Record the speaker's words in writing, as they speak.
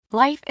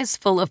Life is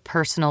full of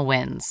personal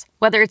wins,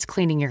 whether it's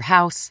cleaning your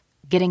house,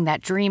 getting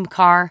that dream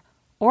car,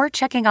 or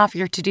checking off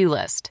your to-do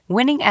list.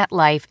 Winning at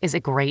life is a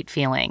great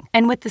feeling.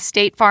 And with the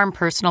State Farm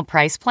Personal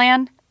Price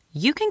Plan,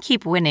 you can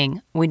keep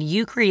winning when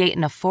you create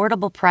an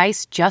affordable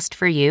price just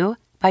for you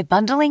by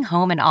bundling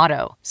home and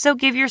auto. So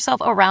give yourself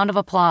a round of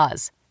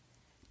applause.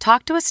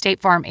 Talk to a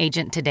State Farm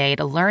agent today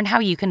to learn how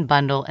you can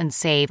bundle and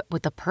save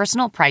with the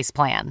Personal Price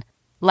Plan.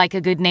 Like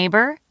a good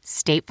neighbor,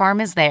 State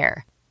Farm is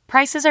there.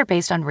 Prices are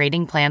based on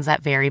rating plans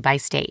that vary by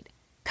state.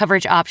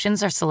 Coverage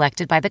options are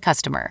selected by the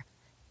customer.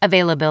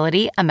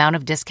 Availability, amount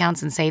of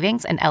discounts and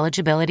savings, and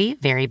eligibility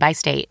vary by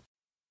state.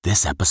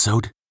 This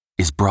episode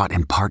is brought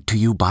in part to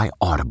you by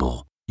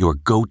Audible, your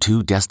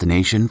go-to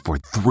destination for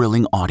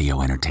thrilling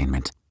audio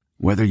entertainment.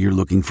 Whether you're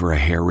looking for a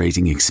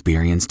hair-raising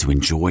experience to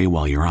enjoy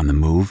while you're on the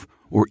move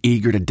or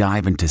eager to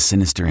dive into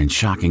sinister and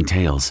shocking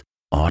tales,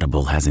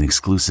 Audible has an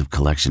exclusive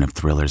collection of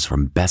thrillers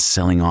from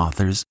best-selling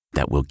authors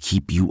that will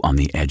keep you on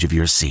the edge of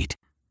your seat.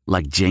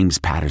 Like James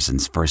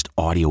Patterson's first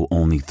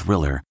audio-only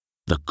thriller,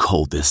 The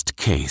Coldest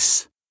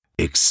Case.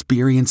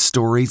 Experience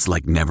stories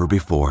like never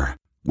before,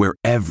 where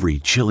every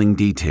chilling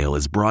detail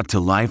is brought to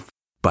life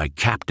by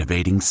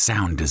captivating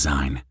sound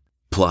design.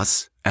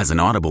 Plus, as an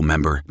Audible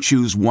member,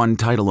 choose one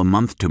title a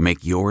month to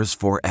make yours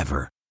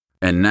forever.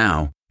 And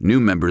now, new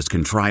members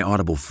can try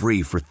Audible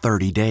free for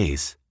 30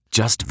 days.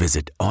 Just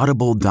visit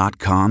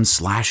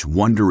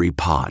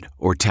audible.com/WonderyPod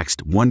or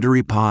text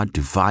WonderyPod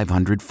to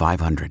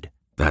 500-500.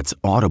 That's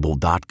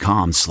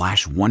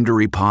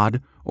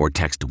audible.com/WonderyPod or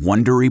text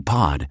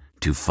WonderyPod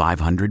to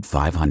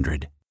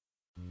 500-500.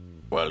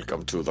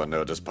 Welcome to the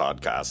Nerdist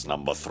Podcast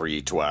number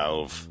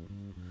 312.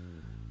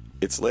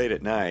 It's late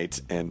at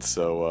night, and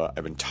so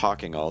I've been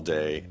talking all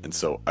day, and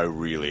so I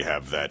really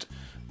have that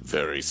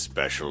very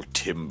special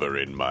timbre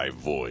in my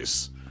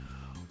voice.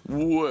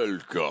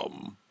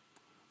 Welcome.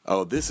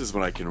 Oh, this is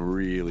when I can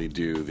really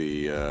do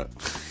the,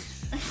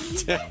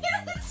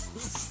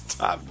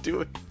 Stop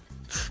doing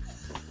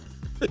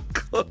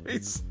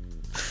Chloe's.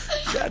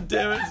 God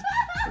damn it.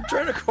 I'm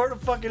trying to record a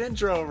fucking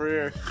intro over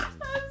here.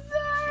 I'm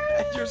sorry.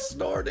 And you're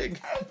snorting.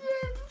 I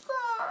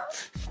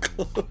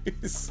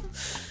didn't stop.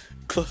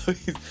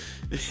 Chloe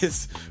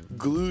is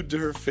glued to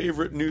her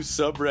favorite new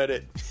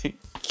subreddit,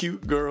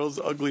 Cute Girls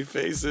Ugly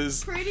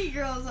Faces. Pretty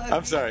girls ugly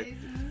I'm sorry. faces.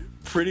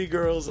 Pretty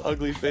Girls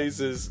Ugly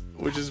Faces,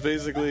 which is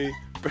basically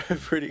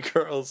pretty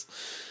girls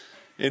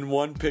in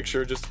one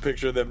picture, just a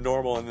picture of them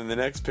normal, and then the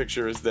next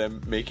picture is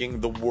them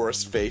making the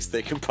worst face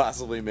they can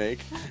possibly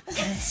make.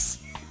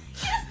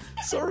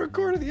 So I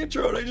recorded the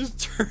intro and I just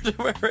turned to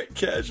my right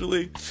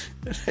casually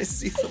and I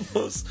see the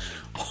most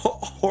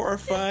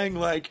horrifying,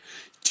 like,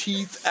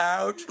 teeth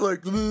out,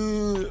 like,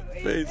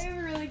 face. I have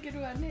a really good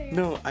one. Hey.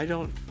 No, I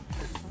don't.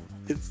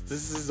 This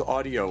is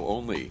audio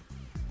only.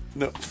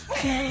 No.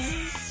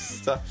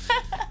 Stop.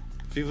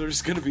 People are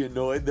just gonna be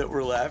annoyed that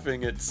we're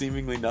laughing at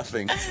seemingly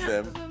nothing to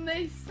them. Then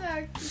they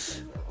suck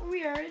because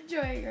we are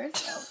enjoying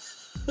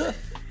ourselves.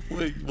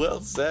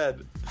 Well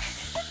said.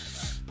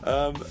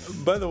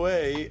 By the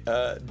way,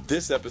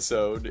 this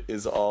episode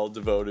is all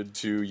devoted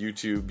to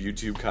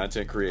YouTube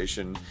content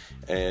creation,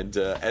 and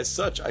as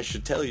such, I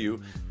should tell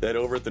you that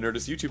over at the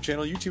Nerdist YouTube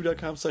channel,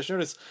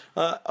 youtube.com/Nerdist,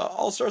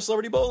 All-Star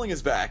Celebrity Bowling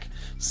is back.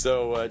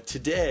 So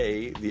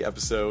today, the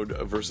episode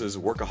versus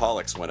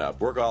Workaholics went up.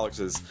 Workaholics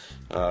is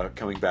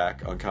coming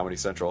back on Comedy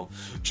Central.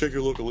 Check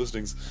your local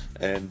listings,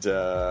 and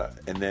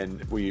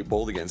then we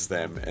bowled against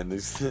them, and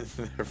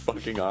they're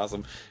fucking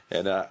awesome.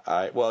 And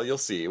well, you'll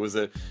see. It was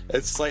a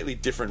slightly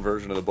different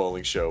version of the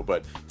bowling show,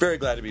 but very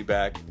glad to be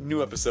back.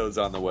 New episodes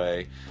on the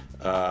way.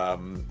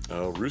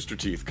 Rooster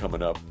Teeth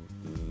coming up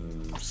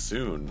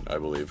soon, I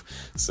believe.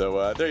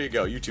 So there you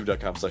go.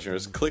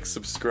 YouTube.com/Nerdist. Click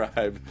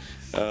subscribe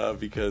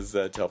because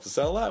that helps us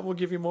out a lot, and we'll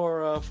give you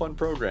more fun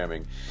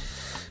programming.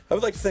 I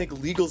would like to thank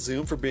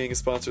LegalZoom for being a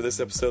sponsor of this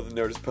episode of the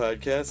Nerdist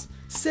Podcast.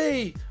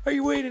 Say, are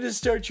you waiting to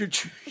start your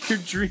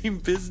dream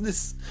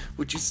business?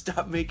 Would you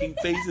stop making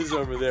faces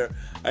over there?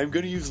 I'm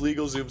going to use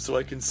LegalZoom so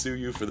I can sue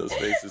you for those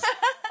faces.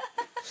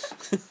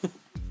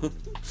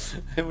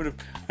 I'm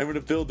gonna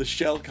build a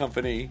shell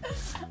company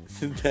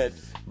that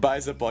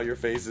buys up all your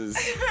faces,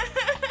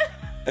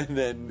 and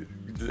then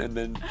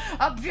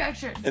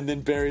Objection. and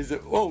then buries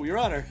it. Oh, Your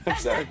Honor, I'm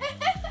sorry.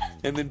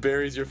 And then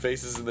buries your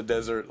faces in the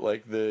desert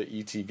like the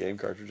E.T. game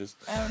cartridges.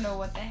 I don't know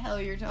what the hell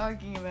you're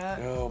talking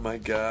about. Oh my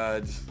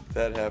God,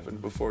 that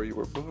happened before you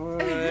were born.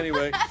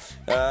 Anyway,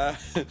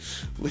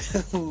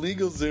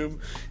 LegalZoom.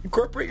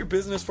 Incorporate your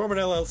business, form an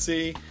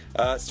LLC,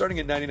 starting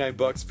at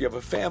 $99. If you have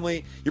a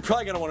family, you're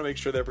probably going to want to make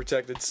sure they're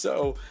protected.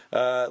 So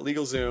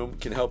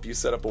LegalZoom can help you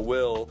set up a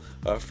will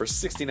for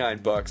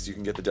 $69. You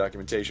can get the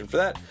documentation for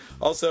that.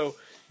 Also,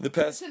 the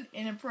past... That's an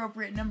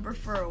inappropriate number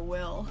for a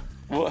will.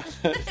 What?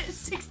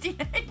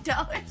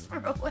 $69 for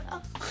a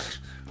will.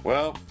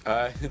 Well,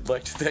 I'd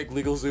like to thank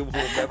LegalZoom, who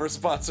will never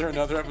sponsor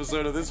another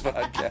episode of this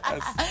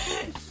podcast.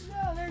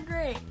 No, they're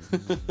great.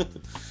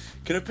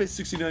 Can I pay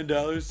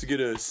 $69 to get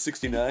a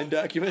 69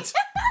 document?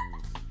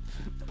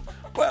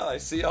 Well, I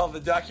see all the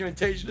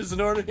documentation is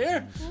in order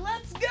here.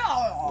 Let's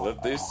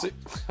Let this see.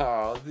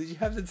 Oh, did you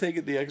have to take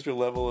it the extra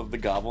level of the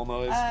gobble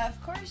noise?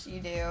 Of course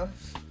you do.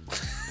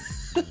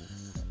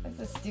 That's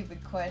a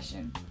stupid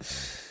question.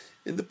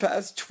 In the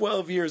past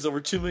 12 years,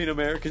 over 2 million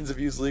Americans have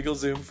used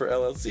LegalZoom for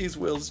LLCs,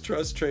 wills,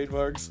 trusts,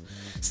 trademarks.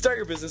 Start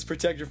your business,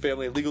 protect your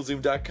family at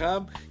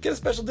LegalZoom.com. Get a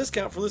special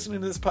discount for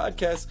listening to this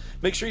podcast.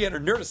 Make sure you enter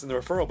Nerdist in the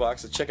referral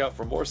box and check out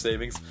for more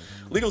savings.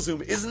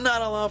 LegalZoom is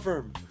not a law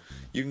firm.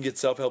 You can get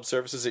self-help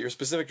services at your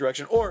specific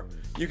direction, or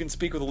you can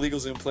speak with a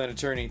LegalZoom plan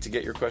attorney to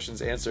get your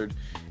questions answered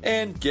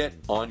and get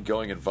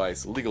ongoing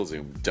advice.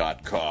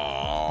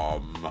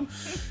 LegalZoom.com.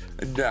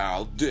 And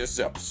now, this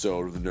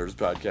episode of the Nerdist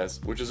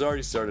Podcast, which has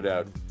already started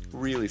out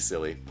really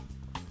silly.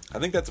 I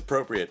think that's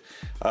appropriate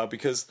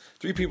because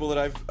 3 people that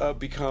I've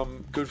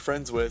become good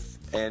friends with,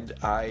 and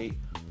I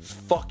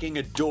fucking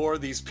adore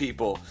these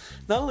people.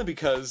 Not only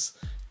because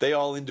they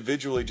all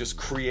individually just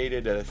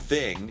created a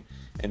thing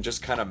and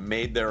just kind of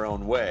made their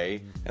own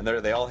way, and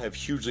they all have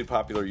hugely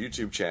popular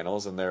YouTube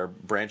channels, and they're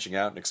branching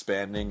out and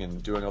expanding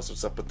and doing all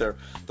sorts of stuff, but they're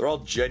all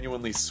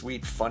genuinely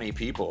sweet, funny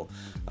people.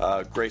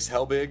 Grace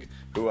Helbig,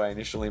 who I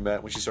initially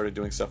met when she started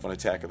doing stuff on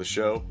Attack of the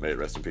Show, may it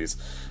rest in peace.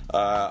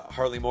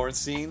 Harley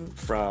Morenstein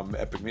from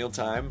Epic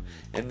Mealtime,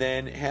 and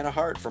then Hannah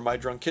Hart from My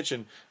Drunk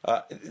Kitchen.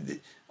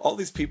 All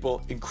these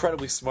people,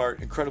 incredibly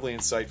smart, incredibly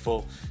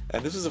insightful,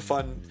 and this is a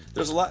fun.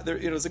 There's a lot there.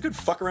 You know, it's a good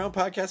fuck around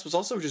podcast. It was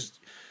also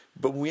just.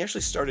 But when we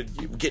actually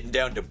started getting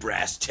down to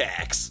brass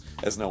tacks,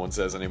 as no one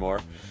says anymore,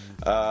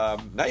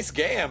 nice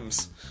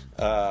gams.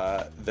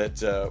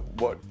 There's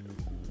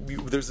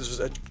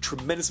a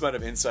tremendous amount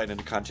of insight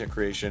into content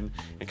creation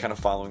and kind of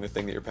following the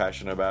thing that you're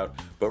passionate about,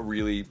 but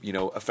really,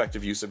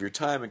 effective use of your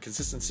time and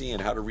consistency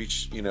and how to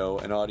reach,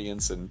 an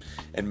audience and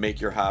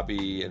make your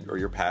hobby or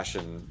your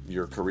passion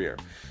your career.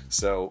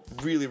 So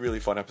really, really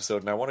fun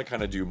episode, and I want to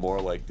kind of do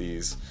more like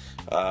these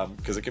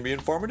because it can be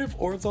informative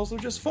or it's also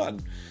just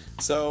fun.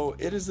 So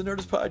it is the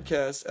Nerdist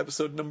Podcast,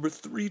 episode number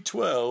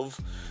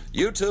 312,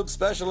 YouTube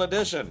Special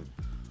Edition,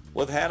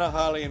 with Hannah,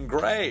 Holly, and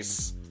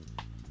Grace.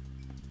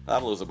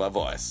 I'm losing my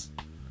voice.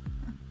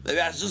 Maybe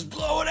I should just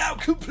blow it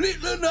out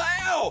completely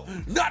now.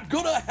 Not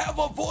gonna have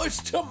a voice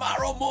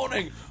tomorrow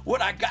morning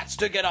when I got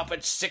to get up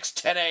at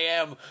 6:10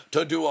 a.m.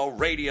 to do a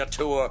radio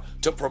tour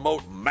to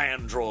promote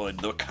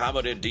Mandroid, the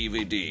comedy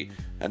DVD.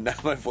 And now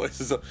my voice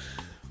is...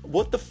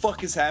 What the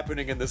fuck is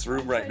happening in this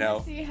room right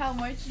now? See how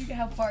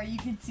far you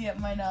can see up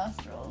my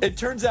nostrils. It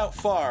turns out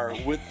far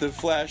with the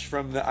flash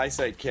from the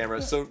eyesight camera.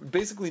 So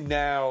basically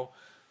now,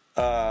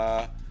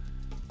 I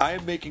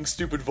am making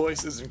stupid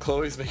voices and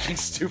Chloe's making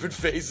stupid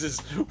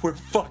faces. We're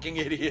fucking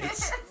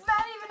idiots. It's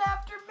not even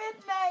after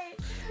midnight.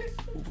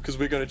 Because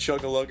we're gonna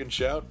chug a lug and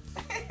shout?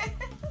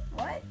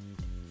 What?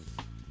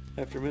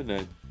 After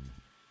midnight.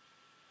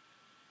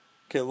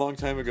 Okay, a long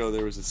time ago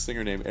there was a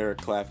singer named Eric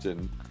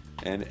Clapton.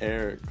 And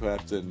Eric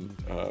Clapton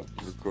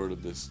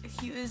recorded this.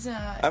 He was,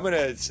 I'm going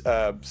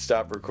to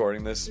stop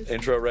recording this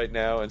intro right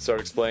now and start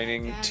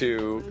explaining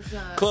to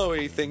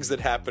Chloe things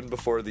that happened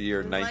before the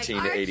year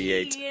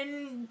 1988. Like Archie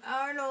and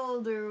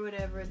Arnold or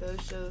whatever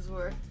those shows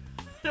were.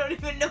 I don't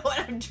even know what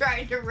I'm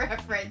trying to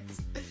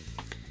reference.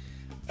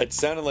 It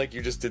sounded like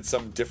you just did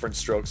some different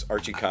Strokes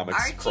Archie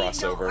Comics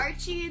crossover. No,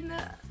 Archie and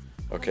the...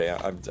 Okay,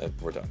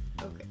 we're done.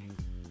 Okay.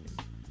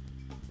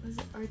 Was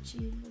it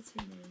Archie? What's her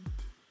name?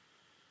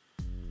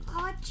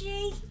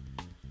 Archie?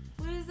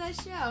 What is that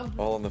show?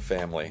 All in the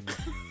Family.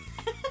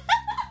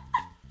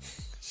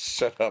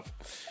 Shut up.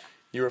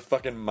 You were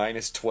fucking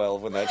minus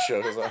 12 when that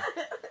show was on.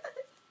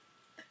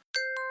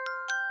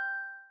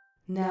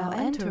 Now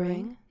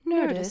entering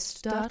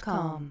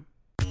Nerdist.com.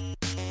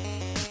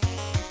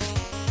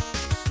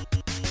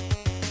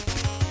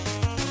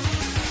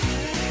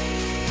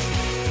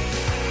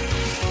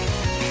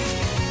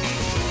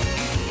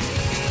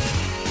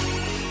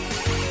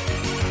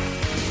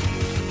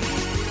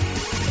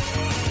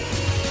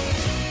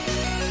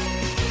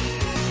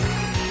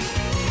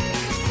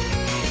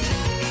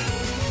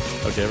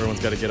 Okay, everyone's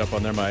got to get up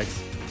on their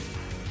mics.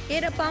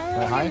 Get up on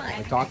the Hi, mic. am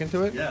I talking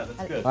to it? Yeah,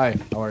 that's good. Hi,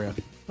 how are you?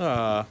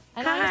 I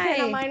don't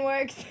understand how mine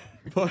works.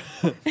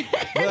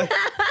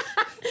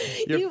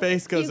 Your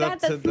face goes you up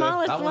got to the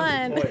smallest That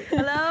one. one's a toy.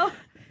 Hello?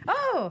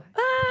 Oh.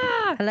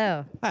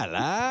 Hello. Hello.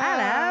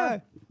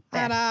 Hello.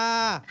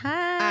 Anna.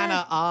 Hi.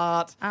 Anna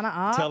Art. Anna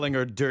Art. Telling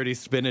her dirty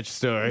spinach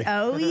story.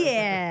 Oh,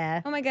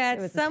 yeah. Oh, my God.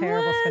 was a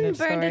terrible Someone spinach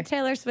burned a story.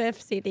 Taylor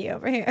Swift CD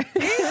over here.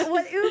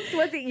 What? Oops,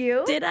 was it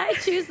you? Did I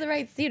choose the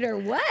right seat or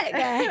what,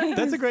 guys?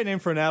 That's a great name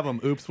for an album.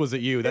 Oops, was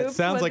it you? That Oops,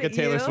 sounds was like a it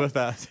Taylor you? Swift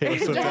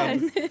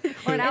album.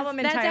 Or an album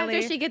That's entirely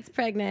after she gets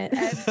pregnant.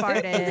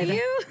 farted.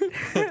 You?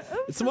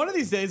 It's one of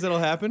these days that'll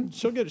happen.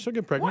 She'll get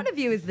pregnant. One of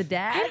you is the I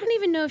dad. don't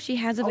even know if she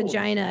has a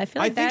vagina. I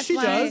feel I like think that's she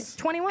why. does.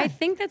 21. I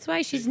think that's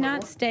why she's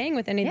not staying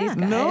with any of these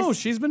guys. No,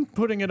 she's been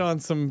putting it on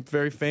some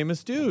very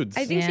famous dudes.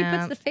 I think she Yeah.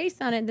 puts the face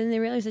on it, then they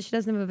realize that she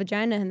doesn't have a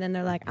vagina, and then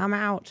they're like, I'm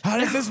out. How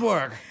does this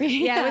work?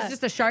 Yeah, it was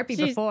just a Sharpie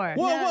before.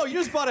 Whoa, you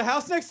just bought a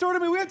house next door to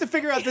me? We have to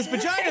figure out this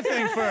vagina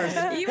thing first.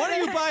 Why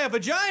don't you buy a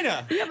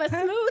vagina? You have a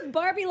smooth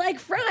Barbie-like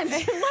front.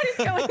 What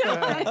is going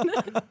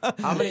on?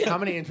 How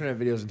many internet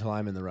videos until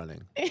I'm in the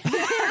running?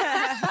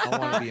 I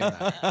want to be in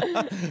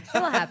that.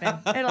 It'll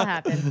happen. It'll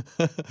happen.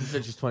 You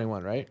said she's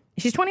 21, right?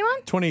 She's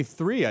 21?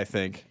 23, I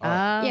think.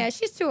 Yeah,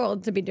 she's too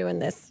old to be doing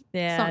this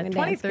Yeah, song and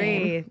dance 23.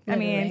 game, I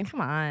mean, literally.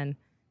 come on.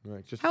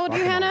 Like, just How old are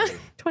you, fucking Hannah? already.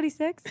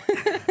 26?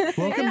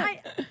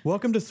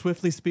 Welcome to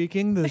Swiftly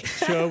Speaking, the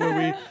show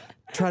where we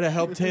try to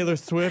help Taylor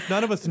Swift.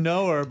 None of us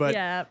know her, but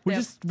Yeah, we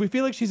yeah. we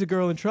feel like she's a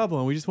girl in trouble,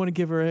 and we just want to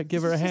give her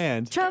a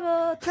hand.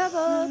 Trouble,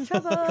 trouble,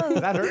 trouble.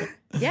 Is that her?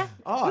 Yeah.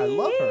 Oh, I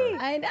love her.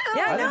 I know.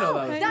 Yeah, I didn't know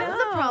that was That's her.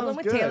 the problem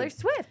with Good. Taylor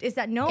Swift is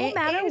that no It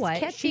matter is what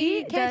catchy,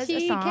 she does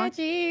a song,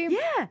 catchy. yeah,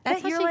 That's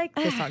that how you're she- like,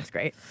 this song's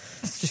great.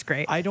 It's just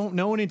great. I don't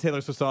know any Taylor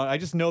Swift song. I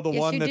just know the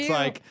Yes, one you that's do.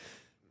 like,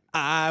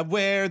 I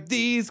wear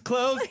these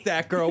clothes,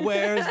 that girl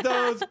wears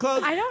those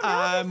clothes. I don't know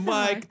I'm this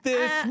like song.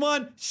 this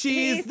one,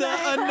 she's she's the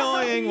like-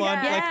 annoying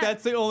one. Yeah. Like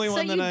that's the only So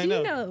one that you I do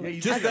know. know. Yeah,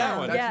 you Just do that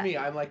one. That's Yeah. me.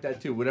 I'm like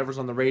that too. Whatever's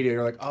on the radio,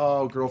 you're like,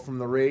 oh, girl from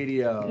the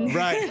radio.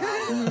 Right.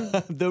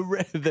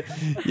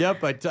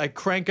 Yep. I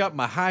crank up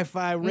my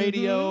hi-fi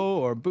radio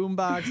or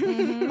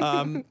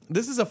boombox.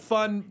 This is a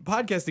fun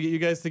podcast to get you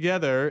guys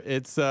together.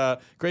 It's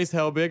Grace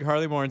Helbig,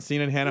 Harley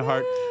Morenstein, and Hannah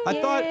Hart. I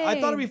thought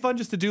it'd be fun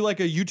just to do like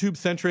a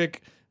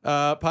YouTube-centric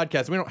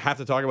podcast. We don't have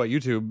to talk about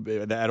YouTube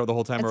the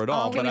whole time or at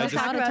all. we But need I to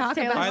just talk about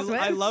Taylor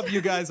Swift. I love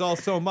you guys all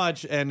so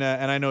much, and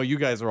I know you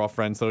guys are all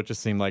friends, so it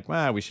just seemed like,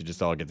 we should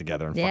just all get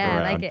together and fuck Yeah, I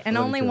around. like it. And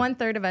only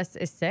 1/3 of us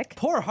is sick.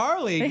 Poor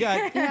Harley.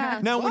 Yeah.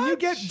 Now, when you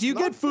What? do you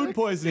get food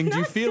poisoning? Do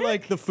you feel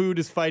like the food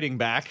is fighting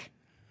back?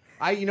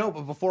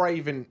 But before I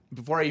even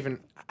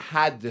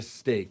had this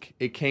steak,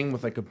 it came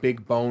with like a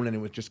big bone, and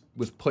it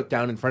was put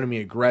down in front of me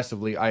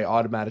aggressively. I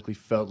automatically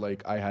felt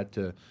like I had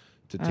to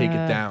take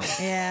it down.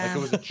 yeah. Like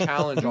it was a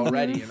challenge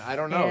already, and I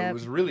don't know. Yep. It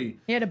was really,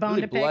 You had a bone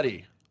really to pick.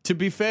 bloody. To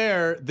be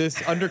fair, this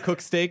undercooked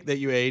steak that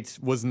you ate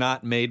was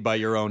not made by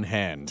your own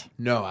hand.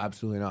 No,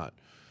 absolutely not.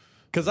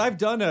 Because I've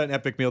done an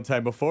epic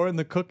mealtime before, and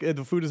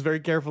the food is very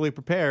carefully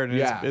prepared, and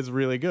Yeah. it's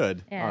really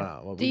good. Yeah. Oh,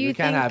 no. Well, Do we you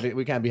can't have think- it.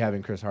 We can't be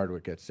having Chris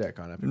Hardwick get sick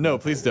on it. No,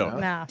 please don't.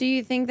 No. Do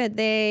you think that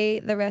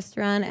the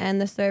restaurant and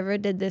the server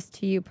did this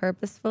to you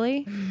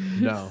purposefully?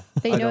 No.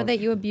 They I know don't- that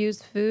you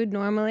abuse food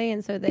normally,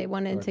 and so they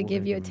wanted Like, to we're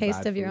give gonna you a give them taste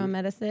bad of your food? own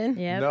medicine.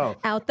 Yep. No.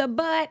 Out the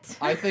butt.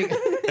 I think.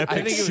 Epic I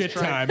think it was shit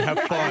trying- time. Have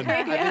fun.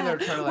 I think they were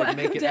trying to like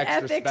make it The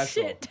extra epic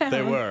special. shit time.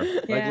 They were.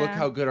 Like, Yeah. look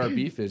how good our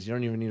beef is. You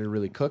don't even need to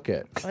really cook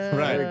it. Right.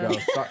 There you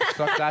go.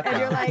 Suck that down.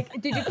 You're like,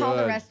 did you call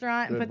the Good.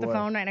 restaurant and Good put the boy.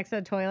 phone right next to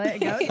the toilet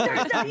and go,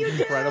 turns out you do.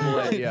 Incredible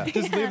idea.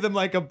 Just leave them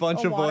like a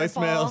bunch A of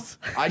waterfall. voicemails.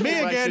 I Me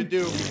think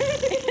again.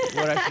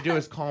 What I should do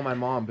is call my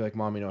mom, be like,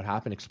 Mom, you know what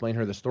happened? Explain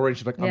her the story. And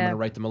she's like, I'm Yeah. going to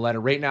write them a letter.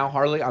 Right now,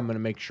 Harley, I'm going to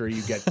make sure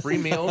you get free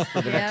meals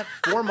for the next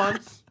 4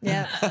 months.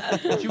 Yeah.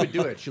 She would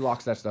do it. She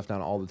locks that stuff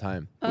down all the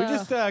time. We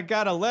just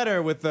got a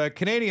letter with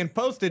Canadian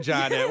postage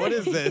on it. What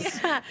is this?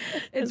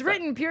 It's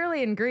written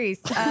purely in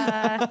Greece.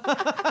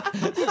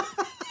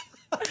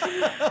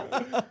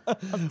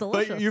 It's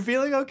delicious. But you're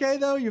feeling okay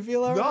though? You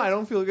feel all No, right? I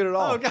don't feel good at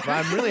all. Okay. But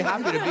I'm really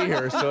happy to be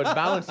here, so it's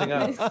balancing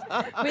out.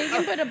 We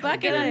can put a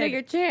bucket under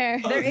your chair.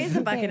 There is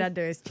a bucket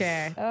under his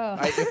chair.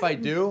 If I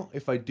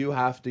do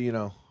have to,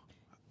 Duck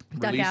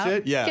release out?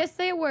 it. Yeah. Just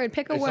say a word.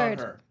 Pick a It's word.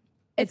 on her.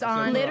 It's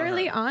on.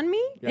 Literally on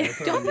me? Yeah,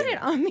 put it Don't on put you.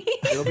 it on me.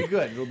 It'll be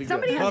good. It'll be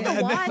Somebody good. has Well,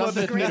 to watch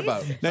Something to Grace. think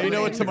about. Now you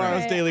know what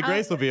tomorrow's Daily I'll-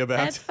 Grace will be about.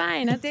 That's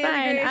fine. That's Daily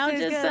fine. Grace I'll is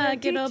just gonna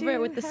get teach over it you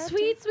with the how to-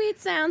 sweet, sweet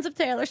sounds of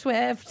Taylor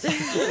Swift.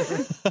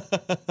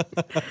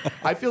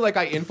 I feel like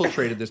I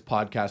infiltrated this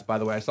podcast, by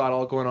the way. I saw it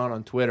all going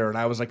on Twitter, and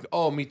I was like,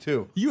 oh, me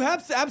too. You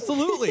have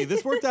absolutely.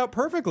 This worked out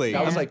perfectly.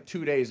 That was like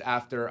 2 days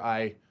after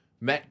I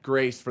met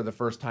Grace for the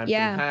first time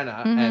Yeah. through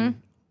Hannah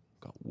and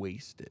got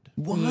wasted.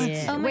 What?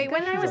 Yeah. Oh my Wait,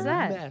 when God. was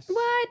that? Mess.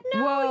 What?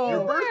 No. Whoa.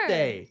 Your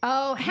birthday.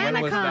 Oh,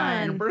 When was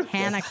that? Your HannahCon. birthday.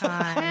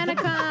 HannahCon.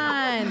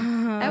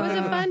 HannahCon. That was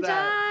a fun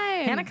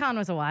time. HannahCon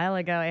was a while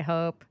ago, I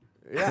hope.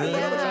 Yeah, I think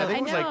it was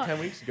I like know. 10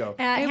 weeks ago.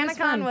 It was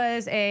fun. HannahCon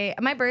was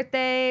my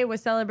birthday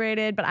was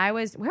celebrated, but where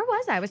was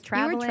I? I was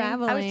traveling. I was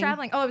traveling.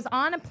 traveling. Oh, I was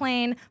on a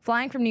plane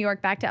flying from New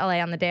York back to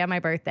LA on the day of my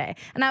birthday.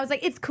 And I was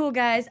like, it's cool,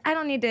 guys. I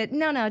don't need to,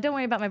 no, don't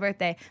worry about my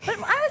birthday. But I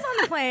was on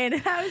the plane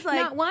and I was like,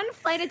 Not one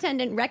flight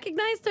attendant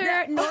recognized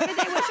her, nor did they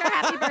wish her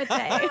happy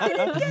birthday. I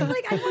didn't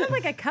get I wanted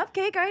like a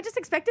cupcake. I just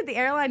expected the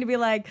airline to be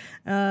like,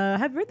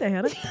 happy birthday,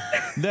 Hannah.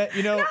 That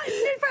No,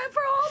 it's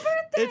for all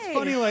birthdays.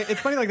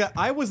 It's funny like that.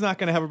 I was not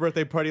going to have a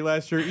birthday party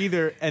last year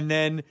either, and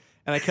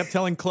I kept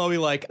telling Chloe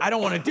like I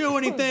don't want to do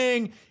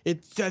anything.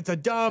 It's a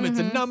dumb. It's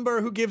a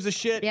number. Who gives a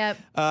shit? Yep.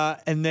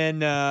 And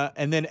then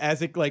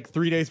as it like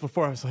 3 days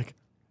before, I was like,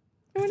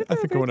 I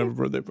think I want to have a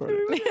birthday party.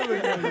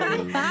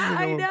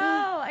 I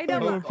know. I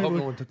know. I hope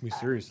no one took me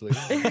seriously.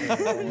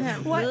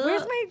 What?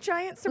 Where's my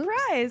giant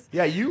surprise?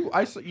 Yeah, you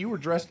were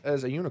dressed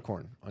as a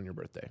unicorn on your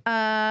birthday.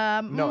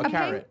 No, a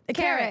carrot. A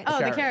carrot. Oh,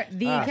 the carrot.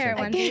 The carrot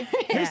one.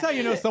 Here's how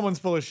you know someone's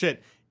full of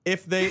shit.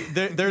 If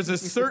there's a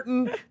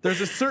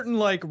certain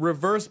like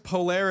reverse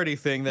polarity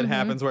thing that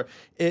happens where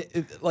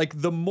it like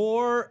the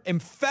more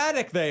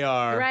emphatic they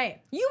are.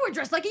 Right. You were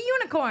dressed like a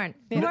unicorn.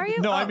 Who are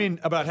you? No, I mean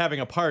about having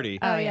a party.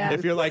 Oh, yeah.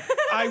 If you're like,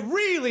 I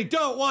really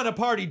don't want a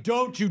party,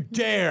 don't you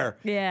dare.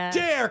 Yeah.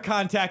 Dare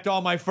contact all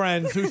my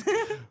friends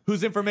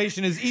whose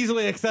information is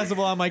easily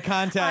accessible on my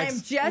contacts.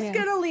 I'm just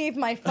gonna leave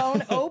my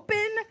phone open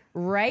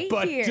right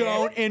but here.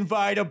 don't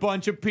invite a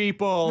bunch of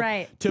people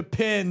Right. to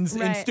Pins in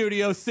Right.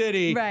 Studio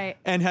City Right.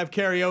 and have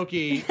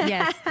karaoke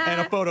Yes.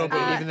 and a photo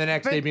booth. Even the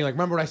next day being like,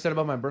 remember what I said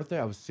about my birthday?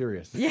 I was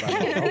serious. I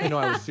hope you know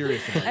I was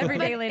serious about it. Every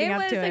day leading It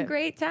up was to it. a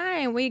great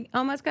time. We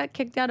almost got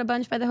kicked out a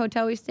bunch by the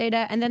hotel we stayed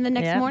at, and then the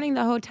next Yeah. morning,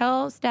 the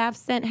hotel staff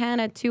sent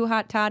Hannah 2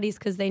 hot toddies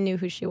because they knew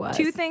who she was.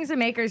 2 things, a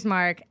Maker's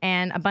Mark,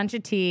 and a bunch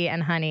of tea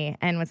and honey,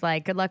 and was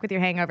like, good luck with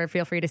your hangover.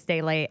 Feel free to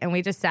stay late. And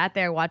we just sat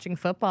there watching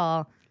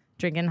football,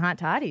 drinking hot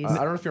toddies. I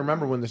don't know if you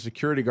remember when the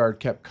security guard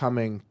kept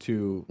coming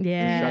to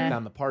Yeah. shut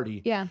down the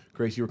party. Yeah.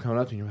 Grace, you were coming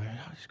up to me. You were like,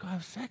 oh, just go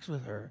have sex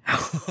with her.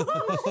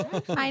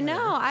 I know.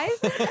 I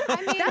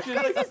mean, that's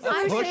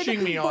crazy.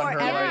 Pushing me on her.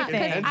 for Like,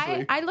 everything.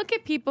 intensely. I look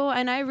at people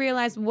and I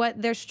realize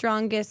what their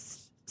strongest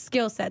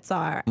skill sets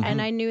are,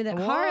 and I knew that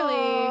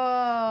Harley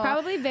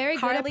probably very good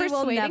Harley at will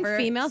persuading never-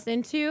 females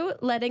into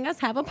letting us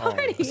have a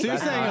party. So you're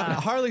saying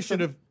Harley should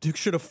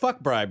have fuck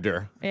bribed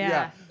her.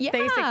 Yeah. Yeah,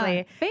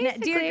 Basically. basically.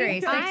 Dear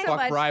Grace, thanks so Fuck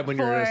much bribe when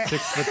you're a for-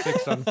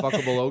 6'6"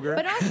 unfuckable ogre.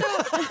 But also,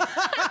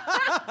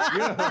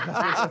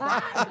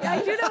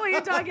 I do know what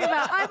you're talking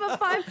about. I'm a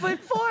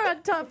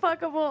 5'4"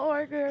 fuckable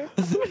orger.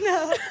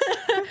 No.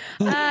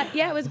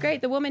 yeah, it was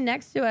great. The woman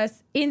next to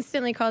us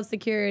instantly called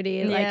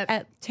security like Yep.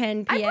 at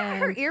 10 I p.m. brought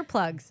her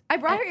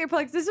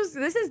earplugs.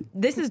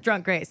 This is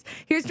drunk Grace.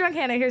 Here's drunk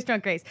Hannah. Here's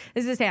drunk Grace.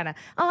 This is Hannah.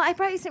 Oh, I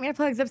brought you some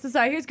earplugs. I'm so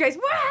sorry. Here's Grace.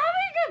 We're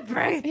having a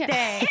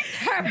birthday. It's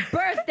her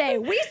birthday.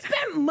 We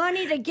spent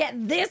money to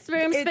get this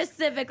room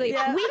specifically.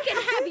 yeah. We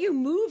can have you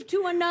move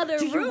to another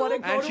room. you wanna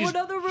go And to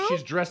another room?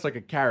 she's dressed like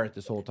a carrot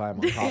this whole time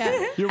on top of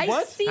it. You're I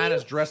what? see-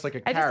 Hannah's dressed like a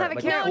I carrot. just have a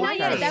like carrot. No, full not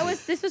yet. carrot.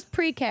 This was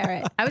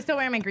pre-carrot. I was still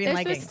wearing my green This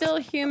leggings. was still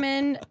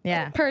human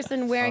Yeah.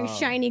 person wearing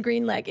shiny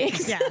green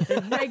leggings. Yeah,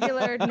 the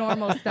regular,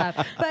 normal stuff.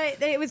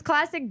 But it was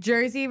classic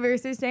Jersey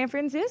versus San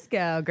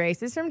Francisco.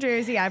 Grace is from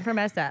Jersey. I'm from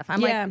SF.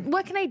 I'm Yeah. like,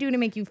 what can I do to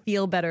make you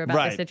feel better about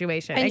Right. the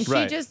situation? And she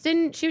Right. just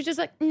didn't. She was just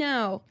like,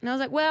 no. And I was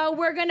like, well,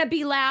 we're gonna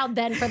be loud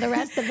then for the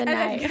rest of the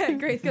night. then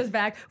Grace goes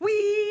back,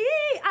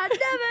 I never,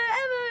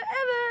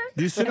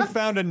 ever, You should have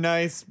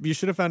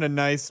found a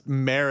nice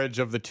marriage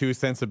of the two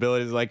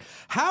sensibilities. Like,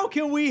 how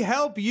can we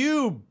help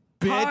you,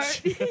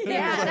 bitch?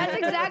 Yeah, that's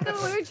exactly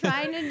what we were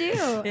trying to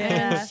do.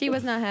 Yeah. And she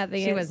was not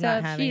having it. She was so not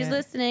if having she's it.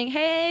 listening,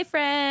 hey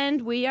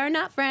friend, we are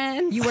not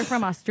friends. You were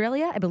from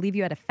Australia? I believe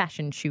you had a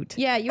fashion shoot.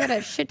 Yeah, you had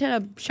a shit ton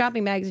of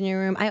shopping bags in your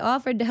room. I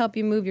offered to help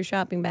you move your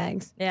shopping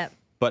bags. Yeah.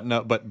 But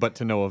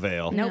to no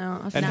avail. Nope.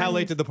 No, And how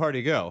late did the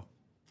party go?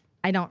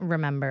 I don't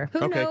remember. Who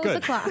Okay, knows good.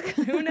 the clock?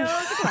 Who knows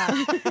the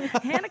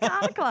clock? Hannah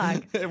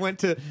o'clock. It went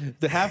to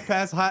the half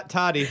past hot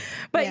toddy.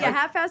 But yeah,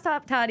 half past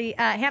top toddy.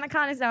 Hannah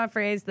Con is now a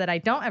phrase that I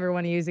don't ever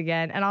want to use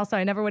again. And also,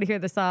 I never want to hear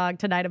the song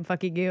Tonight I'm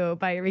Fucking You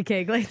by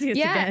Enrique Iglesias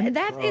Yeah, again.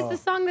 that is the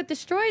song that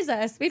destroys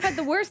us. We've had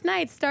the worst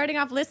nights starting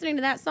off listening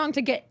to that song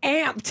to get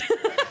amped.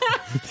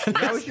 Is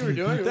that what you were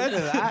doing?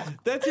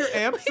 That's your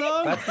amp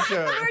song? That's the show.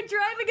 We were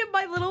driving in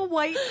my little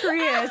white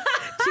Prius,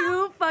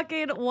 2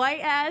 fucking white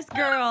ass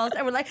girls,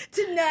 and we're like,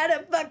 tonight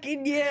I'm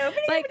fucking you.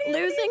 Like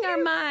losing our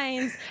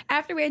minds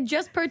after we had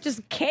just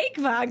purchased cake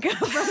vodka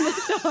from the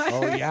store.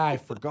 Oh yeah, I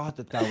forgot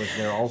that was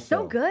there also.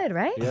 So good,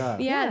 right? Yeah.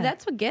 Yeah,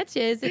 that's what gets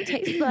you. Is it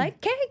tastes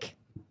like cake.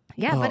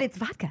 Yeah, but it's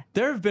vodka.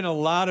 There have been a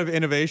lot of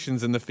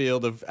innovations in the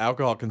field of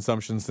alcohol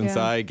consumption since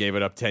Yeah. I gave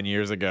it up 10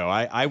 years ago.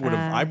 I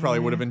probably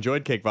would have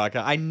enjoyed cake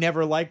vodka. I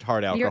never liked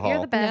hard alcohol.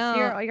 You're the best.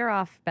 No. You're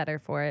off better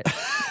for it.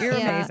 You're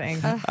Yeah.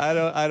 amazing. I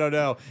don't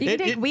know. You can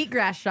take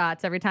wheatgrass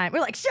shots every time. We're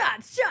like,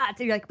 shots. And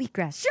you're like,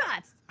 wheatgrass,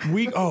 shots.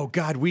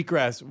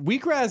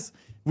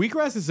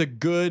 Wheatgrass is a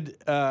good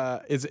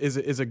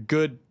is a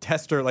good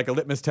tester, like a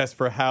litmus test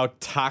for how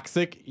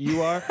toxic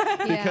you are.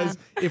 Because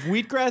if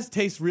wheatgrass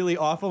tastes really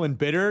awful and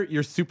bitter,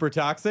 you're super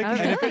toxic. Oh,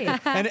 and, really?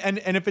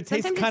 and if it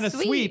tastes Sometimes kind of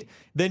it's sweet,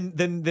 sweet.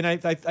 then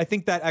I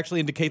think that actually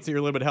indicates that you're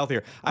a little bit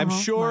healthier. I'm Oh,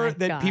 sure my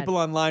that God. people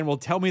online will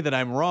tell me that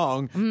I'm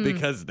wrong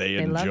because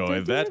they love enjoy to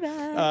do that.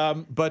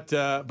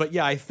 that. But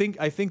yeah, I think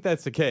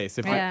that's the case.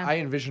 If Yeah. I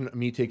envision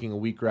me taking a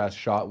wheatgrass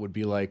shot would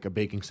be like a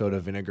baking soda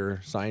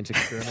vinegar science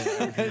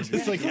experiment.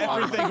 just like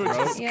everything would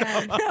just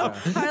Yeah.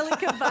 Harley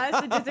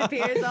combusts and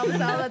disappears. All of a sudden,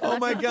 that's Oh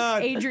left my with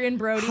God. Adrian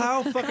Brody.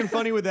 How fucking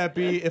funny would that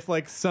be if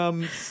like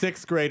some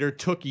 6th grader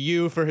took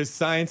you for his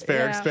science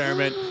fair Yeah.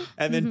 experiment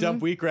and then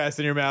dumped wheatgrass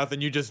in your mouth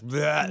and you just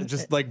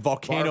like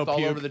volcano Barfed all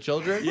puke over the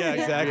children. Yeah,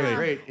 exactly.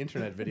 Great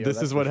internet video. This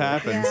that's is what for sure.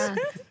 happens.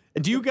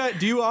 Yeah.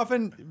 Do you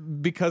often,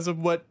 because of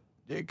what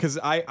because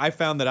I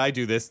found that I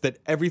do this, that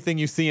everything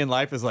you see in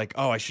life is like,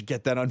 oh, I should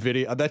get that on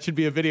video. That should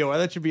be a video. Or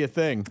that should be a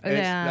thing.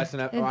 That's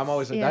I'm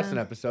always like, that's an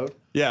episode.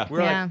 Yeah. We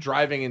were like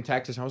driving in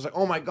Texas, and I was like,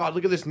 oh my God,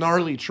 look at this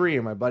gnarly tree.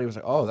 And my buddy was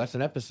like, oh, that's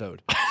an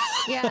episode.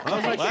 Yeah. I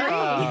was like,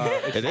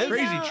 it's It a is.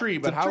 crazy tree,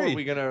 but a how tree. are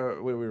we gonna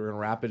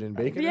wrap it in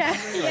bacon? Yeah. Or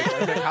something? Like, I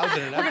was like, how's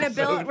it an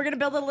episode? We're gonna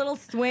build a little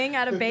swing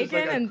out of It's bacon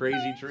like a and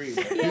crazy tree.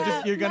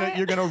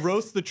 You're gonna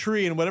roast the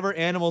tree, and whatever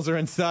animals are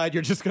inside,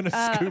 you're just gonna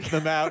scoop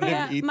them out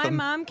and eat My them.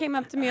 mom came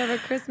up to me over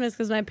Christmas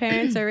because my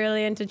parents are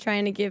really into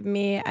trying to give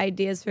me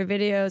ideas for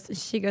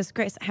videos. She goes,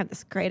 Grace, I have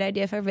this great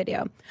idea for a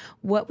video.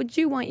 What would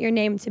you want your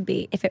name to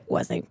be if it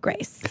wasn't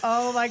Grace?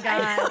 oh my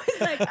God,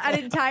 Like,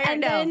 an entire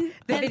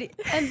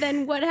and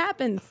then what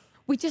happens?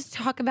 We just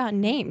talk about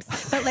names,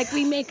 but like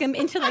we make them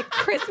into like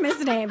Christmas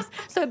names.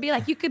 So it'd be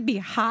like you could be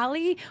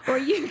Holly, or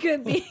you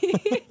could be.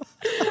 I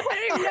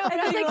don't even know.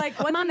 And I was like,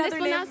 what's Mom, this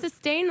another will name? not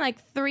sustain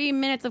like 3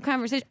 minutes of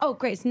conversation. Oh,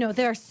 Grace, no,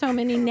 there are so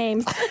many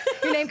names.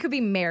 Your name could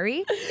be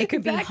Mary. It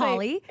could be Exactly.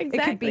 Holly.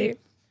 Exactly. It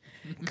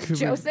could be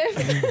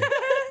Joseph.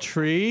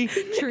 Tree.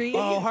 Tree.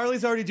 Oh,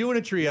 Harley's already doing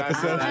a tree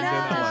episode.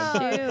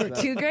 Shoot.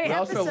 Two great We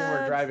also, when we're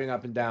episodes. driving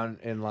up and down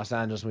in Los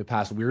Angeles and we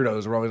pass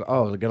weirdos, we're always,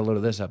 oh, get a load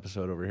of this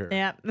episode over here.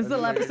 Yeah, this And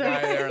little there's, like, episode.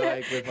 a guy there,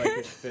 like, with like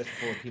his fist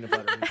full of peanut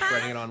butter and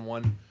spreading it on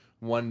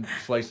one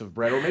slice of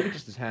bread, or maybe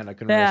just his hand. I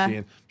couldn't Yeah. really see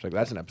it. It's like,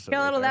 that's an episode. Got a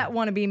right little there. that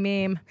wannabe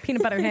meme.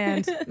 Peanut butter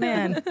hand.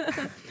 Man.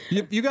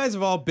 You guys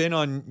have all been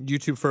on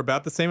YouTube for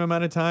about the same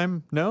amount of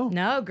time, no?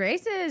 No,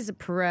 Grace is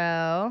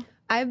pro.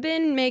 I've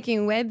been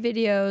making web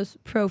videos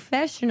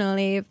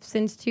professionally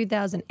since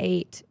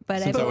 2008,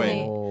 but Since I've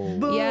 08. only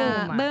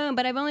boom.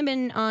 But I've only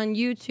been on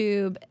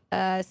YouTube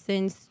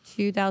since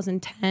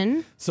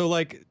 2010. So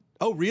like,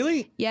 oh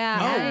really?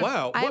 Yeah. Oh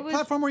wow. What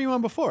platform were you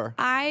on before?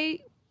 I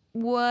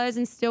was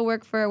and still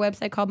work for a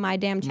website called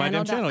MyDamnChannel.com. My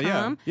Damn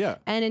Channel, yeah.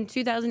 And in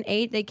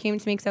 2008, they came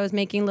to me because I was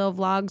making little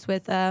vlogs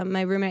with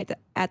my roommate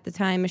at the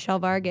time, Michelle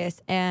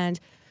Vargas, and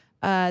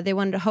they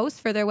wanted to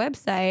host for their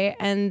website,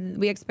 and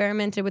we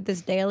experimented with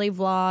this daily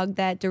vlog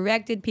that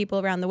directed people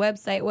around the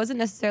website. It wasn't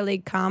necessarily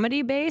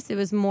comedy based. It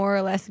was more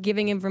or less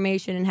giving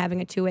information and having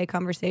a two-way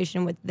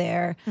conversation with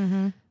their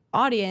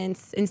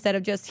audience instead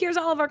of just, here's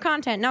all of our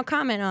content, now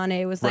comment on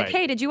it. It was like, Right.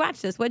 hey, did you watch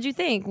this? What'd you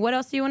think? What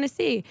else do you want to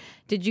see?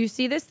 Did you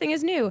see this thing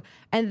is new?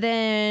 And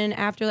then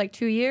after like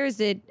 2 years,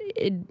 it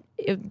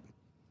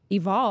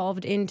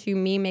evolved into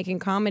me making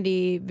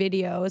comedy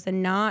videos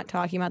and not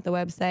talking about the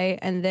website.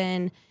 And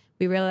then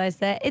we realized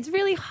that it's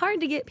really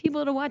hard to get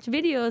people to watch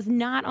videos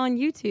not on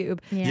YouTube.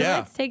 Yeah. So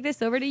let's take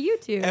this over to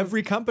YouTube.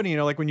 Every company,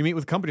 like when you meet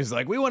with companies,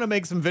 like, we want to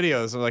make some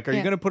videos. I'm like, are you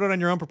Yeah. going to put it on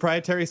your own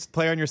proprietary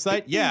player on your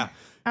site? Yeah.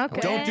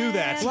 Okay. Don't do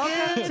that.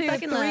 Welcome to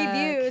Fucking 3 luck.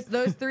 views.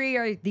 Those 3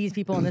 are these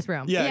people in this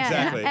room. Yeah,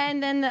 exactly.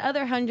 And then the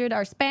other 100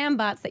 are spam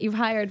bots that you've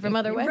hired from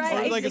other Right.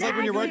 websites. Or like, it's like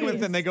when you're working with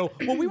them, they go,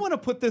 well, we want to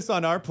put this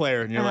on our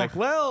player. And you're like,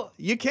 well,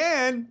 you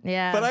can,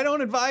 Yeah. but I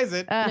don't advise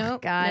it.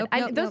 Nope, God.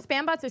 nope, Those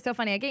spam bots are so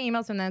funny. I get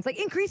emails from them. It's like,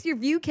 increase your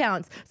view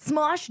counts.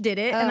 Smosh did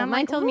it. and I'm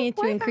mine like, told me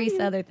to why are increase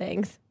you- other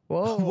things.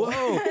 Whoa.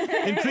 Whoa,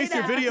 increase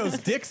your video's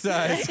dick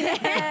size. Oh,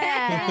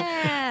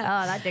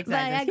 that dick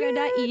size. is-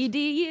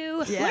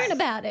 Viagra.edu. Yeah. Learn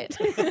about it.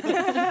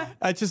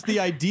 Just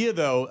the idea,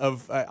 though,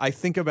 of I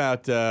think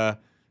about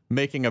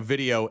making a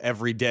video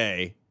every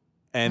day,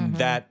 and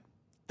that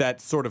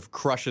sort of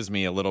crushes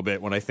me a little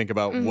bit when I think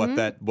about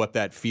what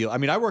that feel. I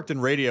mean, I worked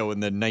in radio in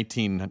the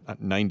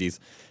 1990s,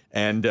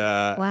 and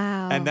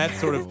Wow. and that's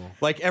sort of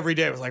like every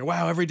day. I was like,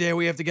 wow, every day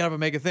we have to get up and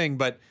make a thing,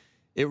 but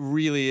it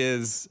really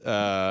is.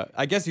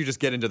 I guess you just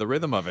get into the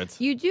rhythm of it.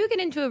 You do get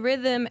into a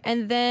rhythm,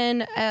 and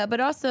then, but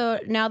also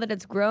now that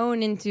it's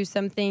grown into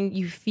something,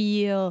 you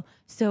feel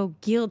so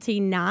guilty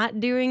not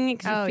doing it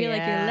because Oh, you feel like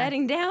yeah. you're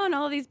letting down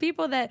all these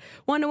people that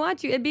want to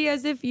watch you. It'd be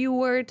as if you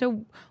were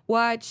to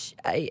watch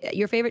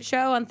your favorite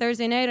show on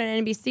Thursday night on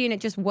NBC, and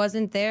it just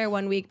wasn't there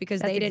one week because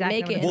That's they didn't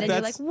exactly make what it. it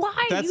And is. then you're like,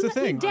 why? that's You the let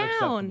me thing.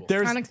 down.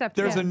 There's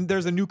Unacceptable.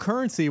 there's a new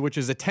currency, which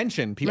is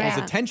attention. People's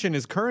Yeah. attention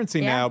is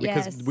currency now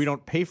because Yes. we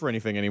don't pay for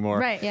anything anymore.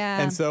 Right.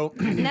 Yeah. And so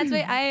And that's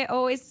why I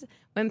always,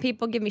 when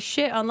people give me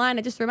shit online,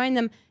 I just remind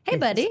them, hey,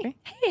 buddy,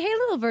 hey,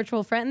 little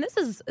virtual friend, this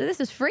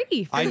is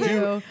free for I you.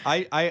 do.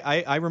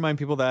 I remind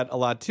people that a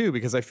lot too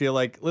because I feel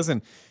like,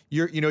 listen,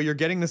 you're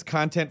getting this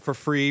content for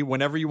free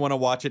whenever you want to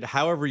watch it,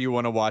 however you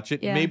want to watch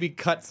it. Yeah. Maybe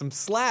cut some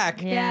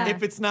slack Yeah.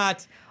 if it's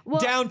not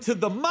down to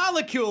the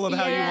molecule of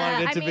how you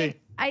wanted it to be.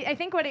 I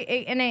think what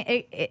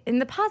in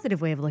the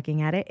positive way of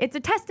looking at it, it's a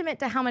testament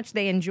to how much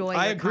they enjoy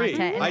I your agree.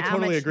 content and I how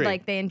totally much agree.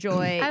 like they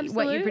enjoy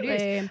what you produce.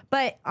 Absolutely.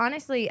 But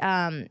honestly,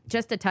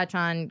 just to touch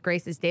on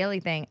Grace's daily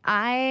thing,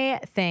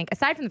 I think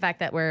aside from the fact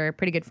that we're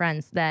pretty good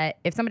friends, that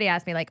if somebody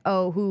asked me like,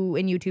 "Oh, who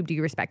in YouTube do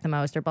you respect the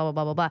most?" or blah blah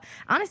blah blah blah,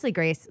 honestly,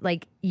 Grace,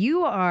 like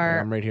you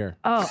are. I'm right here.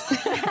 Oh,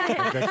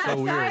 That's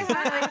so weird.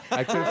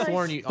 I could have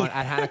sworn you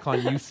at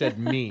HanaCon you said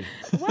me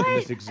in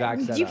this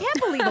exact setup. You can't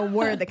believe a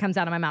word that comes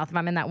out of my mouth if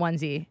I'm in that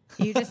onesie.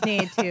 You just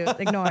need to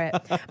ignore it.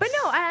 But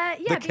no, yeah.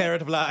 The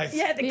carrot of lies.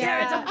 Yeah, the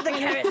carrot lies. The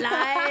carrot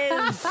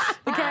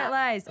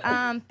lies.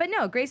 lies. But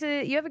no, Grace,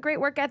 you have a great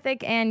work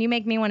ethic, and you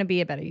make me want to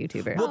be a better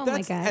YouTuber. Oh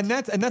my God. And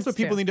that's what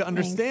people true. need to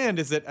understand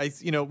is that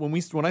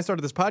when I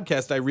started this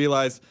podcast, I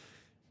realized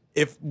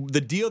if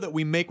the deal that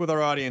we make with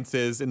our audience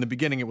is in the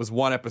beginning it was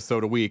 1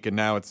 episode a week, and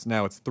now it's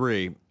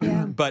 3.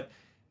 But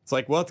it's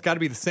like, well, it's got to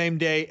be the same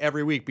day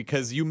every week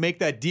because you make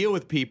that deal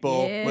with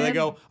people where they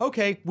go,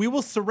 okay, we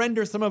will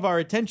surrender some of our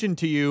attention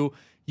to you.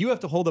 You have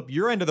to hold up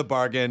your end of the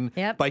bargain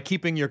by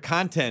keeping your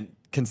content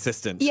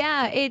consistent.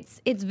 Yeah,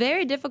 it's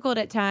very difficult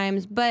at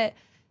times, but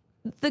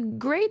the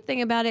great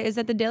thing about it is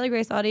that the Daily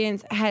Grace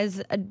audience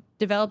has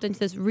developed into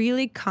this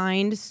really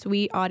kind,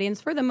 sweet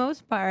audience for the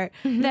most part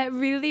that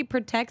really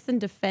protects and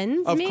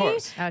defends me. Of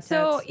course.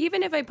 So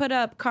even if I put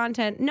up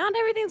content, not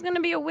everything's going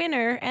to be a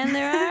winner, and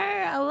there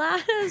are a lot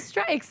of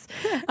strikes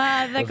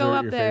that Those go are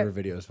up your there.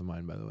 favorite videos of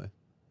mine, by the way.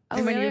 Oh,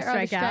 And when really? you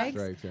strike out?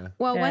 Strikes, yeah.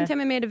 Well, Yeah. one time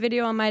I made a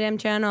video on my damn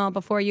channel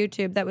before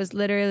YouTube that was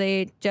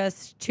literally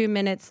just 2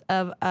 minutes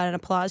of an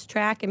applause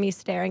track and me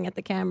staring at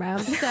the camera.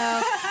 So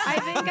I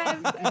think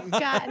I've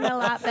gotten a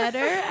lot better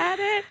at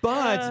it.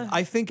 But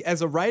I think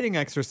as a writing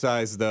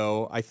exercise,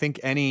 though, I think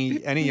any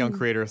young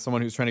creator,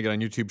 someone who's trying to get on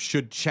YouTube,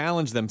 should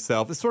challenge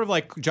themselves. It's sort of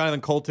like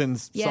Jonathan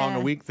Colton's Song a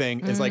Week thing.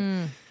 Is like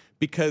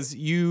because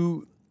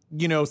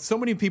so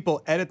many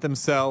people edit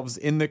themselves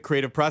in the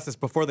creative process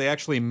before they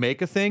actually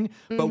make a thing.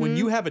 But when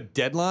you have a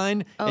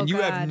deadline and you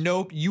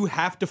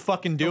have to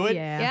fucking do it.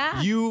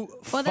 Yeah. You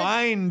Well,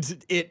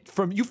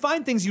 you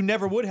find things you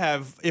never would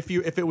have if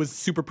it was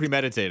super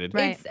premeditated.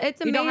 Right.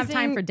 It's You don't have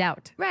time amazing- for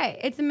doubt. Right.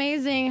 It's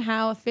amazing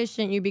how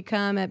efficient you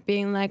become at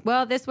being like,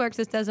 well, this works,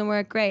 this doesn't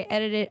work. Great.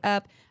 Edit it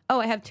up. Oh,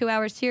 I have 2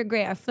 hours here.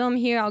 Great. I film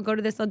here. I'll go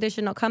to this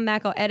audition. I'll come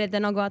back. I'll edit.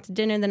 Then I'll go out to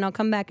dinner. Then I'll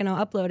come back and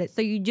I'll upload it.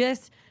 So you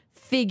just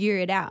figure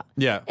it out.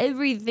 Yeah.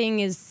 Everything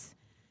is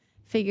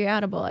figure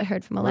outable. I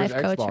heard from a Where's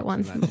life coach Xbox at one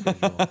in that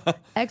schedule?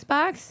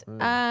 Xbox.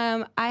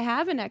 I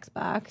have an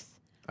Xbox.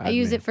 I Add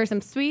use me. it for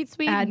some sweet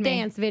Add me.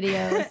 dance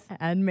videos.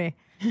 And me.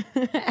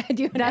 I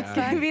do an That's Xbox.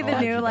 gonna be I'll the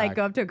add new you like back.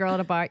 go up to a girl at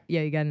a bar.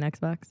 Yeah, you got an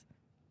Xbox?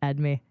 Add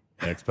me.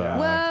 Xbox.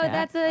 Whoa,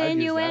 that's an I'd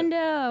use that.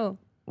 innuendo.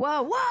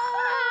 Whoa.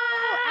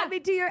 Add me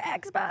to your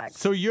Xbox.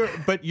 So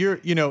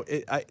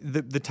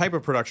the type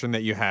of production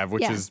that you have,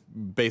 which Yeah. is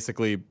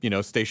basically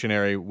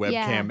stationary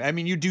webcam. Yeah. I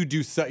mean, you do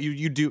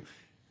you do.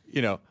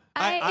 It's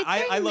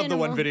I very love the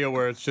one minimal. video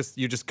where it's just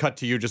you just cut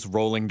to you just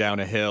rolling down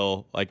a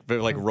hill, like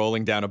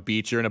rolling down a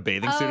beach. You're in a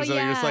bathing suit or something.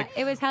 You're just like,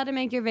 it was how to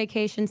make your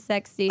vacation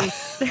sexy.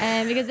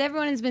 And because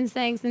everyone has been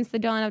saying since the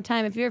dawn of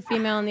time, if you're a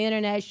female on the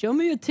internet, show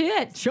me your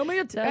tits. Show me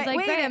your So I was like,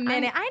 wait great, a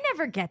minute. I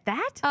never get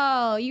that.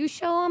 Oh, you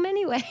show them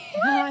anyway.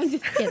 I'm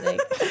just kidding.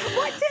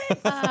 What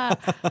tits?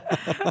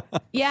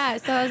 Yeah,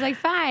 so I was like,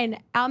 fine,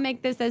 I'll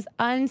make this as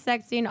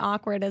unsexy and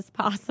awkward as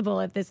possible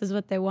if this is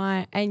what they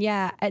want. And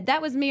yeah,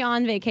 that was me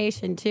on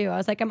vacation too. I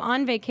was like, I'm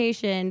on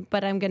vacation,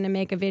 but I'm going to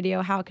make a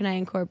video. How can I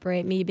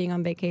incorporate me being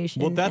on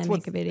vacation well, that's and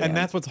what's make a video? and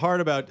that's what's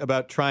hard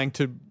about trying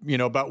to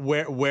about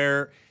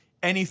where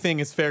anything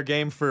is fair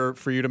game for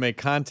you to make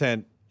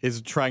content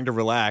is trying to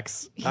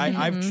relax.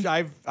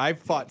 I've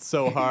fought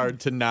so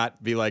hard to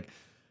not be like,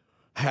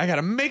 I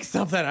gotta make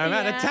something. I'm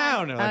out of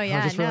town. I'm Oh like,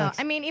 yeah, just no. relax.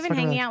 I mean, even Just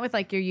hanging relax. out with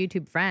like your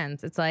YouTube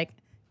friends, it's like,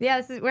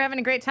 yeah, we're having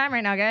a great time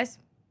right now, guys.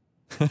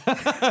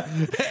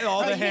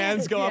 All the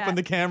hands go up Yeah. and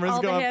the cameras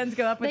All go the up. hands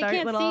go up with they our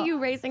can't little. see you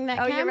raising that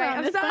Oh, camera you're right. on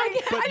I'm this sorry.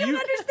 podcast. I don't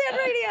understand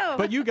radio.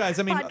 But you guys,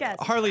 I mean,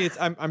 Podcast. Harley,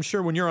 I'm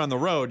sure when you're on the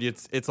road,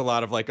 it's a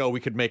lot of like, oh, we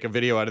could make a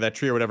video out of that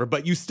tree or whatever.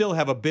 But you still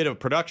have a bit of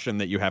production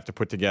that you have to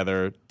put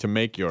together to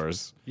make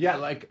yours. Yeah,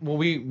 like what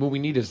we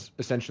need is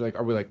essentially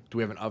like, do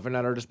we have an oven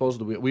at our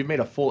disposal? We've made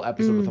a full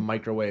episode with a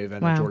microwave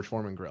and Wow. a George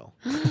Foreman grill.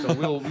 So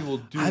we will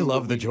do. I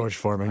love what the we- George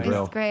Foreman I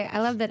grill. It's great. I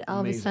love that all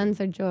the Amazing.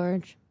 sons are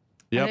George.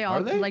 Yep. Are they all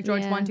Are they? like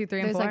George Yeah. 1, 2, 3,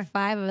 and There's 4? like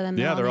 5 of them.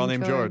 Yeah, they're all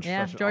named George.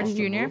 Yeah, Such an George awesome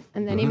Jr. move.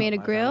 And then he made a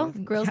I grill. found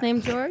it. Girl's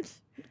named George.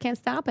 Can't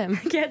stop him.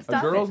 Can't A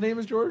stop girl's it. name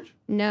is George.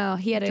 No,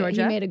 he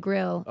Georgia? made a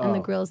grill, and the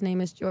Oh. grill's name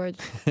is George.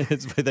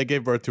 They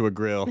gave birth to a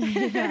grill,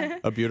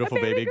 a beautiful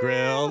baby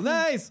grill.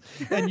 Nice.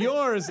 And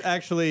yours,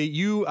 actually,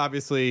 you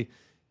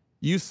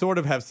sort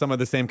of have some of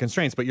the same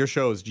constraints, but your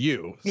show is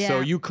you, so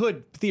Yeah. you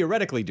could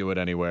theoretically do it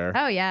anywhere.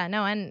 Oh yeah,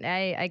 no, and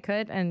I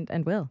could and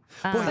will.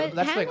 But That's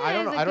the thing. I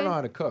Hannah don't is know. a I don't know good-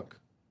 how to cook.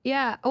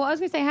 Yeah. Well, I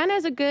was gonna say Hannah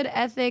has a good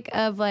ethic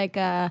of like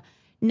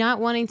not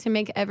wanting to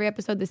make every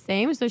episode the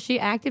same, so she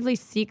actively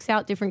seeks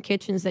out different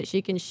kitchens that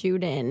she can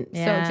shoot in, so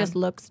Yeah. it just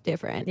looks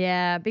different.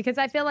 Yeah, because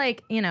I feel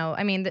like,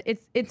 I mean,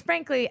 it's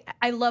frankly,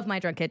 I love my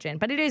drunk kitchen,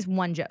 but it is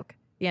one joke,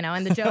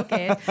 and the joke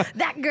is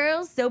that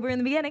girl's sober in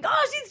the beginning.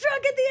 Oh, she's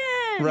drunk at the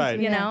end. Right.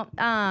 You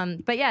know?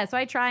 But yeah, so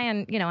I try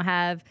and,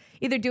 have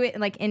either do it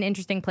like in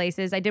interesting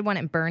places. I did one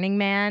at Burning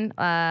Man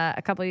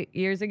a couple of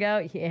years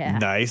ago. Yeah.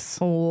 Nice.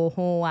 Oh,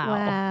 wow.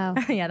 Wow.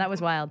 Yeah, that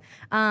was wild.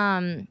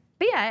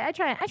 But yeah, I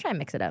try and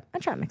mix it up.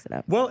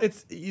 Well,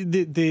 it's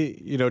the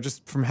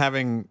just from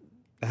having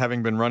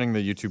been running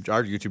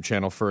our YouTube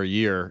channel for a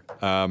year,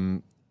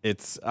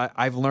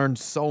 I've learned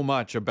so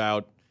much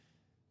about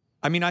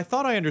I mean, I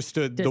thought I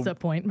understood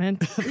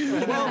Disappointment.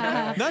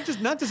 well, not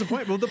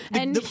disappointment. Well,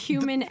 And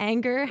human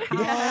anger,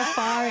 how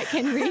far it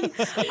can reach.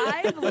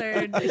 I've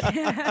learned.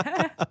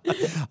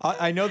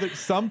 I know that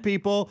some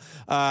people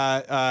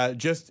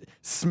just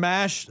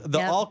smash the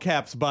Yep. all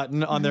caps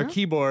button on their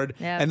keyboard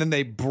Yep. and then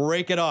they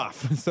break it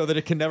off so that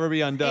it can never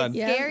be undone.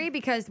 It's scary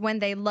because when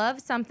they love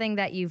something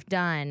that you've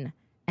done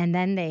and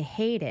then they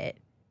hate it,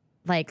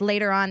 like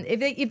later on,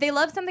 if they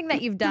love something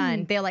that you've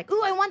done, they're like,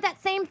 ooh, I want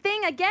that same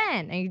thing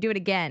again. And you do it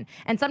again.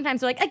 And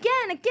sometimes they're like,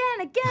 again.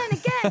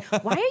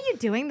 Why are you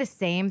doing the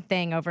same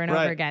thing over and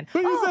Right. over again?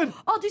 But you said-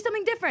 I'll do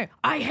something different.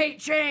 I hate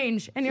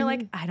change. And you're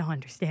like, I don't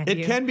understand It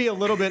you. can be a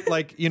little bit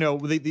like,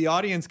 the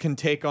audience can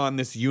take on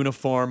this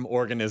uniform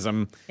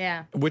organism,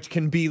 Yeah. which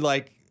can be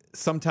like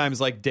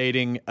sometimes like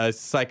dating a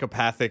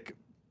psychopathic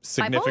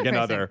significant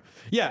Bipolar other.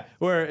 Yeah,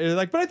 where it's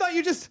like, but I thought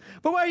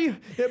but why are you,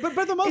 but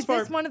for the most Is part,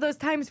 this one of those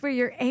times where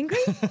you're angry?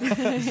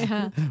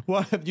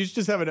 well, you should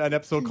just have an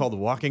episode called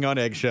 "Walking on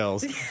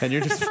Eggshells," and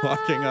you're just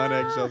walking on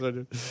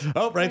eggshells.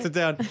 Oh, writes it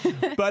down.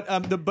 But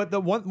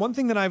the one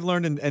thing that I've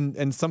learned,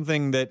 and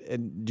something that,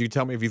 and you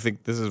tell me if you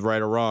think this is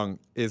right or wrong,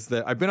 is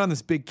that I've been on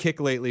this big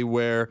kick lately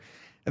where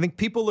I think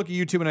people look at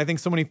YouTube, and I think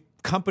so many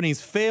companies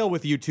fail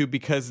with YouTube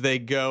because they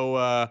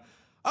go.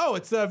 Oh,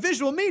 it's a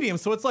visual medium,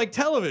 so it's like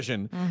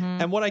television.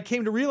 And what I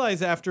came to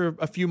realize after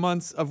a few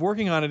months of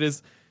working on it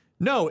is,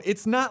 no,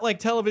 it's not like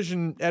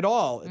television at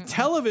all.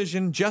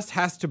 Television just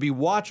has to be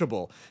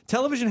watchable.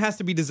 Television has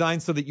to be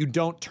designed so that you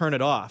don't turn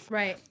it off.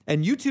 Right.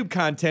 And YouTube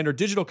content or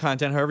digital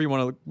content, however you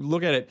want to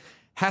look at it,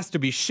 has to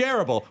be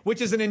shareable,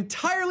 which is an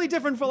entirely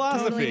different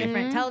philosophy. Totally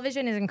different.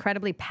 Television is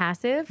incredibly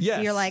passive.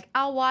 Yes. You're like,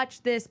 I'll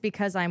watch this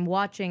because I'm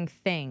watching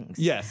things.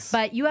 Yes.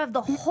 But you have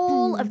the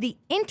whole of the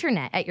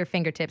internet at your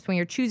fingertips when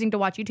you're choosing to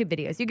watch YouTube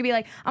videos. You could be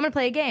like, I'm going to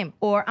play a game,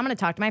 or I'm going to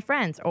talk to my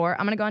friends, or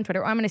I'm going to go on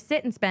Twitter, or I'm going to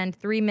sit and spend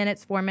 3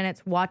 minutes, 4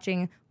 minutes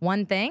watching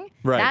one thing.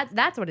 Right.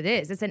 That's what it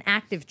is. It's an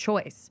active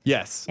choice.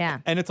 Yes. Yeah.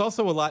 And it's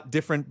also a lot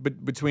different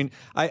between.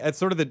 It's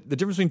sort of the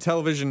difference between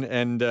television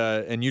and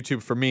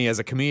YouTube for me as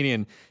a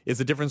comedian is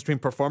the difference between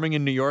performing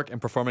in New York and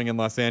performing in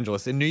Los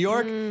Angeles. In New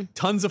York,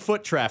 tons of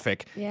foot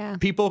traffic. Yeah.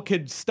 People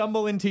could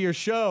stumble into your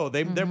show.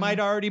 They might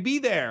already be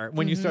there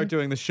when you start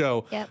doing the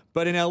show. Yep.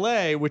 But in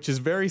LA, which is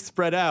very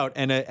spread out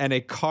and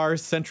a car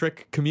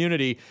centric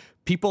community,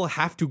 people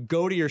have to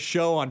go to your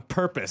show on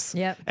purpose.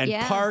 Yep. And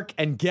Yeah. park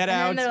and get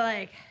out. And then they're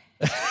like,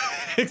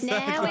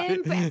 Now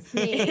impress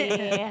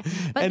me.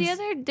 But And the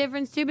other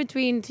difference too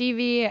between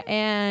TV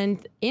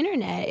and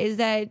internet is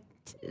that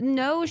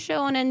no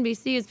show on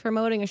NBC is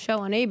promoting a show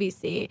on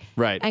ABC.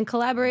 Right. And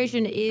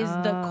collaboration is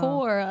the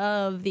core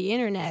of the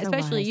internet,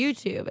 especially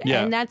YouTube.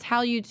 Yeah. And that's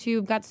how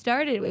YouTube got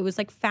started. It was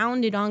like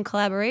founded on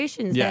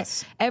collaborations.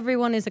 Yes. That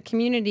everyone is a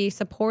community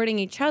supporting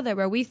each other,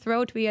 where we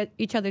throw to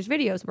each other's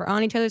videos. We're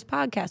on each other's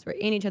podcasts. We're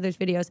in each other's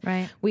videos.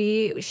 Right.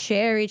 We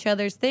share each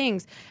other's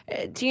things.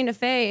 Tina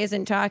Fey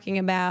isn't talking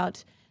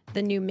about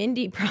the new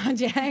Mindy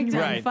project on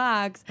Right.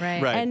 Fox. Right.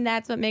 Right. And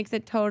that's what makes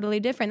it totally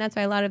different. That's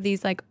why a lot of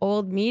these like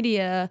old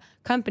media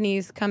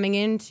companies coming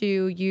in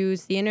to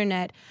use the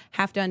internet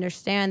have to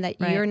understand that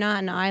Right. you're not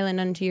an island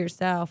unto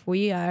yourself.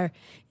 We are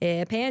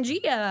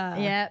Pangea.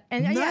 yeah.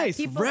 And Nice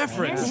people,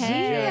 reference.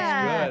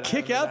 Yeah.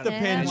 Kick out the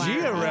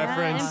Pangea Wow.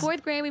 reference. In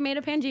fourth grade, we made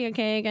a Pangea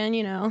cake,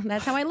 and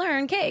that's how I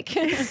learned cake.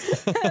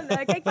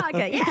 The cake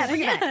vodka. Yeah,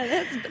 bring it back.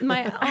 That's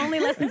my only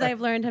lessons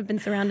I've learned have been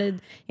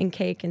surrounded in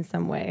cake in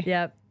some way.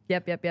 Yep.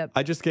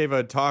 I just gave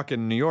a talk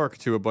in New York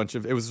to a bunch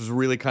of. It was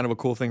really kind of a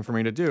cool thing for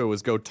me to do.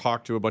 Was go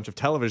talk to a bunch of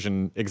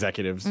television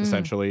executives,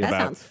 essentially That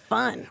about. sounds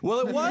fun.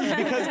 Well, it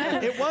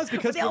was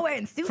because They all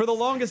wearing suits. for the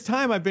longest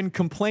time I've been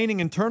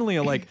complaining internally,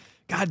 like,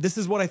 God, this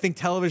is what I think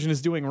television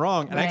is doing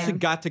wrong, and I actually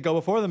got to go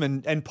before them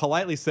and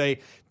politely say,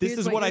 this Here's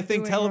is what what I you're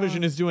think doing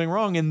television wrong. is doing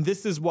wrong, and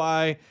this is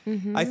why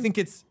I think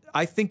it's.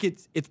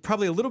 It's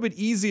probably a little bit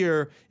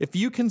easier if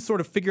you can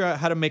sort of figure out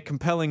how to make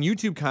compelling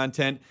YouTube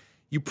content.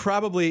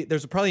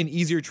 There's probably an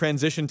easier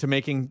transition to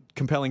making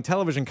compelling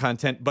television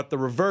content, but the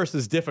reverse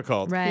is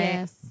difficult. Right.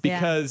 Yes.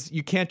 Because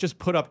you can't just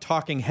put up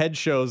talking head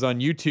shows on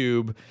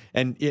YouTube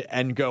and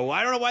go,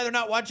 I don't know why they're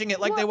not watching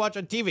it like they watch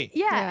on TV.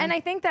 Yeah, and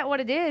I think that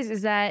what it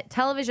is that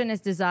television is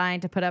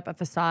designed to put up a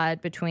facade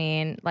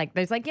between, like,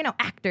 there's like,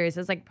 actors.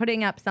 It's like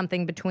putting up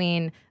something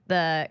between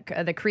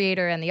the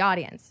creator and the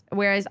audience.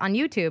 Whereas on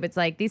YouTube, it's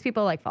like these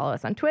people like follow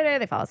us on Twitter,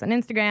 they follow us on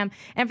Instagram,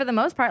 and for the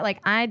most part, like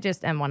I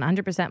just am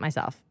 100%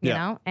 myself, you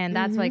know, and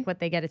that's like what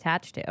they get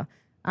attached to.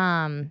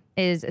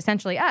 Is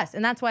essentially us.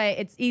 And that's why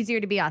it's easier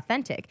to be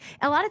authentic.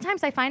 A lot of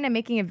times I find I'm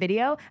making a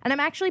video and I'm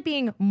actually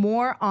being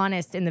more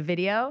honest in the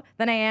video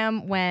than I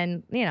am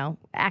when,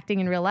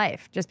 acting in real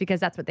life, just because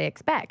that's what they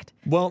expect.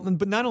 Well,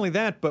 but not only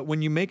that, but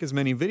when you make as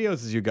many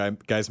videos as you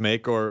guys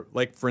make, or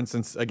like, for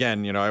instance,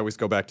 again, I always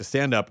go back to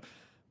stand-up,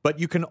 but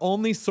you can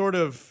only sort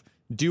of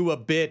do a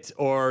bit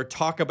or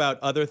talk about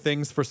other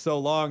things for so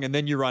long, and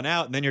then you run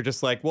out, and then you're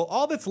just like, well,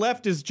 all that's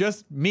left is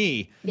just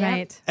me.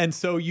 Right. And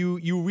so you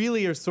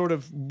really are sort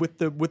of with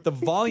the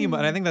volume,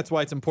 and I think that's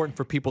why it's important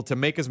for people to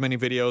make as many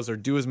videos or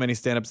do as many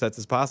stand-up sets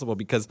as possible,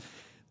 because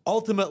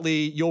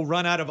ultimately you'll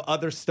run out of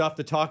other stuff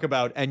to talk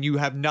about and you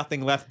have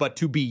nothing left but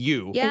to be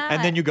you. Yeah.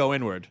 And then you go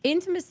inward.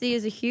 Intimacy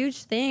is a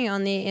huge thing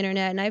on the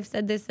internet, and I've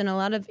said this in a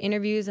lot of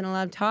interviews and a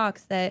lot of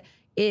talks that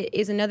it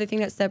is another thing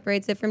that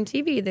separates it from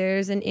TV.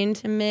 There's an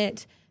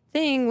intimate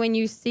thing when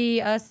you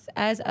see us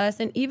as us,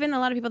 and even a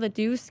lot of people that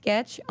do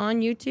sketch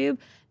on YouTube,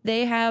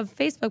 they have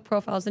Facebook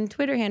profiles and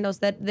Twitter handles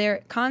that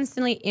they're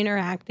constantly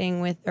interacting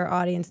with their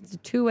audience. It's a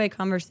two-way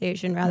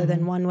conversation rather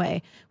than one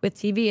way with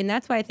TV. And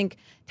that's why I think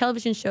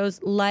television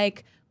shows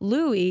like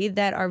Louis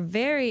that are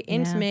very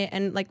intimate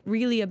and like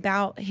really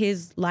about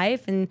his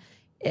life and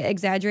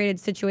exaggerated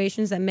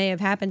situations that may have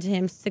happened to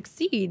him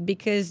succeed,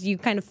 because you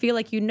kind of feel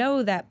like you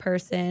know that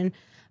person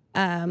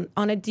on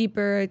a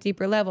deeper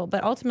level.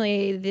 But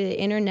ultimately, the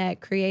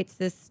internet creates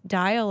this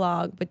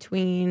dialogue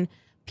between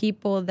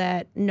people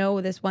that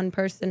know this one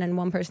person and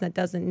one person that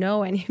doesn't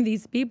know any of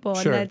these people.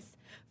 Sure. And that's,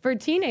 for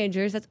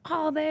teenagers, that's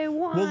all they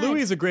want. Well,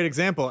 Louis is a great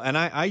example, and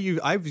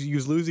I've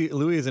used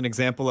Louis as an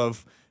example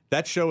of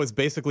that show is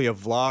basically a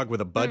vlog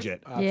with a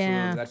budget. Absolutely.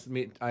 Yeah. That's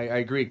me. I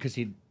agree, because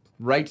he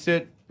writes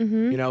it.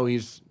 You know,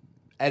 he's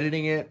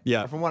editing it.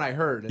 Yeah. From what I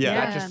heard. And Yeah.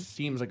 that just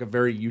seems like a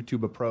very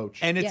YouTube approach.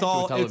 And it's Yeah.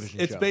 all To a television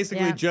it's show.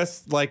 basically Yeah.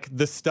 just like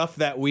the stuff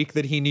that week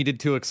that he needed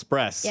to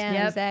express. Yeah,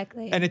 Yep.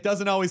 exactly. And it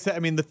doesn't always. I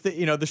mean,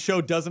 the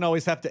show doesn't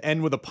always have to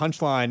end with a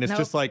punchline. It's Nope.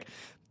 just like,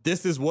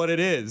 this is what it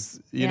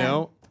is. You Yeah.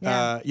 know.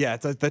 Yeah.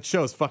 That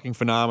show is fucking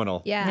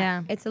phenomenal.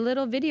 Yeah. It's a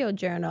little video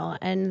journal,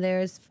 and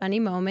there's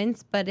funny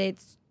moments, but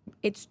it's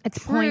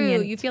true.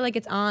 poignant. You feel like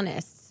it's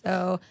honest.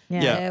 So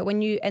Yeah.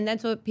 and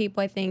that's what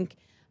people I think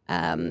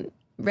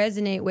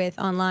resonate with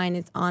online.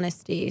 It's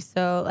honesty.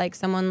 So like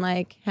someone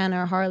like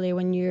Hannah or Harley,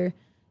 when you're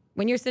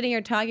sitting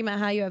here talking about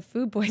how you have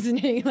food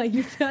poisoning, like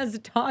you're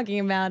just talking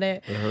about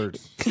it. It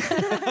hurts.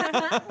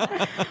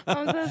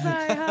 I'm so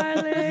sorry,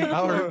 Harley.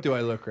 How hurt do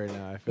I look right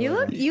now? I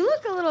feel You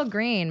look a little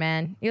green,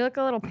 man. You look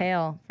a little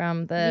pale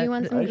from the. You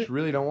want some I just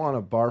really don't want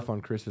to barf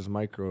on Chris's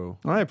micro.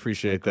 I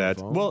appreciate that.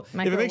 Microphone. Well, if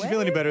it makes you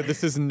feel any Microwave? better,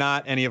 this is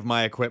not any of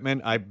my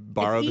equipment. I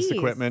borrowed this E's.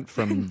 equipment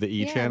from the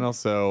E channel,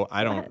 so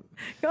I don't.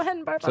 Go ahead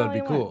and barf So all it'd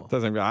you be want. cool.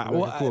 Doesn't I, Like a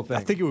well, cool I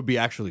thing. think it would be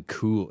actually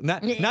cool,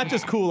 not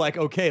just cool like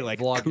okay, like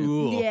Vlog it.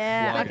 cool.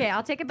 Yeah. Vlog Okay, it.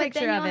 I'll take a But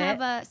picture then of you'll it.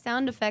 have a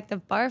sound effect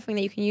of barfing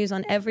that you can use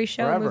on every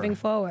show Forever. moving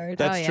forward.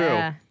 That's true.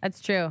 Yeah, that's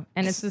true.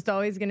 And it's just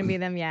always going to be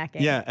them yakking.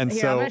 Yeah, and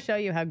Here, so- I'm going to show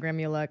you how grim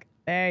you look.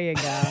 There you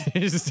go.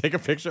 You just take a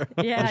picture.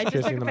 Yeah, I just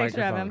kissing took a the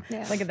picture of him. microphone.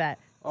 Yeah. Look at that.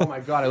 Oh my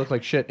God, I look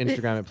like shit.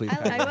 Instagram it, please.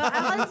 I will.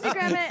 I'll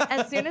Instagram it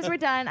as soon as we're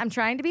done. I'm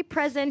trying to be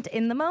present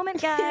in the moment,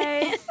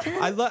 guys.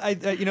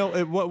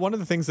 One of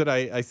the things that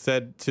I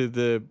said to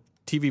the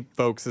TV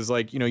folks is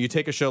like, you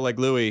take a show like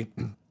Louis,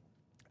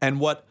 and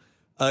what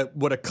a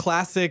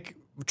classic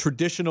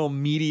traditional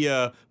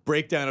media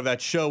breakdown of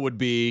that show would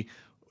be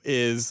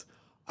is,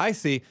 I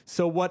see.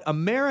 So what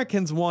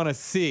Americans want to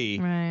see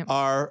Right.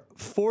 are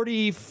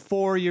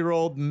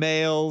 44-year-old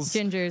males,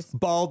 Gingers.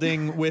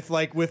 balding with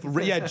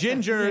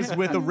gingers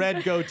with a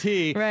red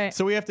goatee. Right.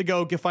 So we have to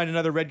go find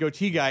another red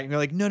goatee guy, and you're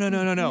like, no.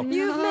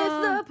 You've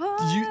missed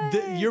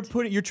the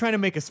point. You're trying to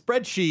make a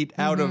spreadsheet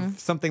out of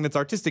something that's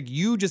artistic.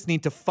 You just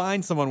need to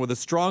find someone with a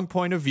strong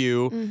point of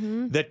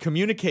view that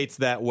communicates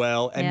that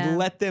well and Yeah.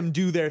 let them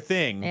do their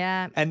thing.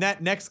 Yeah. And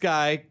that next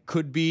guy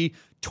could be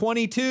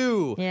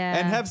 22 Yeah.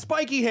 and have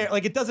spiky hair.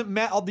 Like, it doesn't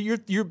matter.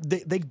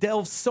 They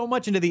delve so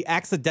much into the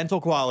accidental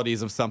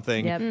qualities of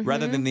something Yep.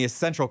 rather than the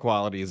essential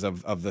qualities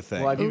of the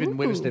thing. Well, I've even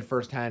witnessed it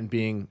firsthand,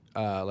 being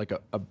like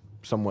a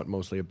somewhat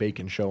mostly a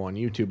bacon show on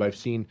YouTube. I've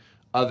seen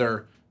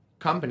other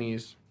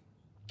companies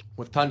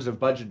with tons of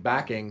budget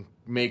backing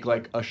make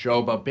like a show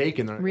about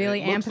bacon. And Really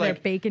it looks amp their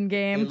like- bacon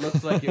game. It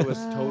looks like it was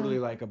totally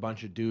like a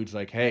bunch of dudes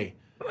like, hey,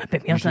 you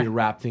just need to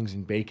wrap things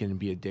in bacon and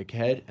be a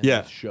dickhead, and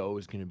Yeah. this show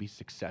is going to be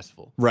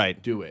successful.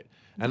 Right. Do it.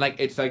 And like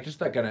it's like just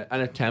like an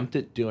attempt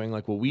at doing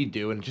like what we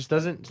do, and it just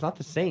doesn't. It's not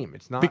the same.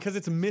 It's not Because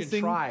it's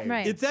missing. contrived.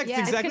 Right. It's Yeah,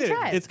 it's exactly it.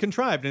 contrived. It's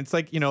contrived, and it's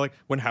like like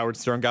when Howard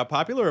Stern got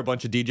popular, a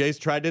bunch of DJs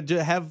tried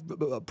to have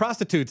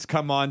prostitutes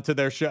come on to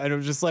their show, and it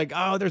was just like,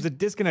 oh, there's a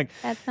disconnect.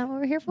 That's not what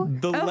we're here for.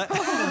 The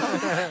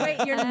Wait,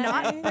 you're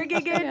not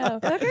frigging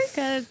it? Okay.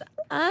 Because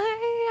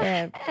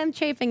I am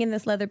chafing in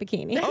this leather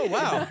bikini. Oh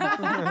wow!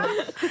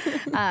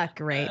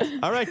 Great.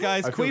 All right,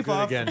 guys, I feel queef good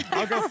off. again.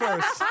 I'll go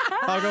first.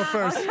 I'll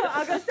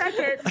go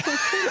second.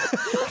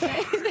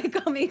 They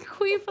call me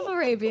Queen of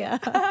Arabia.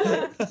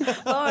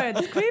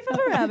 Lawrence, Queen of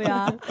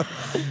Arabia.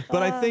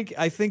 But I think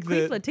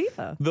Queen the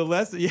Latifah. the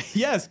less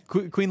yes,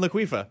 Queen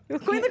Laquifa.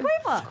 Queen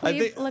Laquifa. I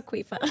think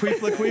Laquifa. Queen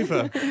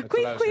Laquifa. That's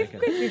what I was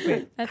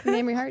thinking. That's the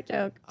Mamrie Hart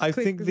joke. I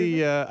think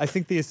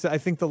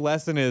the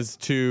lesson is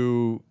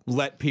to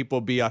let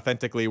people be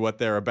authentically what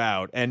they're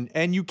about,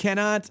 and you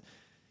cannot.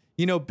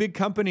 Big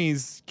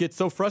companies get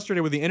so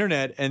frustrated with the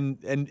internet,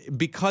 and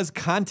because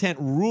content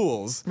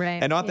rules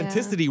Right. and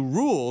authenticity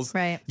rules,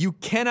 Right. you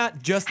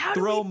cannot just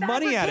throw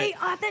money at it.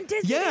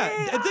 Authenticity. Yeah,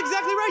 that's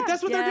exactly right.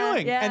 That's what they're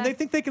doing, Yeah. and they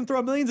think they can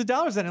throw millions of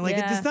dollars at it. Like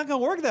Yeah. it's not going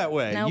to work that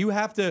way. Nope. You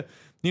have to,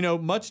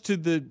 much to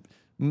the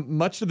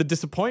much to the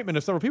disappointment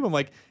of several people, I'm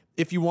like,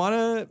 if you want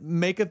to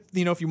make a,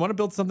 if you want to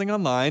build something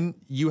online,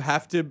 it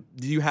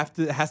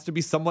has to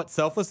be somewhat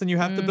selfless, and you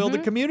have to build a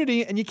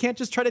community, and you can't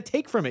just try to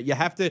take from it. You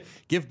have to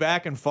give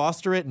back and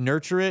foster it, and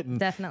nurture it, and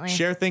Definitely.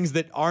 share things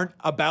that aren't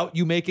about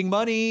you making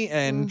money,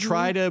 and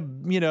try to,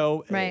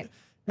 Right.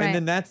 And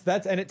then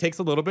that's and it takes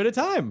a little bit of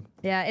time.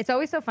 Yeah, it's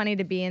always so funny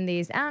to be in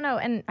these. I don't know.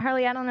 And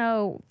Harley, I don't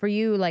know for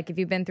you, like if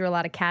you've been through a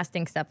lot of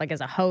casting stuff, like as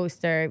a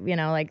host or,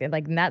 like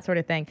that sort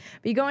of thing.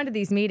 But you go into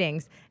these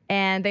meetings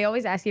and they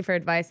always ask you for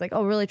advice, like,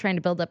 oh, really trying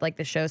to build up like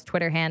the show's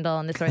Twitter handle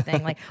and this sort of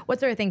thing. Like, what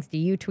sort of things do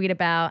you tweet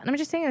about? And I'm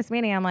just sitting in this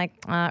meeting. I'm like,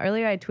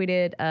 earlier I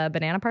tweeted a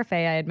banana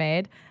parfait I had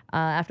made.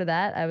 After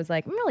that, I was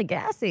like, I'm really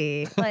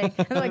gassy. Like,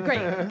 I'm like,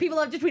 great. People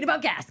love to tweet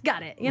about gas.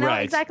 Got it.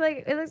 Right.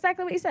 Exactly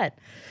what you said.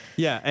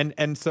 Yeah,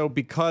 and so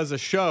because a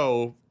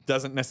show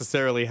doesn't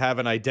necessarily have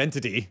an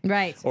identity,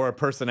 Right. or a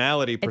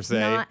personality per It's se,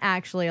 not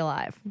actually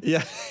alive.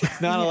 yeah,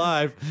 it's not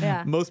alive.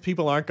 Yeah. Most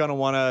people aren't going to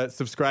want to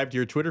subscribe to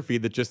your Twitter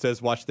feed that just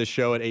says watch this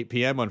show at 8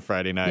 p.m. on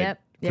Friday night.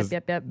 Yep. 'cause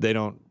Yep. They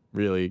don't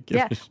really give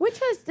Yeah. a sh- Which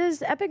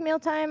does Epic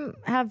Mealtime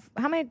have?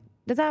 How many?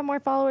 Does that have more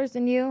followers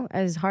than you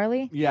as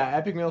Harley? Yeah,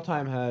 Epic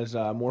Mealtime has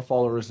more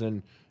followers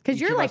than Because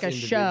each you're of like us a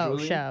show.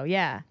 individually.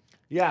 Yeah.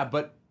 Yeah,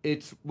 but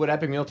it's what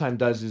Epic Mealtime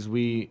does is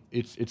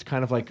it's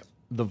kind of like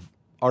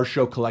our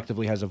show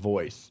collectively has a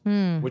voice,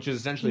 which is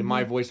essentially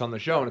my voice on the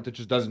show, and it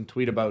just doesn't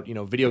tweet about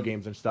video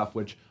games and stuff,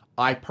 which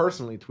I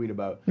personally tweet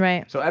about.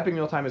 Right. So Epic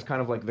Mealtime is kind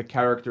of like the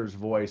character's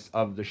voice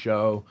of the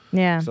show.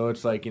 Yeah. So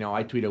it's like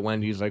I tweet at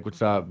Wendy's like,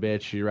 "What's up,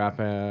 bitch? You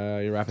wrapping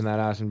that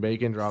ass in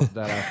bacon? Drop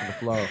that ass in the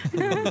flow."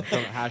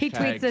 He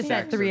tweets us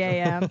at 3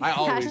 a.m. I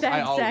always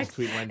Hashtag sex.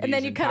 tweet Wendy's And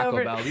then you cut Taco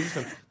over- Bell.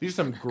 These are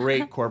some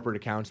great corporate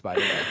accounts, by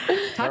the way.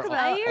 Talk They're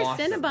about I hear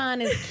awesome.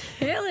 Cinnabon is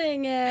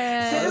killing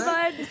it.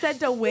 Cinnabon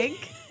sent a wink.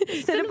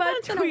 Cinnabon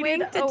sent a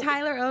wink to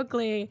Tyler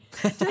Oakley.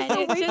 And it's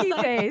winky just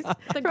like face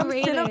the from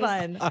greatest.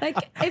 Cinnabon. Like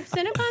if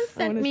Cinnabon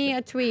sent me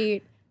a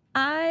tweet,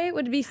 I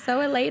would be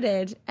so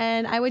elated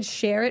and I would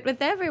share it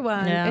with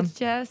everyone. Yeah. It's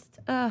just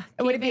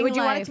Would you want it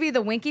life. to be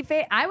the winky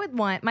face? I would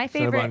want my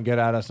favorite. Cinnabon, get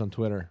at us on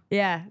Twitter.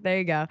 Yeah, there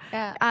you go.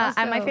 Yeah,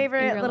 And my also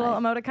favorite in real little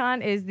life.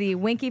 emoticon is the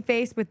winky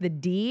face with the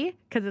D,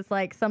 because it's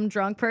like some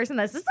drunk person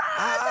that's just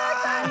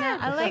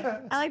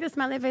I like the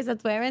smiley face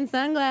that's wearing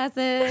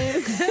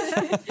sunglasses,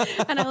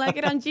 and I like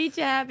it on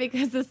GChat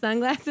because the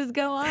sunglasses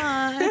go on.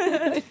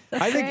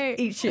 I think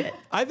eat shit.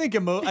 I think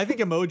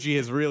emoji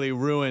has really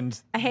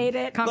ruined. I hate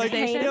it. I Like,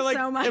 hate it like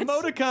so much.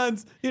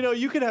 emoticons,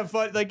 you can have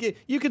fun. Like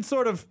you can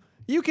sort of.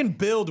 You can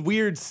build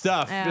weird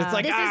stuff. Yeah. It's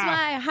like This is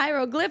why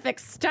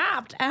hieroglyphics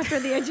stopped after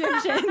the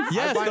Egyptians.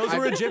 yes, those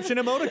were Egyptian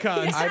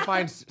emoticons. I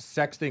find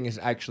sexting is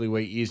actually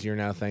way easier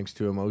now thanks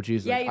to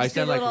emojis. Yeah, Like, you I just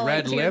do send a like little,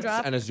 red like, lips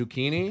teardrop. and a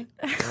zucchini.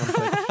 And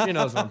I'm like, she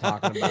knows what I'm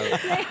talking about.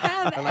 They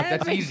have I'm like,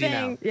 that's easy now.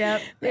 everything.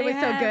 Yep. They It was so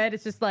have- good.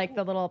 It's just like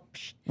the little.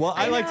 Psh. Well,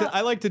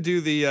 I like to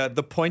do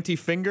the pointy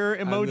finger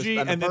emoji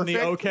and, then the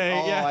perfect? okay.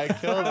 Oh, yeah. I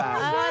kill that.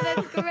 Oh,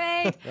 that's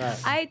great.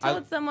 I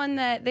told someone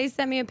that they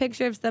sent me a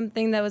picture of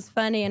something that was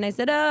funny, and I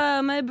said,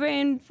 "Oh, my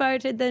brain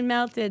farted then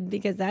melted,"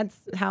 because that's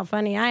how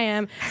funny I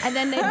am. And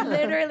then they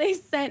literally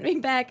sent me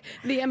back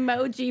the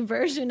emoji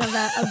version of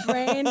that, a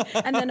brain,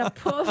 and then a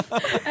poof,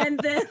 and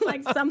then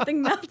like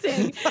something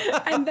melting.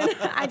 And then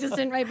I just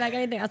didn't write back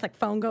anything. I was like,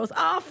 phone goes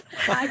off.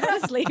 I go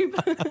to sleep.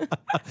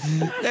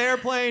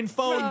 Airplane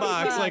phone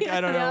box. Like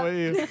I don't know. What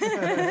you,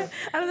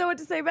 I don't know what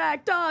to say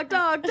back. Dog,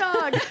 dog,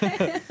 dog.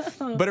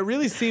 but it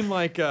really seemed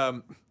like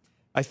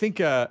I think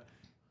when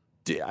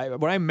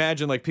I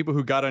imagine like people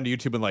who got onto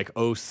YouTube in like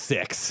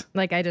 06.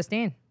 Like I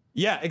Justine.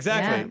 Yeah,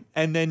 exactly. Yeah.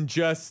 And then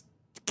just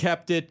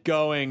kept it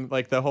going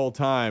like the whole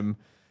time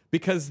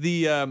because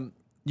the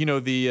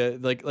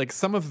like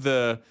some of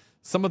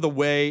the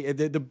way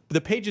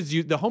the pages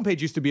the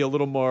homepage used to be a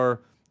little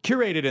more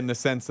curated in the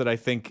sense that I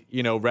think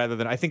rather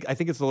than I think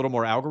it's a little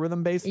more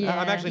algorithm based. Yeah.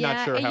 I'm actually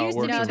not sure how it used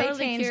works. to be No, they totally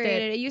changed curated.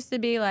 it. It used to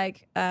be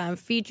like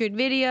featured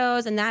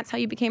videos, and that's how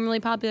you became really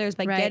popular, is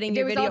by Right. getting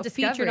There your was all video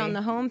featured discovery. on the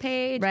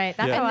homepage. Right.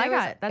 That's Yeah. how And I there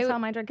was- got. That's it how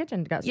was- my drunk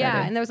kitchen got started.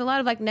 Yeah, and there was a lot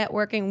of like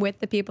networking with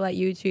the people at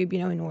YouTube,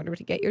 in order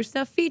to get your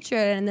stuff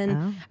featured. And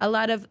then a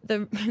lot of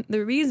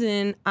the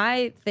reason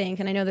I think,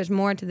 and I know there's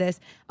more to this,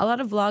 a lot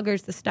of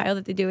vloggers, the style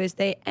that they do is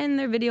they end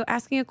their video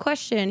asking a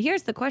question.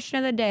 Here's the question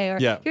of the day, or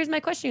Yeah. here's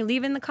my question. You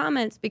leave in the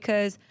comments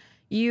because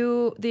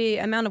the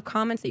amount of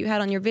comments that you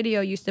had on your video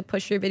used to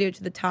push your video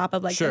to the top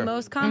of like Sure. the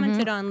most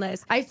commented on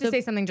list. I used to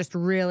say something just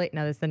really,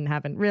 no, this didn't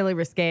happen, really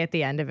risque at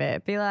the end of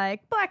it. Be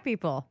like, black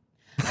people.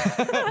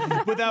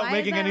 Without Why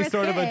making is that any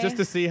sort of risque? just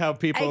to see how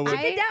people would.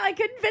 I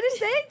couldn't finish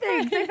saying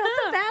things. I felt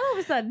so bad all of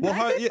a sudden. Well,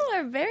 Har- People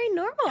are very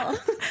normal.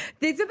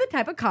 These are the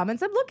type of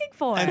comments I'm looking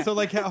for. And so,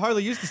 like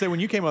Harley used to say when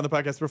you came on the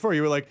podcast before,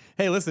 you were like,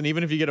 "Hey, listen,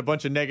 even if you get a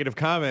bunch of negative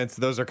comments,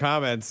 those are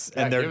comments,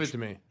 Yeah, and they're give it to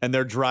me. and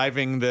they're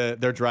driving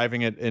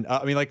it." In,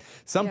 I mean, like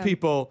some Yeah.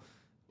 people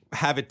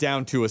have it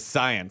down to a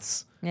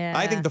science Yeah.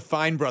 I think the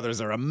Fine brothers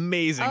are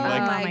amazing. Oh,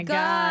 like, my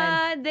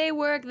God. They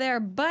work their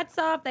butts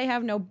off. They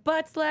have no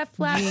butts left.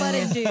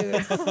 Flat-butted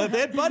dudes. they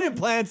had butt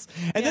implants,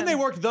 and then they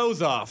worked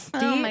those off.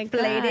 Oh my God.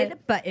 Deflated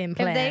butt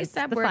implants. If they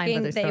stop The Fine working,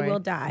 Brothers they story. will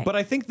die. But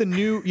I think the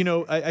new,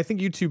 I think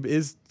YouTube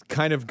is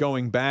kind of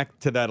going back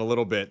to that a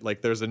little bit.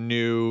 Like there's a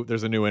new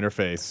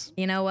interface.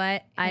 You know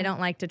what? I don't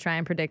like to try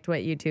and predict what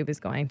YouTube is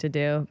going to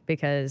do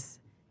because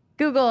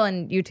Google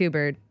and YouTube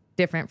are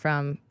different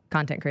from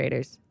content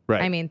creators.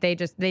 Right. I mean, they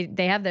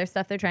have their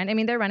stuff they're trying. I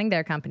mean, they're running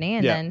their company,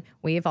 and then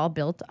we've all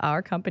built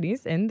our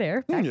companies in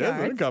their backyards. Yeah,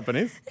 they're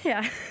companies.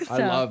 Yeah.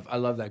 I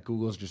love that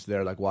Google's just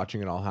there, like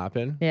watching it all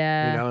happen.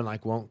 Yeah. You know, and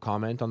like won't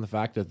comment on the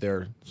fact that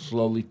they're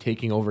slowly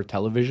taking over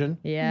television.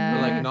 Yeah.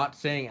 They're like not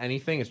saying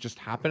anything. It's just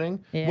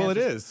happening. Yeah. Well, it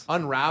is.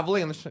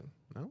 Unraveling, and they're saying,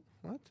 no,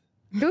 what?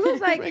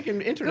 Google's like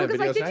making internet Google's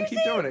videos, like, did man. you Keep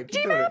see doing it.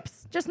 Keep doing it.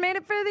 Gmaps just made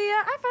it for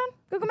the iPhone.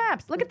 Google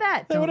Maps. Look at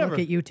that. Yeah, Don't whatever. look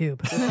at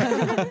YouTube.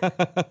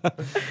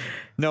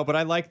 No, but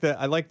I like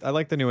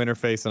the new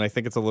interface, and I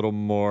think it's a little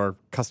more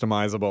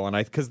customizable. And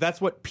because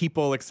that's what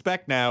people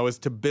expect now is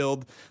to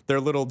build their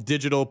little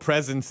digital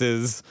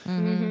presences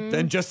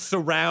and just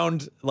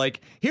surround. Like,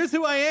 here's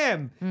who I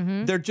am.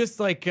 They're just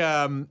like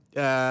Little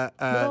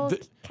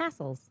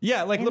castles.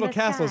 yeah, like in little the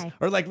castles sky.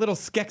 or like little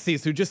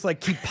Skeksis who just like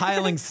keep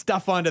piling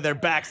stuff onto their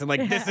backs and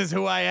like this is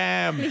who I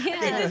am. This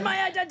is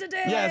my identity.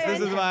 Yes,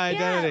 this is my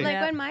identity. Like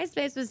when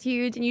MySpace was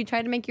huge and you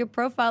tried to make your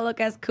profile look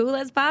as cool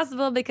as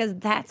possible because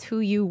that's who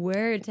you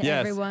were to Yes.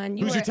 everyone.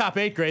 Who's your top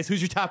 8, Grace?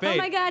 Who's your top 8? Oh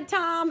my God,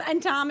 Tom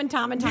and Tom and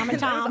Tom and Tom and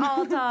Tom.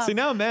 All top. See,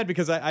 now I'm mad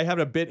because I have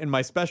a bit in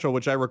my special,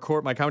 which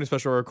my comedy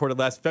special I recorded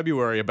last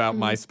February about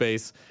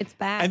MySpace. It's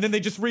back. And then they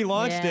just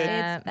relaunched it.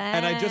 Yeah. It's back.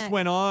 And I just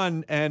went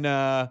on and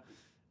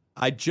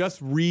I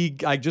just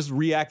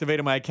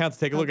reactivated my account to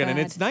take a look at it. And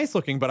God. it's nice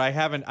looking, but I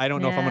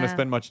don't know if I'm going to Yeah.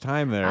 spend much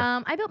time there.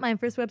 I built my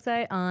first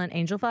website on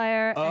Angel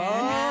Fire.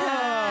 Oh.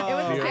 It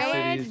was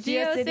GeoCities.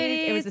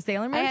 GeoCities. It was a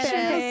Sailor Moon I had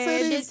a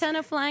page. shit ton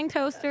of flying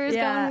toasters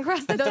going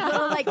across the Those top.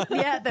 little, like,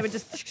 that would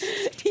just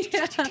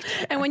Yeah.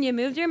 And when you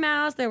moved your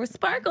mouse, there were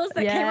sparkles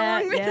that came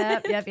along with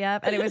it.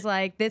 yep. And it was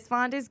like, this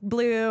font is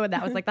blue, and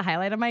that was like the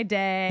highlight of my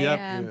day.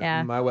 Yep.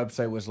 Yeah. My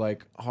website was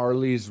like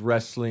Harley's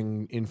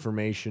wrestling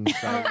information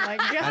site. Oh my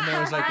God. And there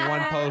was like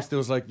one post. It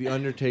was like The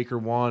Undertaker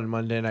won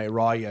Monday Night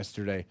Raw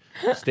yesterday.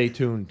 Stay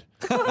tuned.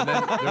 And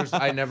then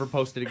I never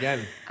posted again.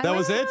 That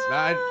was it?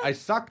 I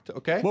sucked.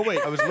 Okay. Well, wait.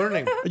 I was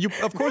learning.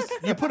 Of course,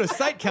 you put a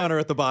site counter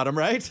at the bottom,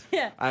 right?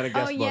 I had a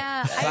guest book.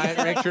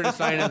 yeah. Make sure to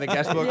sign in the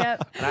guest book.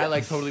 Yep. And I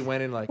like totally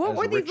went in like What as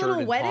were these Richard little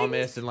and weddings?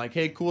 Thomas and like,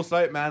 hey, cool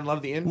site, man.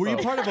 Love the info. Were you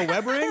part of a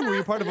web ring? Were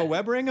you part of a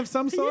web ring of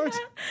some sort?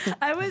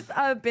 I was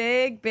a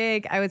big,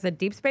 I was a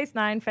Deep Space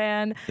Nine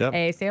fan, Yep.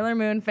 a Sailor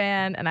Moon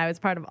fan, and I was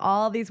part of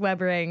all these web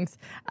rings.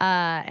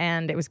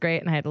 And it was great,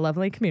 and I had a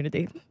lovely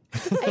community.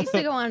 I used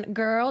to go on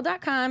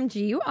girl.com,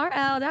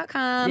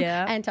 GURL.com,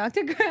 Yeah. and talk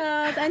to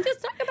girls and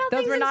just talk about Those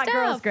things were and not stuff.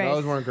 girls, Grace.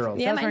 Those weren't girls.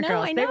 Yeah, Those I weren't know,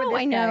 girls. I They were know, this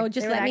I know. guy.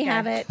 Just They were let me that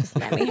have guy. it. Just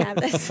let me have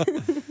this.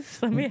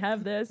 Just let me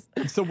have this.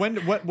 So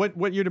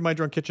what year did My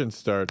Drunk Kitchen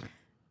start?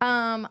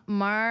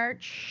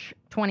 March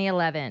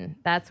 2011.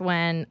 That's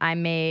when I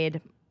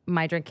made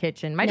My Drunk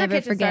Kitchen. My Drunk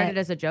Never Kitchen forget. started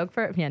as a joke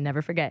for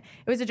never forget.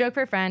 It was a joke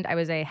for a friend. I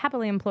was a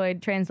happily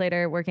employed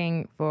translator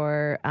working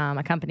for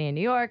a company in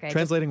New York. I did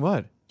Translating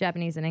what?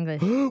 Japanese and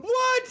English.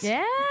 What?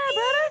 Yeah,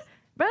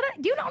 brother.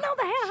 You don't know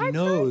the She hard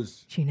knows.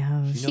 stuff? She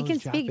knows. She can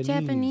speak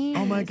Japanese.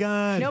 Oh my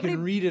God. You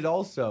can read it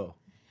also.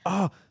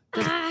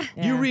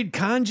 You read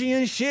kanji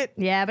and shit?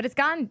 Yeah, but it's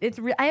gone.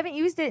 I haven't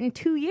used it in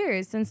 2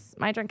 years since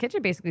My Drunk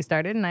Kitchen basically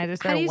started, and I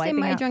just How started do you say wiping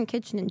my out. drunk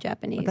kitchen in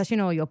Japanese? 私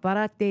の酔っ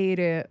払ってい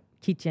る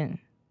kitchen.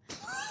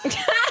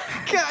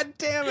 God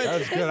damn That it.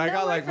 was good. I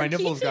got like my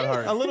nipples got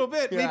hard. A little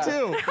bit. Yeah. Me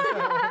too.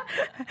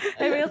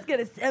 Anybody else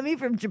gonna send me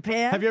from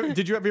Japan? Have you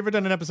ever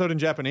done an episode in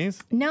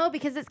Japanese? No,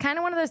 because it's kind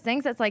of one of those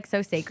things that's like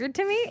so sacred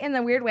to me in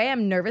the weird way.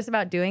 I'm nervous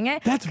about doing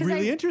it. That's 'Cause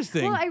really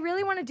interesting. Well, I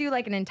really want to do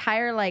like an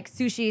entire like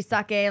sushi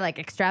sake like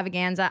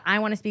extravaganza. I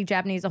want to speak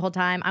Japanese the whole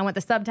time. I want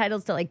the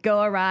subtitles to like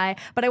go awry,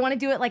 but I want to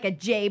do it like a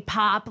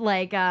J-pop,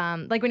 like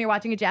when you're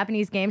watching a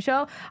Japanese game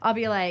show. I'll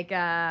be like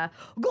gohan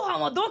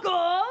wa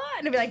doko,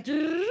 and it'll be like,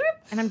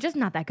 and I'm just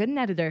not that good an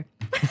editor.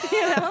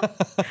 You know,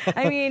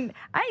 I mean,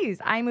 I use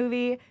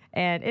iMovie,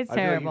 and it's I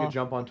feel like you terrible. could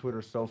jump on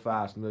Twitter so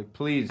fast and be like,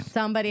 please.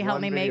 Somebody help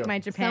one me video. make my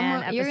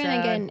Japan episode. You're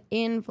gonna get an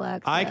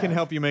influx. I of- can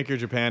help you make your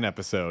Japan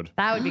episode.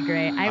 That would be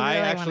great. I really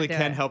actually wanna do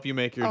can it. help you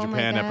make your Oh my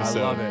Japan God. I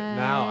episode. love it.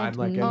 Now I'm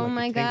like, getting, Oh like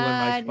my a tingle in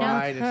my God, no.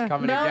 spine. It's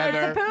coming No, together.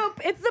 it's the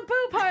poop. It's the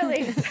poop,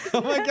 Harley.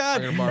 Oh my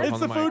God. I'm gonna barf It's on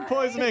the the food mic.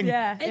 poisoning.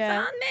 yeah, It's yeah.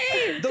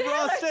 on me. The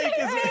raw steak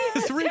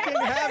is wreaking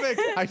havoc.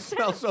 I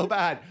smell so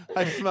bad.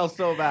 I smell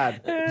so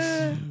bad.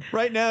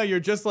 Right now, you're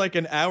just like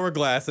an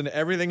hourglass, and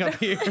everything up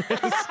here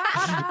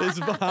is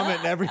vomit,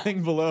 and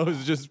everything below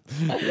is just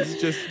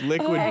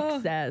liquid.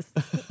 Excess.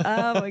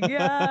 Oh my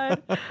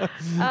god.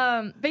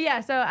 But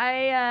yeah, so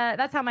I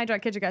that's how my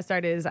drunk kitchen got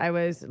started. Is I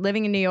was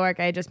living in New York.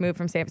 I had just moved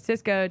from San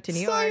Francisco to New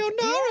York.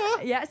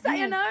 Sayonara. Yeah,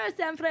 sayonara,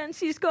 San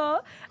Francisco.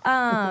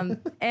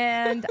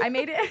 And I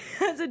made it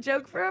as a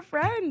joke for a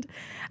friend.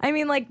 I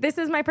mean, like, this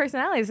is my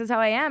personality. This is how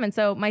I am. And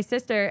so my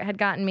sister had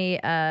gotten me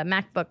a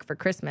MacBook for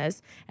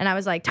Christmas, and I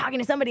was like talking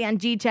to somebody on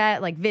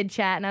GChat, like vid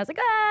chat, and I was like,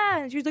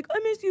 and she was like, I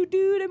miss you,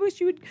 dude. I wish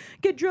you would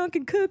get drunk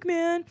and cook,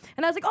 man.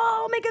 And I was like, oh,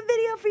 I'll make a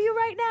video for you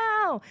right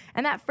now.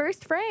 And that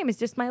first frame is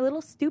just my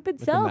little stupid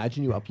self.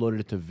 Imagine you uploaded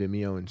it to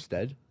Vimeo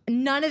instead.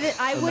 None of it.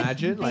 I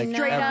Imagine, would like,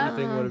 straight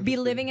everything up would've be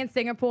just living in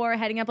Singapore,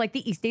 heading up like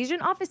the East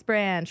Asian office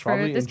branch.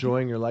 Probably for this.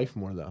 enjoying your life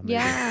more, though. Maybe.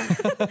 Yeah.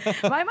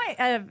 Well, I might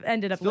have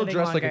ended up Still living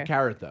dressed longer. like a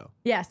carrot, though.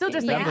 Yeah, still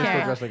dressed like a Definitely still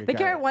carrot. dressed like a The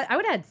carrot. carrot one, I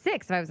would have had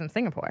 6 if I was in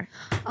Singapore.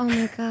 Oh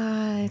my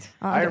god.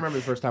 I remember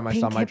the first time I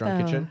saw Pink My Drunk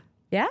hippo. Kitchen.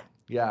 Yeah?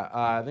 Yeah,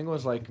 I think it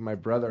was like my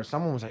brother.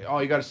 Someone was like, "Oh,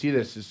 you got to see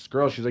this. This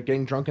girl, she's like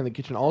getting drunk in the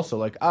kitchen, also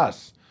like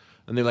us."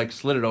 And they like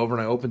slid it over,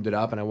 and I opened it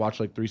up, and I watched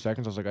like 3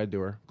 seconds. I was like, "I'd do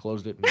her."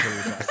 Closed it. And turned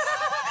it back.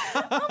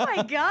 Oh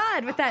my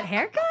God, with that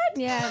haircut?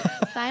 Yeah,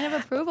 sign of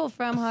approval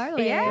from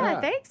Harley. Yeah,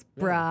 thanks,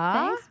 bro.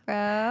 Thanks,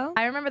 bro.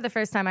 I remember the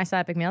first time I saw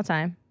Epic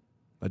Mealtime,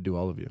 I'd do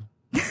all of you.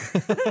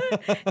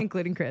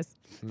 including Chris.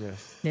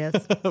 Yes.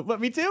 Yes. What,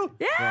 me too?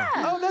 Yeah.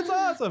 Oh, that's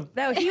awesome.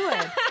 No, he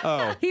would.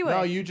 Oh. He would.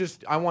 No, you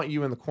just. I want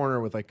you in the corner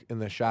with like in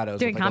the shadows,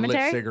 Doing with like a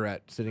commentary? lit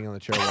cigarette, sitting on the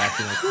chair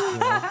watching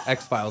like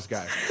X-Files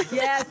guy.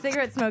 Yeah,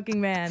 cigarette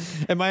smoking man.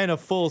 Am I in a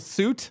full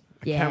suit?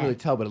 Yeah. Can't really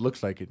tell, but it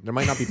looks like it. There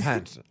might not be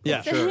pants.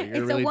 Yeah. Sure. It's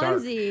You're really a dark.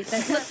 onesie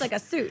that looks like a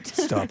suit.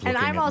 Stop looking And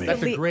I'm at also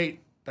me.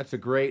 That's a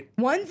great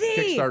onesie.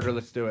 Kickstarter.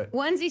 Let's do it.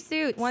 Onesie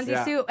suits. Onesie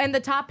Yeah. suit, and the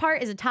top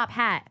part is a top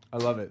hat. I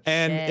love it.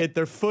 And Shit.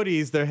 they're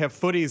footies. They have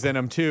footies in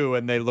them too,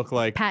 and they look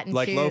like Patent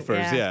like shoes, loafers.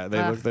 yeah. Yeah, they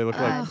Ugh. look. They look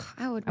like. Ugh,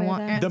 I would wear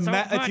want that.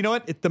 The you know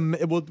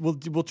what?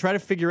 We'll try to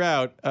figure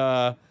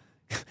out.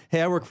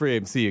 Hey, I work for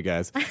AMC, you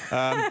guys.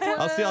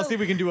 I'll see if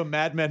we can do a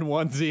Mad Men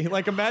onesie,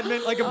 like a Mad Men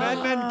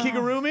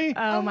Kigurumi.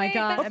 Oh my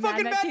God. A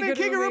fucking Mad Men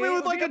Kigurumi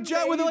with like a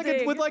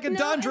with like a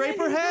Don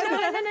Draper head.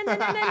 And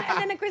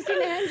then a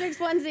Christina Hendricks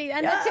onesie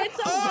and the tits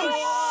on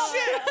Oh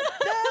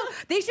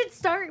shit! They should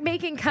start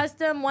making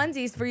custom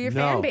onesies for your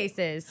No. fan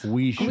bases.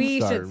 We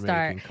should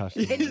start making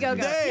custom.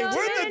 Indiegogo. Hey,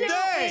 we're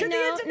the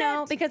day.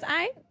 No, because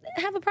I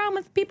have a problem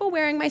with people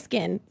wearing my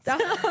skin. So.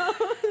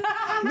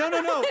 No.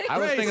 I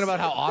was Grace. thinking about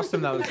how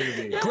awesome that was going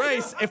to be.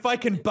 Grace, if I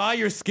can buy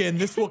your skin,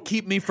 this will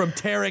keep me from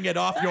tearing it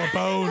off your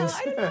bones.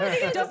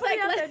 Just like,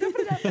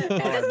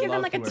 just give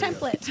them like a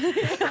template.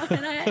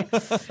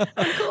 And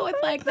I'm cool with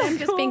like them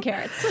just being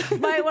carrots.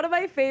 One of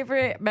my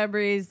favorite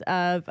memories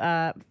of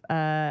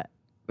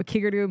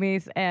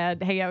Kigurumis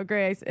and hanging out with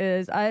Grace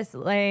is us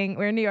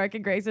we're in New York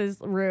in Grace's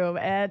room,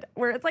 and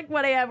it's like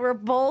 1 a.m. We're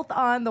both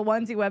on the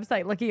onesie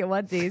website looking at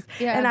onesies,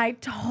 Yeah. and I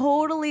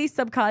totally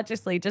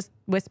subconsciously just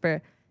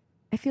whisper,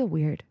 I feel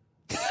weird.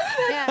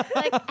 Yeah,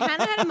 like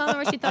Hannah had a moment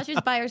where she thought she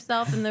was by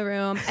herself in the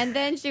room, and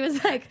then she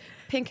was like,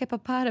 "Pink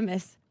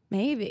hippopotamus,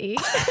 maybe."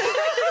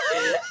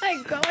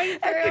 Like going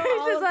through Grace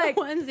all is of like,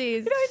 the onesies.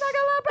 You know what you're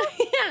talking about, bro?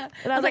 Yeah,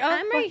 And I was like,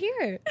 I'm oh, right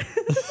here.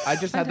 I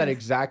just had that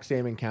exact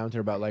same encounter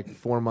about like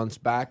 4 months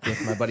back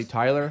with my buddy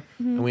Tyler,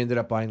 and we ended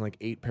up buying like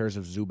 8 pairs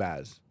of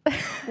Zubaz.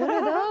 What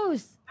are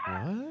those?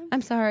 What?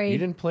 I'm sorry. You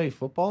didn't play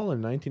football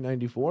in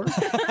 1994?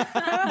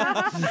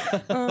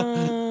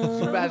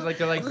 Zubaz, like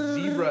they're like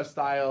zebra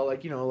style,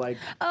 like like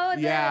Oh,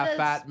 the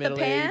fat the middle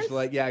pants? aged,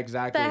 like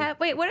exactly.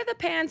 Wait, what are the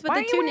pants with Why the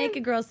are you two wearing-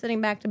 naked girls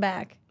sitting back to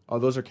back? Oh,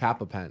 those are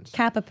Kappa pants.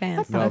 Kappa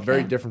pants. No, okay.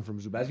 very different from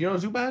Zubaz. You know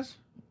Zubaz?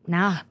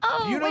 Nah.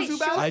 Oh, Do you know wait, Zubaz?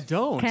 shorts? I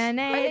don't.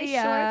 Canada.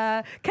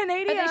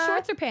 Are they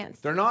shorts or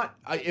pants? They're not.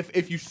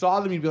 If you saw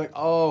them, you'd be like,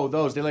 oh,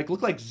 those. They like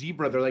look like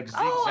zebra. They're like zigzaggy.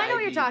 Oh, I know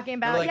what you're talking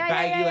about. They're like Yeah,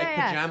 baggy, yeah, like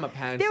yeah. pajama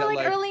pants. They were that,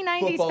 like early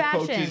 90s football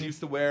fashion. coaches used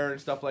to wear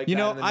and stuff like You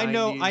that. know, in the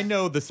I 90s.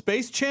 know the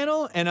Space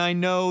Channel, and I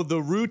know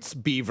the Roots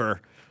Beaver,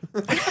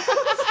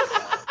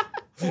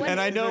 and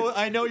I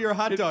know your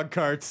hot dog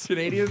carts.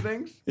 Canadian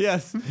things.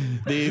 Yes,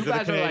 these are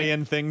guys the are like-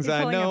 Canadian things. You're I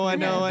pulling know, up I your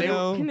know, I They were-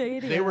 know.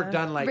 Canadian. They were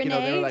done like they were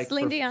Renee, like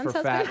Celine for Dion's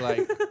fat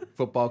husband. like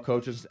football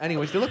coaches.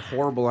 Anyways, they look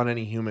horrible on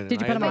any human.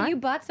 Did you put them But on? you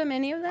bought so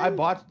many of them? I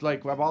bought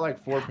like 4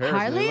 pairs. and they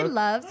Harley look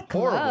loves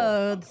horrible.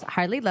 clothes.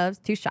 Harley loves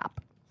to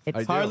shop. It's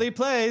I do. Harley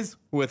plays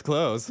with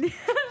clothes. with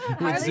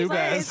Harley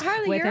plays. Zubaz.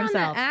 Harley, With you're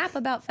himself. on the app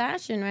about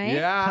fashion, right?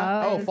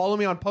 Yeah. Pose. Oh, follow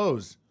me on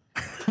Pose.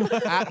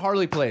 At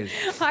Harley Plays.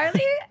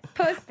 Harley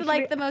posts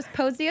like the most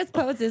posiest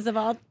poses of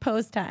all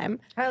pose time.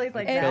 Harley's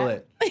like Yeah. Kill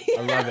that. it.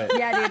 I love it.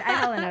 Yeah, dude, I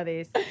hella know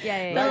these. Yeah,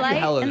 yeah, The yeah. Like- light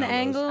hella and the know those.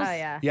 angles. Oh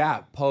yeah. Yeah,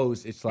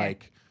 Pose. It's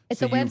like It's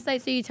So a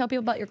website, so you tell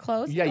people about your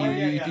clothes. Yeah,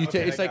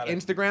 Okay, it's I like got it.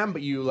 Instagram,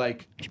 but you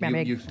like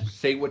you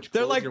say which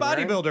They're clothes like you're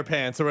wearing. bodybuilder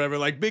pants or whatever,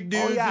 like big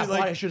dudes. Oh yeah,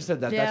 like, I should have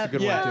said that. Yeah. That's a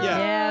good Yeah, one too.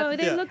 yeah. Oh,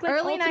 they Yeah. look like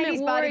Early Ultimate 90s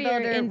Warrior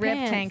bodybuilder, in ripped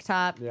pants. tank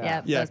top. Yeah.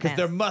 Yeah, yeah, those because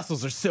their pants.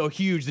 muscles are so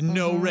huge that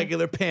no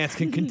regular pants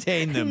can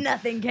contain them.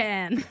 Nothing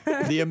can.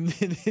 the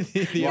Watch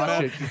it. the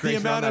amount of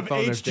Grace, on that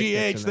phone, there's dick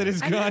HGH pics in that there.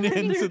 has gone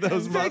into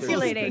those muscles.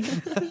 Circulating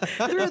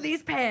through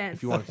these pants.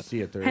 If you want to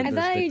see it, there. I there's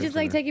thought dick you pics just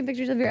in like there. taking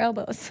pictures of your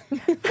elbows.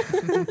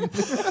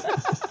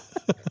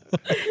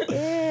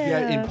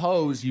 Yeah, in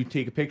Pose, you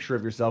take a picture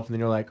of yourself, and then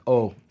you're like,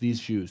 "Oh, these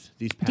shoes,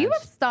 these pants." Do you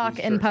have stock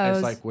these in shirts." And Pose?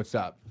 It's like, "What's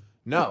up?"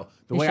 No,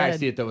 the You way I should.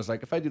 see it though is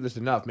like, if I do this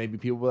enough, maybe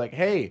people will be like,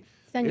 "Hey,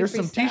 Send you here's free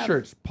some stuff.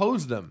 T-shirts.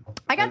 Pose them."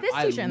 I got Like, this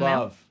T-shirt in the I mail.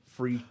 love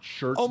free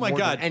shirts. Oh my more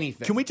God! than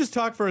anything. Can we just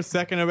talk for a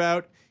second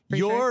about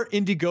your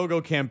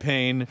Indiegogo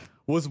campaign?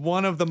 Was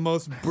one of the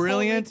most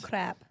brilliant. Holy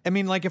crap. I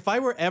mean, like if I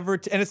were ever,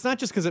 and it's not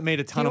just because it made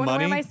a ton Do you of want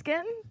to money. wear my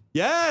skin?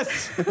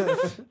 Yes.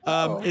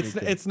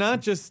 It's not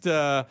just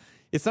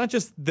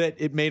that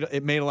it made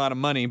a lot of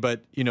money,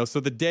 but so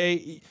the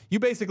day you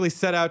basically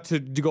set out to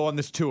go on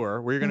this tour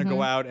where you're going to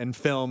go out and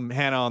film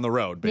Hannah on the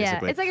road,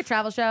 basically. Yeah, it's like a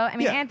travel show. I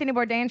mean, Yeah. Anthony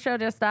Bourdain's show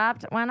just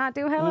stopped. Why not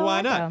do Hello?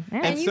 Why not? Ortho? Yeah.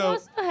 And And you so-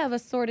 also have a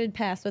sorted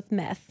pass with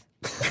meth.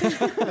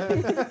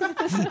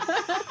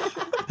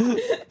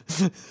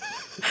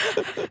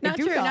 Not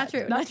do true, not. not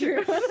true, not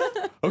true.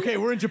 Okay,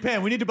 we're in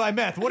Japan. We need to buy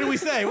meth. What do we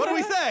say? What do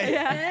we say?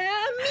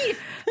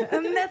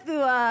 メス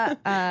は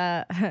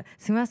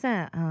すみませ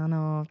ん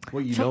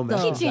What, you know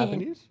meth in Kitchen.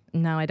 Japanese?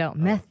 No, I don't.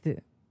 メ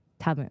ス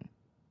多分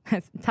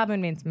多分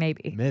means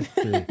maybe. メ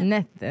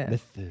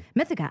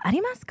スがあ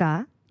ります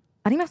か？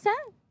ありません?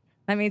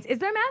 That means, is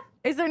there meth?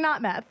 Is there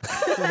not meth?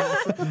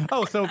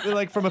 Oh, so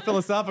like from a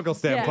philosophical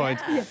standpoint,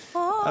 Does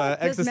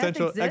meth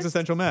exist?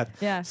 existential meth.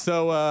 Yeah.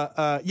 So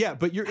yeah,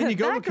 but your Indiegogo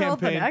That girl's an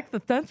campaign.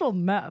 existential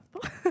meth.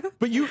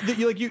 But you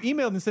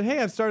emailed and said, "Hey,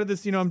 I've started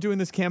this. I'm doing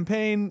this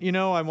campaign.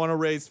 I want to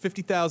raise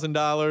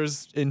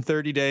 $50,000 in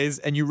 30 days,"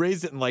 and you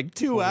raised it in like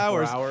 2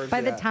 hours.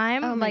 By the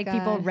time Oh my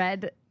people God.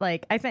 read, I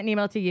sent an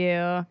email to you.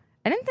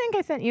 I didn't think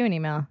I sent you an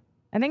email.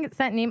 I think it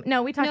sent an email.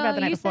 No, we talked about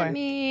the No, night you before. sent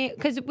me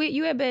because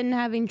you had been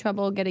having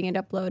trouble getting it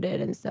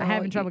uploaded, and so I'm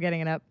having trouble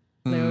getting it up.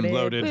 Loaded.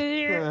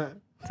 Loaded.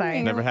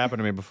 Sorry. Never happened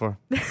to me before.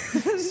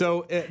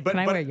 So, but Can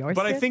I wear yours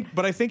but I too?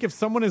 think if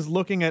someone is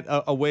looking at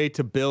a way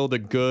to build a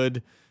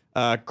good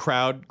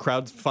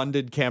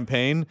crowd-funded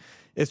campaign,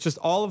 it's just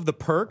all of the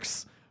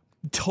perks.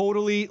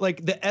 Totally,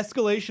 like the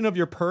escalation of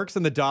your perks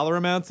and the dollar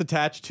amounts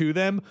attached to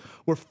them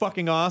were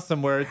fucking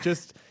awesome. Where it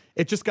just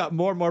got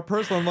more and more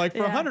personal. I'm like,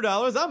 for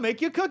 $100, I'll make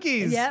you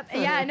cookies. Yep.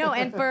 Yeah, I know.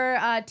 And for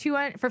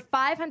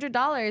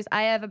 $500,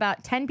 I have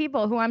about 10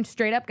 people who I'm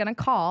straight up gonna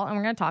call, and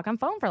we're gonna talk on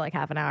phone for like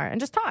half an hour and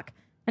just talk.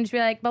 And just be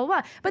like, blah, blah,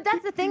 blah. But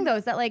that's the thing, though,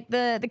 is that like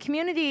the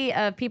community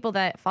of people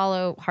that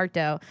follow Heart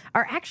Dough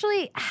are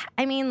actually,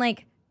 I mean,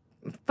 like,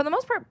 for the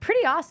most part,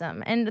 pretty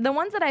awesome. And the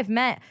ones that I've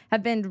met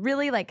have been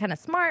really like kind of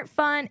smart,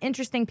 fun,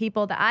 interesting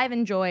people that I've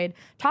enjoyed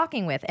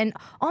talking with. And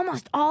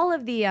almost all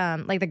of the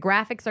like the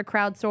graphics are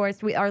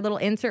crowdsourced. Our little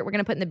insert we're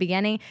gonna put in the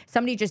beginning,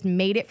 somebody just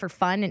made it for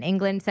fun in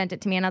England, sent it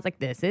to me, and I was like,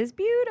 this is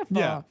beautiful.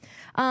 Yeah.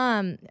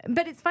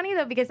 But it's funny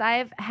though because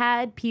I've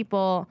had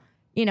people,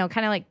 kind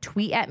of like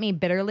tweet at me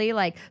bitterly,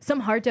 like some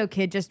Heart Dough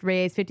kid just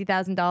raised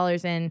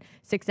 $50,000 in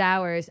 6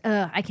 hours.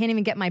 I can't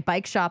even get my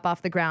bike shop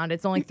off the ground.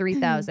 It's only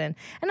 $3,000.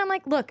 And I'm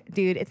like, look,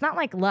 dude, it's not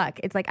like luck.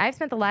 It's like I've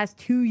spent the last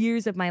 2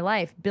 years of my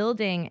life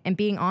building and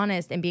being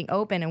honest and being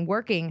open and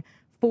working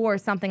for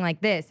something like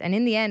this. And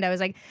in the end, I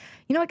was like,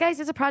 you know what, guys,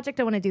 there's a project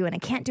I want to do and I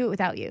can't do it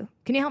without you.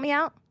 Can you help me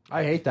out?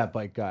 I hate that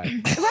bike guy.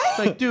 It's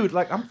like, dude,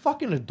 like I'm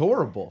fucking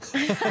adorable.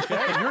 Okay?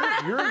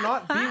 You're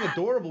not being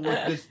adorable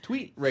with this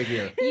tweet right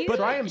here. But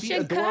try and be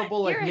should adorable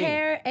cut like your me.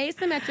 hair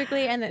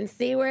asymmetrically and then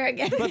see where it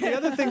gets. But the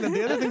other thing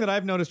that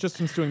I've noticed just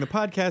since doing the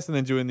podcast and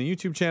then doing the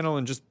YouTube channel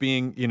and just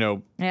being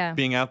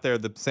being out there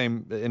the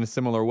same in a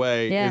similar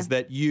way is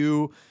that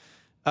you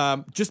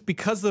just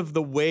because of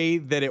the way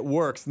that it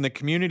works and the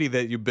community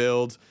that you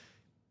build.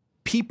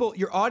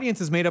 Your audience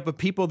is made up of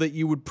people that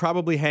you would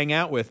probably hang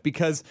out with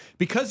because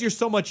you're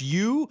so much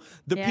you.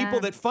 The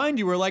people that find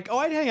you are like, oh,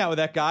 I'd hang out with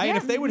that guy, and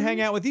if they would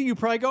hang out with you, you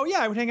probably go, yeah,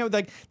 I would hang out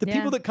with the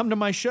people that come to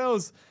my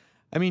shows.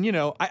 I mean,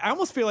 I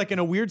almost feel like in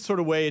a weird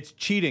sort of way it's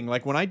cheating.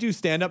 Like when I do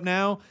stand up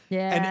now,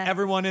 and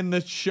everyone in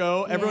the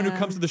show, everyone who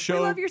comes to the show,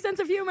 I love your sense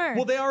of humor.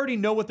 well, they already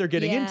know what they're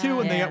getting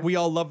into, and we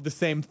all love the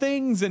same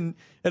things, and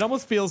it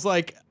almost feels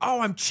like, oh,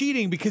 I'm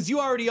cheating because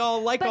you already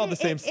all like all the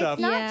same stuff.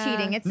 It's not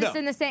cheating. It's just No.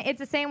 in the same. It's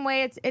the same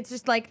way. It's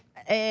just like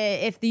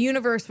if the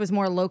universe was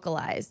more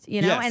localized,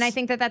 Yes. And I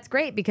think that that's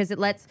great because it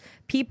lets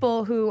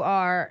people who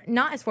are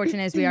not as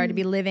fortunate as we are to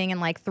be living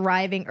in like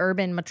thriving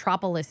urban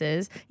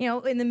metropolises,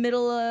 in the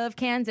middle of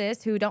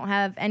Kansas, who don't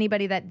have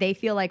anybody that they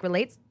feel like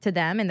relates to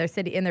them in their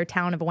city, in their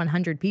town of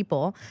 100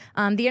 people.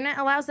 The internet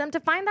allows them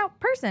to find that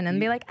person and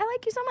be like, I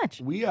like you so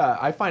much.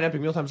 I find Epic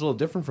Mealtime's a little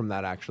different from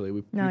that actually.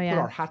 We put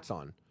our hats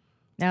on.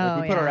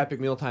 Like we put our Epic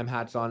Mealtime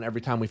hats on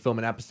every time we film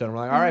an episode. And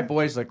we're like, all right,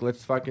 boys, like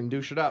let's fucking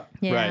douche it up.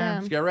 Yeah. Right.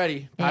 Let's get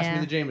ready. Pass me Yeah.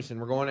 the Jameson.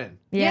 We're going in.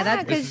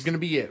 Yeah, This is gonna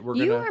be it. We're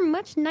You gonna. are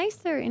much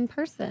nicer in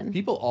person.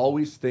 People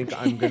always think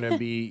I'm gonna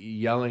be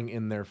yelling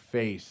in their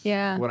face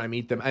Yeah. when I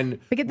meet them, and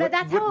Because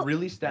that's what how-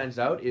 really stands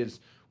out is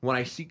when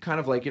I see kind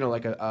of like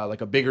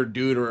like a bigger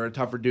dude or a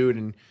tougher dude,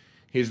 and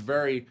he's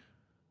very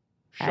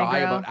shy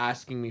Aggro. about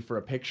asking me for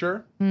a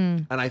picture,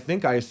 and I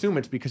assume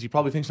it's because he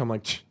probably thinks I'm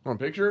like, want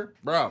a picture,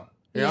 bro?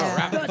 You know,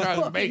 wrap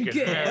it in bacon.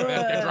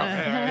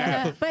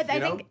 But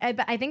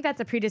I think that's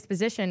a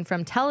predisposition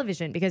from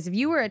television, because if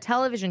you were a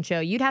television show,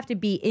 you'd have to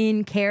be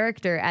in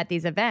character at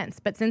these events.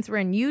 But since we're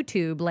in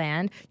YouTube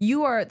land,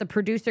 you are the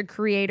producer,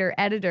 creator,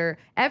 editor,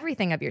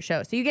 everything of your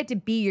show. So you get to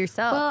be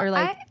yourself. Well, or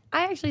like,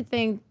 I actually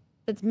think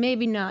that's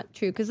maybe not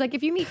true, because like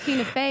if you meet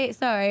Tina Fey,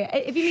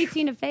 if you meet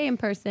Tina Fey in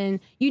person,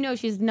 you know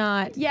she's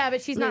not. yeah,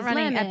 but she's not Liz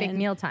running Lemon. Epic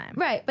Mealtime.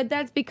 Right, but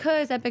that's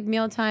because Epic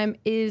Mealtime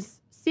is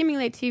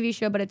seemingly a TV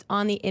show, but it's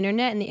on the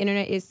internet, and the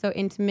internet is so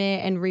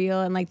intimate and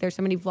real, and like there's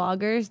so many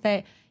vloggers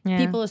that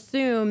people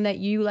assume that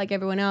you, like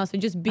everyone else, are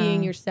just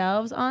being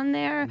yourselves on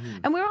there.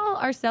 And we're all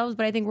ourselves,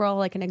 but I think we're all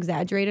like an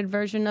exaggerated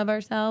version of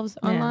ourselves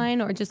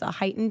online, or just a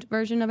heightened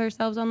version of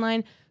ourselves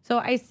online. So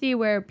I see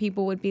where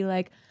people would be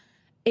like,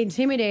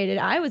 intimidated.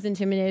 I was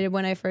intimidated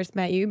when I first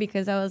met you,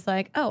 because I was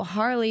like, oh,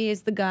 Harley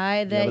is the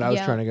guy that Yeah, but I was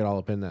yelled- trying to get all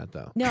up in that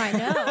though. No, I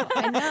know.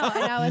 And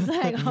I was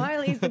like,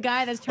 Harley's the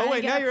guy that's trying Oh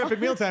wait, to now get you're Epic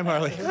Mealtime,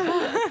 Harley.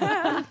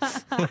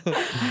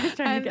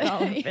 Trying to get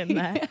all up in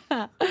that.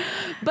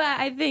 But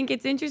I think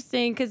it's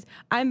interesting because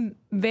I'm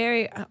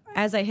very,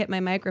 as I hit my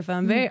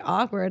microphone, very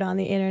awkward on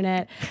the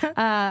internet.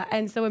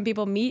 And so when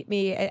people meet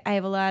me, I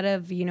have a lot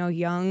of,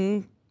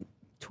 young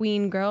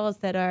tween girls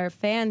that are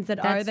fans that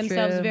are That's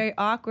themselves true. very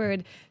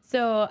awkward.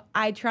 So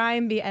I try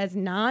and be as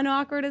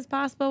non-awkward as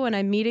possible when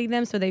I'm meeting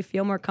them, so they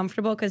feel more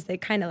comfortable, because they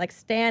kind of like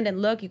stand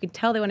and look. You can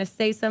tell they want to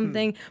say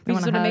something, but you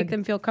just wanna want to make hug.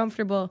 them feel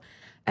comfortable.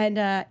 And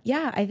I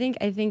think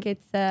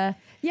it's that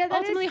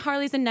ultimately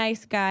Harley's a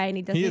nice guy, and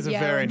he doesn't. He is a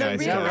yell. very The nice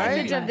real guy. right?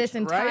 message of this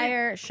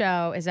entire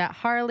show is that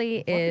Harley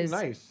Fucking is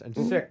nice and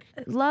sick.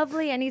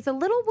 lovely, and he's a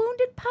little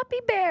wounded puppy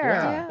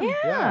bear.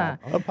 Yeah.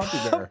 I'm a puppy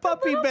bear.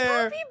 Puppy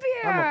bear. Puppy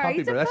bear. I'm a puppy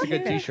He's bear. That's a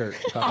good puppy T-shirt.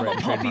 Copyright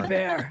and trademark.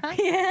 bear.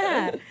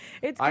 Yeah.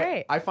 It's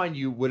great. I find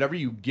whatever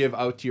you give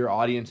out to your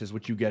audience is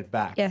what you get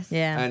back. Yes.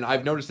 Yeah. And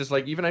I've noticed this,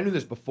 like, even I knew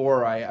this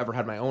before I ever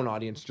had my own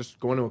audience, just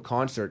going to a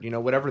concert,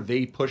 whatever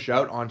they push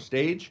out on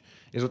stage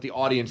is what the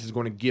audience is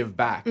going to give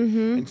back.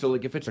 And so,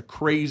 like, if it's a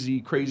crazy,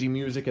 crazy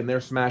music and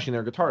they're smashing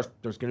their guitars,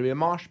 there's going to be a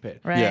mosh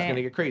pit. Right. It's going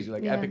to get crazy.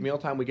 Like, Epic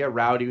Mealtime, we get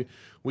rowdy,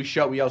 we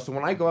shout, we yell. So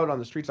when I go out on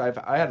the streets, I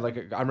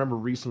remember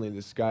recently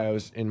this guy, I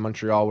was in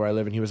Montreal where I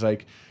live, and he was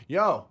like,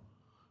 yo,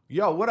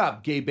 what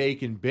up, gay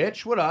bacon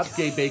bitch? What up,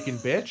 gay bacon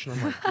bitch? And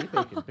I'm like, gay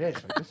bacon bitch?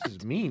 Like, this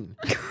is mean.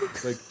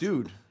 Like,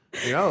 dude,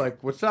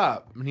 like, what's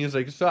up? And he was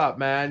like, what's up,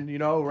 man?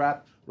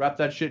 Wrap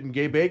that shit in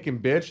gay bacon,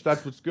 bitch.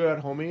 That's what's good,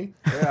 homie.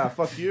 Yeah,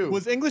 fuck you.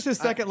 Was English his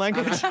second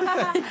language?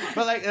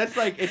 But like, it's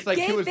like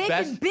Gay it was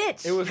bacon, best.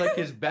 bitch. It was like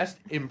his best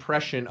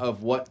impression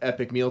of what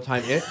Epic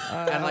Mealtime is.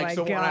 And like, my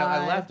so when I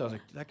God. left, I was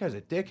like, that guy's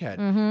a dickhead.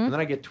 And then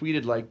I get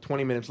tweeted like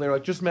 20 minutes later,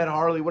 like, just met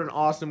Harley. What an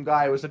awesome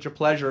guy. It was such a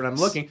pleasure. And I'm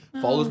looking,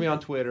 follows me on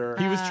Twitter.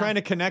 He was trying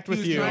to connect He with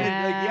was you. trying to,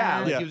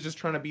 Yeah. he was just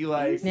trying to be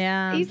like,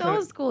 Yeah. He's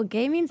old school.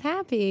 Gay means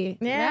happy.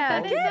 Yeah.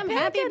 Wrap that in some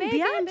happy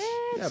bacon,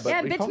 bitch. Yeah,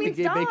 but he bitch called me means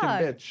gay dog. bacon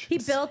bitch. He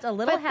built a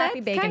little But happy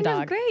that's bacon kind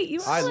dog. of great.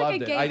 You I are loved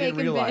like a it. gay I didn't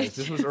bacon realize. bitch.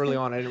 This was early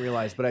on. I didn't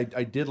realize. But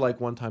I did like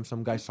one time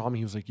some guy saw me.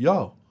 He was like,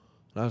 yo.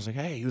 And I was like,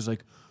 hey. He was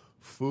like,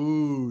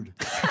 food.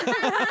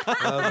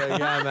 I was like,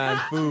 yeah,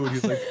 man, food. He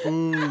was like,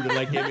 food. And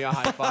like gave me a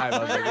high five. I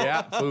was like,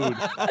 yeah,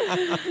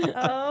 food.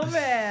 Oh,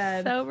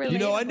 man. So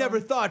relatable. I never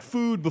thought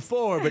food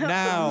before, but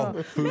now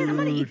food. I'm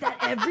going to eat that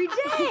every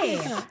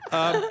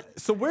day.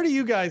 So where do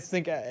you guys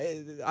think?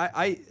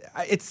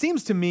 It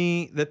seems to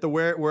me that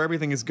where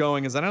everything is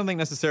going is I don't think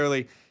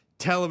necessarily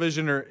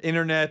television or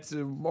internet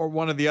or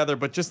one or the other,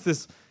 but just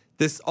this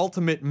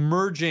ultimate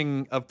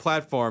merging of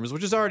platforms,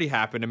 which has already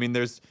happened. I mean,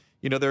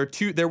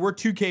 there were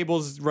two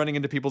cables running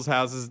into people's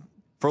houses.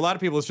 For a lot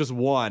of people, it's just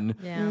one.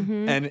 Yeah.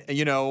 And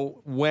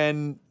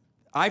when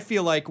I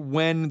feel like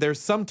when there's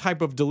some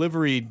type of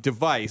delivery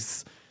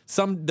device,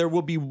 there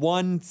will be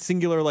one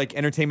singular like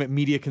entertainment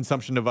media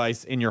consumption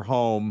device in your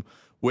home,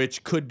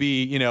 which could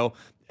be,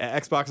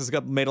 Xbox has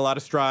made a lot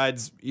of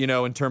strides,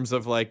 in terms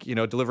of like,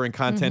 delivering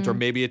content, or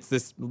maybe it's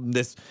this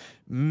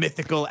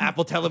mythical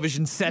Apple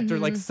television set or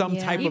like some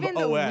type Even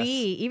of OS.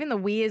 even the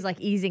Wii is like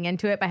easing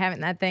into it by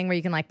having that thing where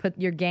you can like put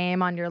your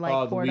game on your like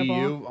Oh, the portable.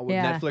 Wii U.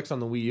 Yeah. Netflix on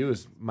the Wii U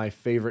is my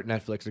favorite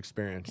Netflix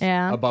experience.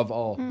 Yeah. Above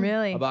all.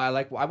 Really? I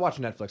watch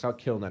Netflix. I'll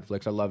kill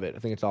Netflix. I love it. I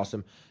think it's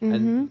awesome.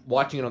 And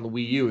watching it on the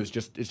Wii U it's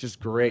just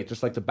great.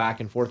 Just like the back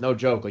and forth. No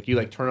joke. Like you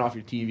like turn off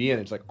your TV and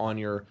it's like on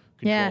your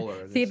controller.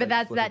 Yeah. and See, it's, but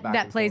like, flip it back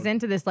that and plays forth.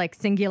 into this like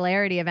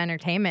singularity of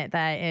entertainment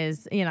that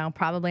is,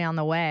 probably on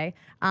the way.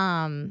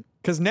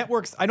 Because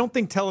networks, I don't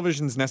think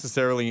television's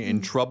necessarily in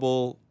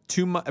trouble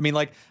too much. I mean,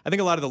 like, I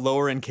think a lot of the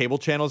lower end cable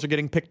channels are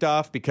getting picked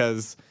off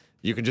because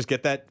you can just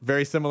get that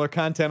very similar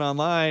content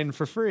online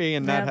for free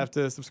and not have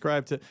to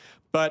subscribe to.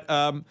 But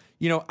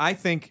I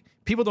think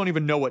people don't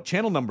even know what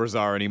channel numbers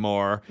are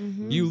anymore.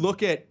 You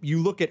look at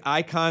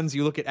icons,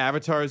 you look at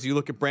avatars, you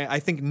look at brand. I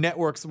think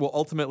networks will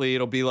ultimately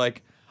it'll be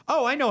like,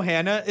 oh, I know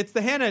Hannah. It's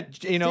the Hannah, It's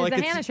the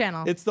Hannah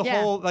channel. It's the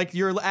whole like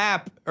your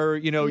app or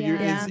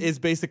is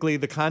basically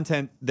the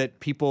content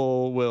that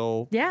people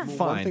will find.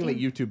 One thing that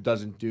YouTube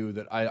doesn't do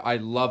that I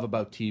love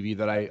about TV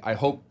that I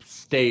hope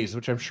stays,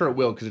 which I'm sure it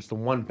will because it's the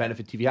one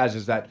benefit TV has,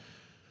 is that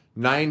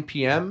 9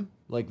 p.m.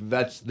 like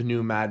that's the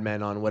new Mad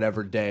Men on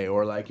whatever day,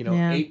 or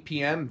 8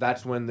 p.m.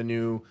 that's when the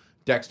new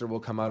Dexter will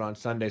come out on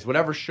Sundays.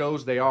 Whatever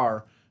shows they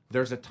are,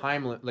 there's a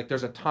time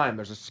there's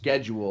a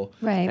schedule,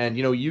 right? And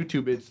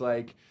YouTube, it's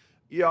like,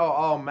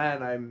 oh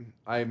man,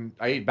 I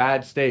ate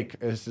bad steak.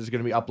 This is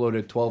going to be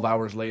uploaded 12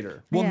 hours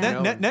later. Well,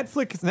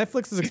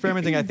 Netflix is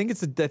experimenting. I think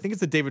it's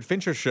a David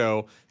Fincher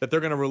show that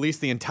they're going to release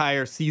the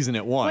entire season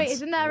at once. Wait,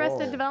 isn't that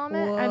Arrested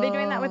Development? Are they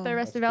doing that with the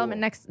Arrested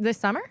Development this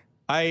summer?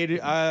 I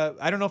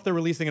don't know if they're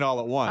releasing it all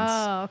at once.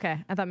 Oh, okay.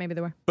 I thought maybe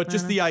they were. But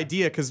just the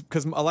idea, because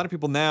a lot of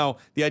people now,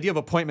 the idea of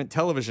appointment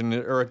television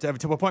or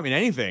appointment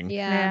anything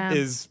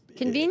is...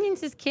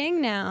 Convenience is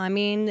king now. I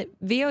mean,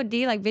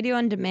 VOD, like video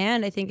on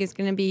demand, I think is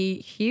going to be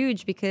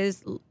huge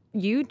because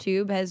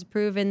YouTube has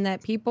proven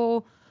that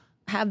people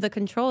have the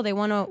control. They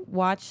want to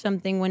watch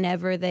something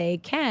whenever they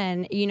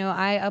can.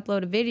 I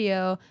upload a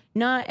video.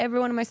 Not every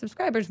one of my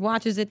subscribers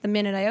watches it the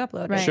minute I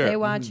upload it. Sure. They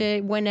watch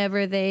it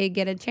whenever they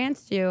get a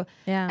chance to.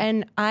 Yeah.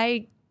 And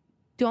I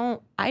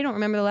don't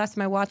remember the last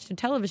time I watched a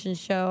television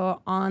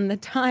show on the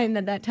time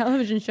that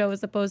television show was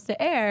supposed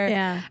to air.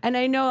 Yeah. And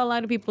I know a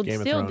lot of people Game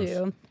of still Thrones.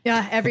 do.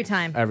 Yeah, every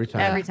time. Every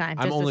time. Every time.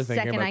 I'm Just only the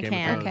thinking second about I Game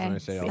can. of Thrones when I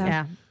say all Okay.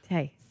 that. Yeah.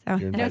 Hey. So,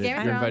 You're No, invited- Game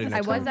of you're Thrones, invited I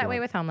next was time that as way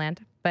well. with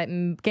Homeland,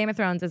 but Game of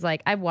Thrones is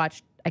like,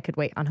 I could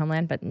wait on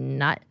Homeland, but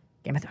not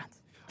Game of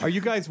Thrones. Are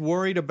you guys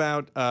worried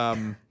about...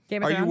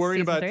 Game of Are you Thrones, worried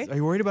season about? 3? Are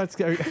you worried about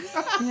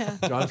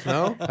Jon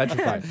Snow?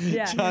 Petrified.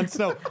 Yeah. Jon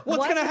Snow?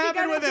 What's going to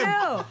happen with him?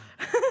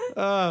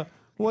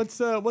 What's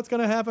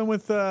going to happen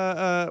with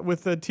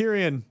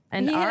Tyrion?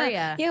 And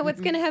Arya. Yeah,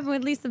 what's going to happen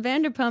with Lisa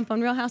Vanderpump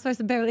on Real Housewives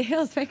of Beverly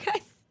Hills, right,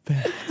 guys?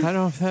 I don't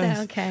know. So,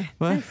 okay.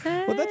 Well,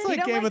 that's like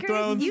know Game what, of Grace?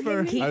 Thrones You for.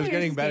 can keep I was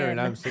getting your better skin.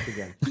 and I'm sick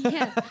again.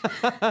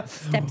 Yeah.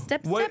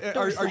 Step. What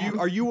door are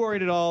slam. you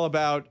worried at all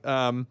about?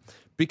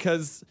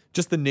 Because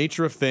just the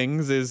nature of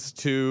things is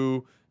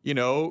to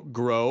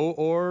grow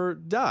or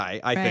die.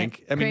 I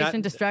think. I mean,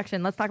 Creation,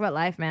 destruction. Let's talk about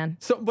life, man.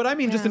 So, but I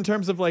mean, just in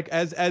terms of like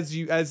as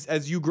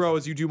you grow,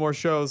 as you do more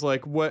shows,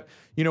 like what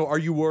are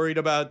you worried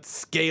about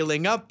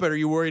scaling up, but are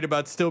you worried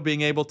about still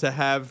being able to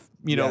have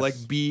Yes. like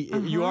be?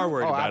 You are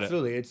worried about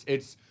absolutely.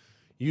 It's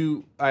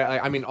you.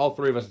 I mean, all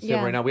three of us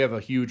Yeah. right now. We have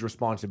a huge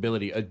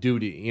responsibility, a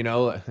duty.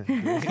 it.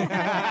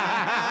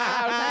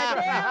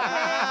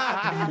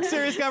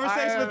 Serious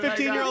conversation with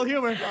 15-year-old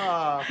humor.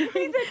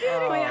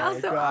 We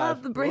also all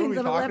have the brains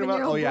of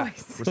 11-year-old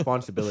boys.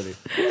 Responsibility.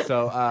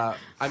 So,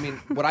 I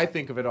mean, what I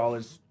think of it all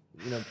is,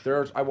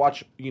 I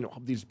watch,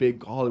 these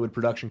big Hollywood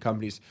production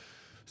companies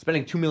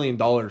spending $2 million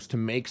to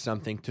make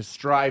something, to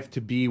strive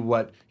to be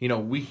what,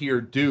 we here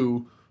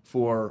do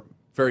for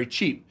very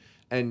cheap.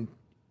 And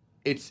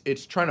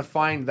it's trying to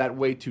find that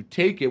way to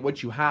take it,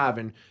 what you have,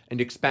 and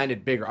expand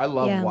it bigger. I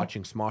love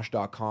watching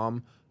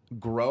Smosh.com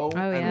grow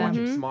and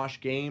watching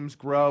Smosh Games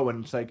grow.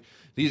 And it's like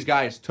these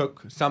guys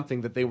took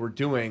something that they were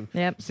doing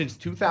since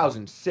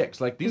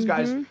 2006. Like these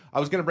guys, I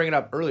was going to bring it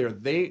up earlier.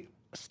 They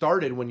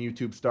started when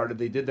YouTube started.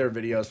 They did their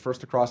videos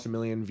first across 1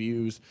 million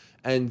views.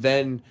 And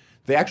then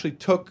they actually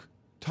took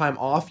time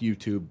off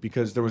YouTube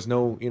because there was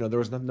no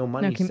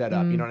money set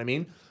up. You know what I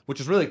mean? Which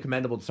is really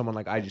commendable to someone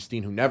like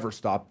iJustine who never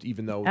stopped,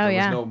 even though there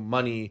was no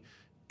money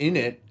in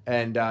it.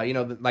 And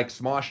like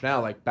Smosh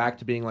now, like back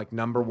to being like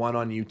number one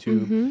on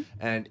YouTube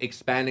and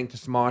expanding to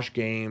Smosh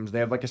Games. They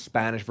have like a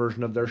Spanish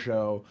version of their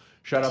show.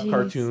 Shut up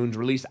cartoons,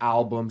 release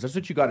albums. That's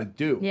what you got to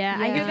do. Yeah,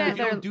 I do that. If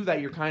you don't do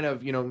that, you're kind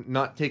of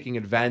not taking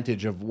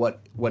advantage of what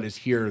is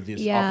here,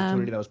 this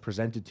opportunity that was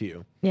presented to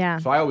you. Yeah.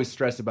 So I always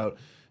stress about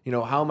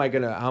how am I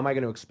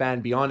gonna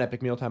expand beyond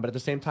Epic Mealtime, but at the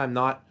same time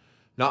not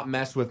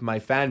mess with my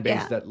fan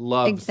base that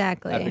loves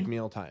Epic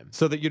Mealtime.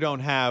 So that you don't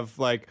have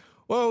like,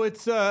 whoa,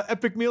 it's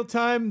Epic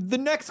Mealtime, the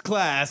next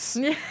class.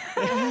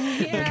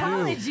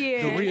 College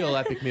year. The real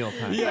Epic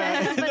Mealtime.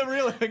 Yeah, the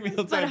real Epic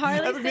Mealtime.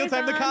 Epic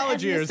Mealtime, the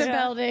college years. Mr.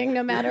 Belding,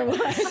 no matter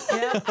what.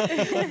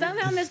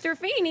 Somehow Mr.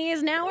 Feeney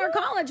is now our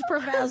college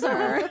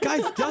professor.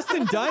 Guys,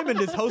 Dustin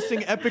Diamond is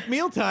hosting Epic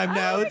Mealtime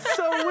now. It's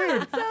so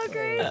weird. So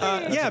crazy.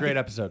 That's a great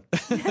episode.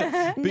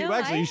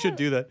 Actually, you should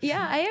do that.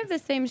 Yeah, I have the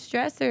same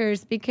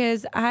stressors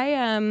because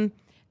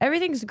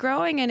everything's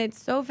growing and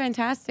it's so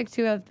fantastic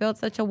to have built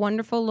such a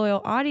wonderful,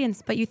 loyal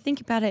audience. But you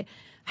think about it,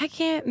 I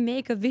can't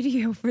make a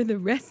video for the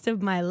rest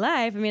of my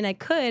life. I mean, I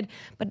could,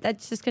 but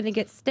that's just going to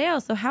get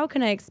stale. So how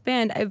can I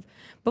expand?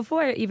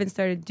 Before I even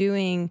started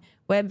doing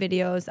web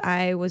videos,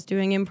 I was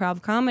doing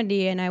improv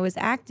comedy and I was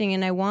acting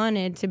and I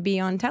wanted to be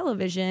on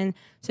television.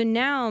 So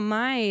now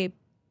my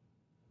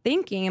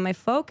thinking and my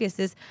focus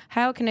is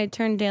how can I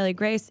turn Daily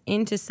Grace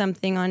into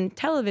something on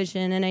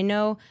television? And I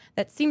know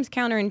that seems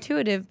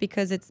counterintuitive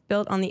because it's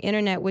built on the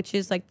internet, which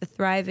is like the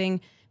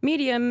thriving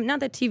medium.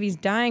 Not that TV's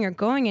dying or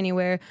going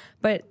anywhere,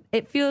 but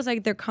it feels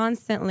like they're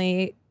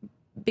constantly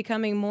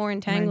becoming more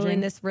entangled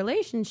in this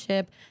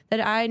relationship that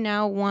I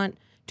now want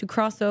to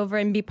cross over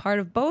and be part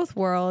of both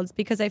worlds,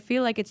 because I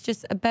feel like it's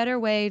just a better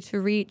way to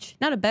reach,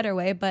 not a better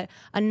way, but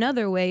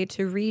another way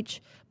to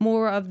reach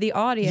more of the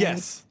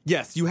audience.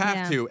 Yes, you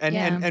have to.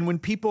 And when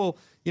people,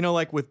 you know,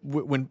 like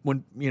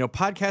when you know,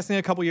 podcasting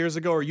a couple years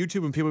ago or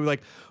YouTube, and people be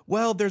like,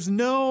 well,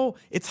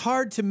 it's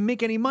hard to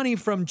make any money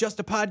from just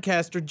a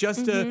podcast or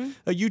just a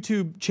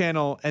YouTube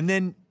channel. And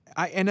then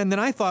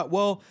I thought,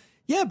 well,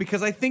 yeah,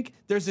 because I think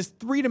there's this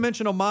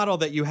 3-dimensional model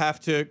that you have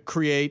to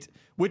create,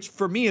 which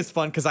for me is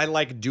fun because I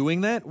like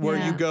doing that, where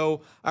you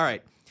go, all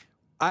right,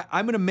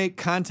 I'm going to make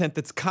content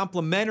that's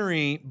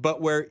complementary,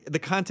 but where the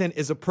content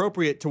is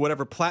appropriate to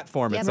whatever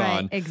platform it's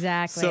on.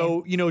 Exactly.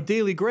 So, you know,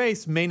 Daily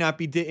Grace may not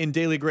be in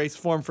Daily Grace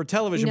form for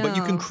television, but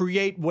you can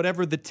create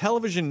whatever the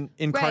television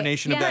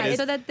incarnation of that is.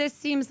 So that this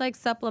seems like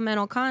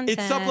supplemental content.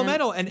 It's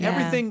supplemental, and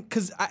everything,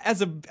 because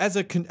as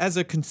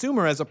a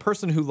consumer, as a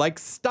person who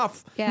likes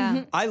stuff,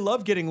 I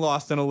love getting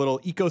lost in a little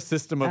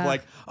ecosystem of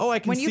like, I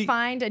can see. When you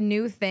find a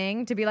new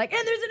thing to be like,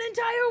 and there's an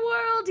entire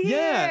world here.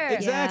 Yeah,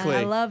 exactly.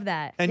 I love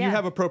that. And you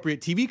have appropriate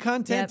TV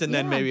content, and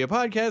then maybe a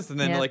podcast, and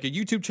then like a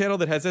YouTube channel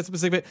that has that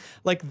specific,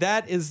 like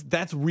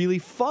that's really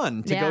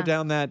fun to go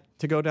down that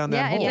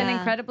hole. It's an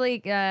incredibly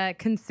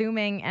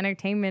consuming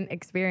entertainment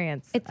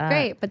experience. It's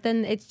great, but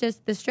then it's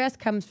just the stress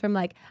comes from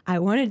like, I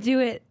want to do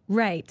it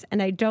right,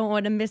 and I don't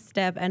want to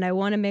misstep, and I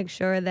want to make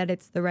sure that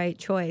it's the right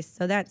choice.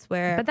 So that's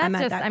where I'm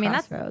at that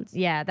crossroads.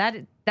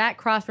 That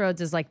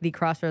crossroads is like the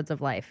crossroads of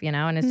life, you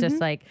know? And it's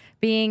just like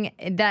being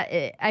that,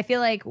 I feel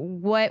like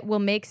what will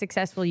make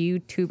successful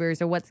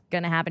YouTubers, or what's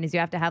going to happen, is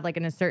you have to have like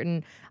a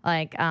certain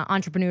like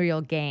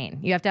entrepreneurial gain.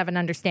 You have to have an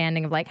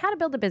understanding of like how to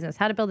build a business,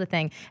 how to build a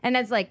thing. And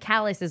as like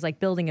callous as like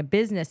building a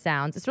business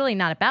sounds, it's really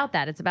not about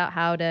that. It's about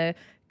how to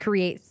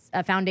create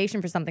a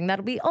foundation for something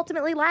that'll be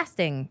ultimately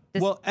lasting.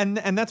 Well, and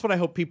that's what I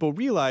hope people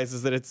realize,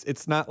 is that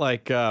it's not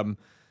like,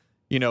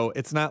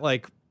 it's not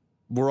like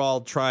we're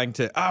all trying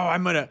to,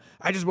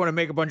 I just want to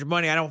make a bunch of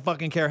money. I don't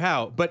fucking care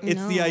how. But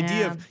it's the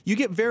idea of, you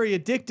get very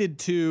addicted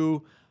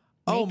to,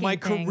 my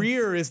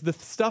career is the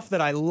stuff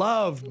that I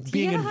love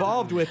being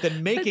involved with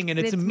and making, and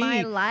it's me.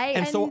 My life.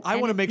 And so I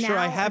want to make sure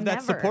I have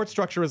that support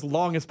structure as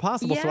long as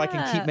possible so I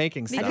can keep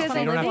making stuff. Because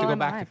you don't have to go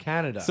back to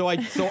Canada. So I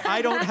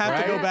don't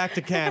have to go back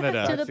to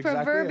Canada. To the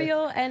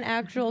proverbial and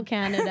actual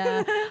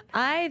Canada.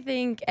 I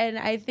think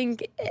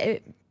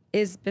it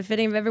is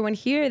befitting of everyone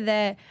here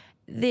that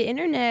the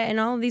internet and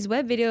all of these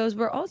web videos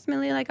were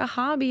ultimately like a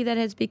hobby that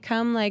has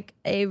become like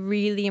a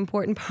really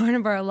important part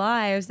of our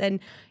lives. And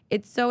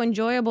it's so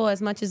enjoyable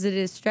as much as it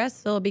is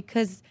stressful,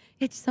 because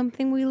it's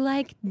something we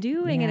like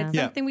doing, and it's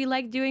something we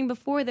liked doing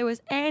before there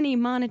was any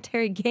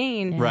monetary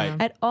gain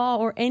at all,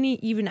 or any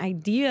even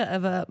idea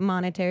of a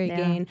monetary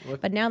gain.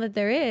 But now that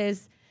there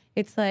is,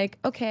 it's like,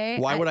 okay.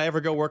 Why would I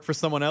ever go work for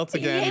someone else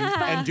again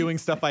and doing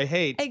stuff I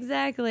hate?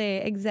 Exactly.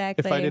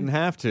 If I didn't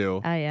have to.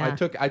 I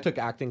took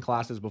acting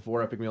classes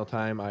before Epic Meal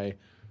Time. I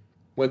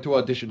went to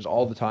auditions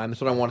all the time.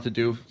 That's what I wanted to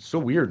do. It's so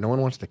weird. No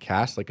one wants to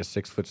cast like a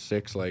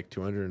 6'6", like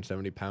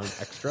 270-pound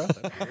extra.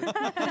 Would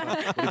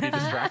it be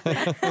distracting?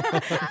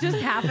 Just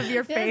half of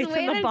your face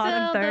in the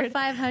bottom third. The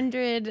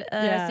 500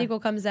 sequel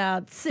comes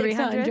out.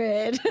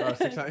 600.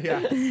 600.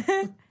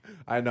 Yeah.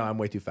 I know I'm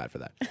way too fat for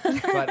that.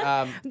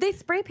 But they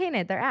spray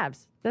painted their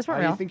abs. That's not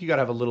real. real. I think you got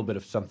to have a little bit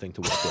of something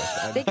to work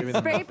with. They can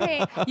spray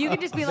paint. You can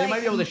just be they like. might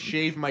be able to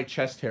shave my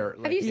chest hair.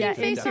 Have you seen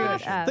Face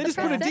Off? They just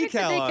put a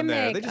decal on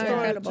there. They just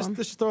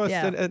throw all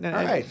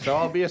right, so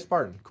I'll be a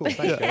Spartan. Cool.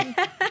 Thanks,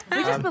 guys.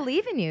 We just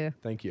believe in you.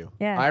 Thank you.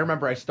 Yeah. I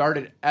remember I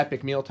started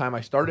Epic Meal Time.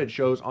 I started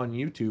shows on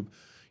YouTube.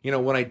 You know,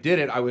 when I did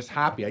it, I was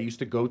happy. I used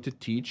to go to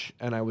teach,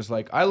 and I was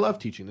like, I love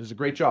teaching. This is a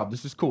great job.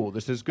 This is cool.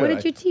 This is good. What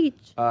did you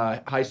teach?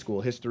 High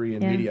school, history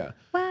and media.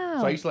 Wow.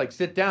 So I used to like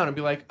sit down and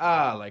be like,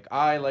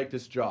 I like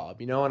this job,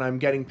 you know, and I'm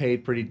getting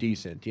paid pretty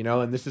decent, you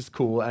know, and this is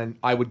cool. And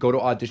I would go to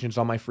auditions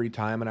on my free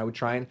time, and I would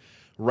try and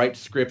write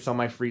scripts on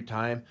my free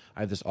time.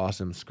 I have this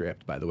awesome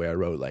script, by the way, I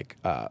wrote like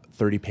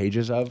 30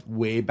 pages of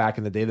way back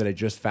in the day that I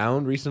just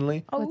found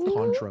recently.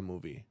 Contra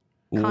movie.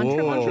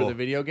 Contra, the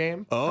video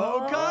game.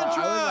 Contra!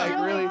 I was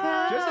like, really,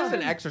 just as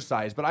an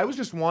exercise, but I was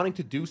just wanting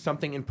to do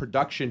something in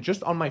production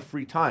just on my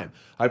free time.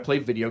 I'd play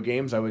video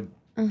games. I would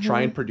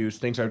try and produce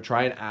things. I would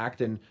try and act,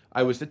 and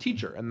I was the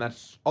teacher, and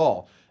that's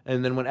all.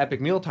 And then when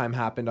Epic Meal Time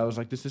happened, I was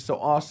like, this is so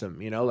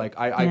awesome, you know? Like,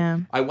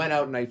 I went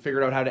out and I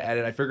figured out how to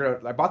edit.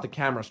 I bought the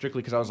camera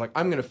strictly because I was like,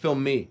 I'm going to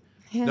film me.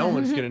 Yeah. No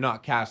one's going to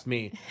not cast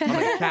me. I'm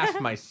going to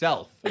cast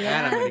myself.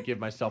 And I'm going to give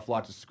myself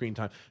lots of screen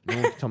time. No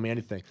one can tell me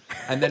anything.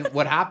 And then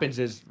what happens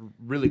is,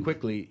 really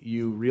quickly,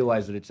 you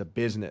realize that it's a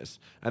business.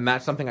 And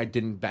that's something I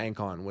didn't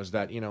bank on, was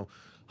that, you know,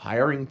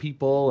 hiring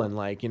people and,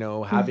 like, you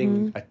know,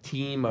 having a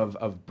team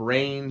of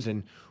brains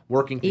and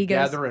working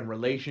together and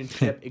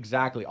relationship.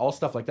 Exactly. All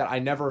stuff like that. I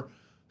never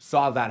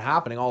saw that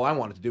happening, all I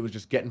wanted to do was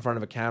just get in front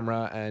of a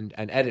camera and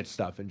edit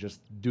stuff and just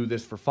do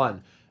this for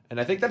fun. And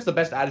I think that's the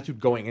best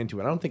attitude going into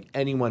it. I don't think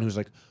anyone who's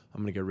like,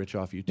 I'm going to get rich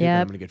off YouTube,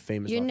 I'm going to get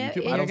famous off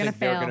YouTube. I don't think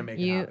they're going to make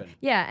it happen.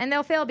 Yeah, and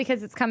they'll fail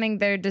because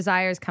their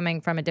desires coming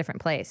from a different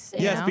place.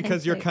 Yes,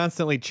 because you're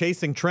constantly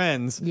chasing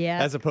trends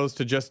as opposed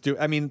to just for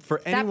anyone.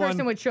 That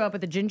person would show up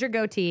with a ginger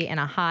goatee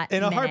and a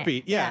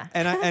heartbeat. Yeah.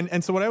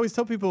 And so what I always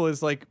tell people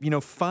is like,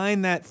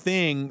 find that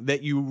thing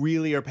that you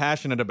really are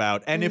passionate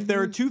about. And if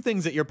there are two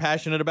things that you're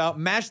passionate about,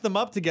 mash them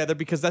up together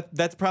because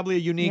that's probably a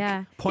unique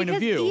point of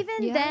view.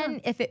 Even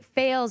then, if it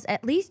fails,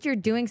 at least you're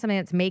doing something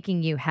that's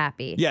making you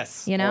happy.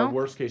 Yes. Or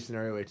worst case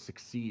scenario, it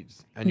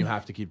succeeds and you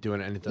have to keep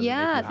doing it and it doesn't make you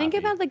happy. Think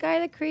about the guy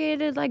that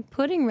created like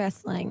pudding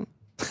wrestling.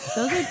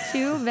 Those are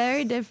two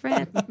very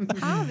different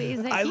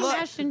hobbies that he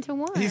mashed into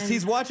one.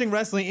 He's watching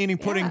wrestling, eating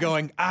pudding,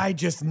 going, I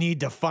just need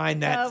to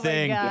find that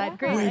thing. Oh my God,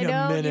 great. Wait I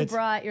know a minute. you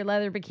brought your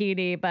leather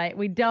bikini, but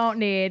we don't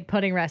need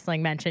pudding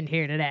wrestling mentioned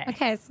here today.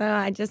 Okay,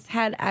 so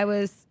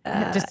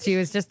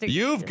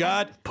You've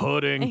got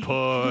pudding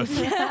puss.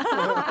 I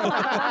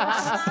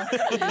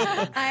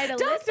had a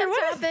list of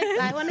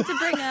topics I wanted to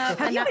bring up.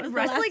 Have you been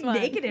wrestling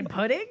naked in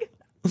pudding?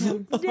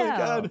 Oh my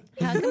God.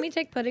 How can we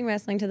take pudding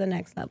wrestling to the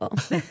next level?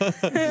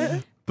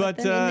 But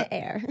in the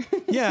air.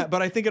 Yeah,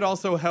 but I think it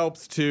also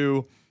helps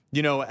to,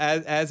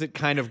 as it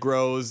kind of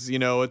grows,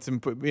 it's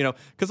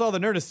because all the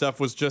Nerdist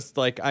stuff was just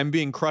like I'm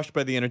being crushed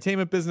by the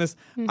entertainment business.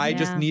 I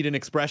just need an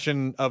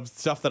expression of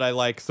stuff that I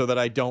like so that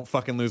I don't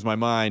fucking lose my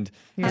mind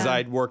because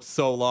I'd worked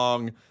so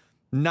long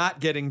not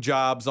getting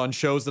jobs on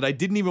shows that I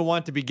didn't even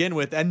want to begin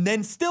with and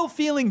then still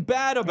feeling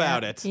bad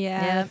about it.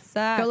 Yeah, it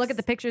sucks. Go look at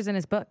the pictures in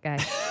his book,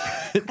 guys.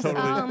 Totally.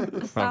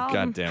 Oh,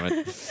 God damn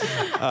it.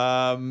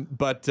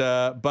 But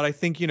I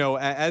think,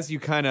 as you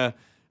kind of,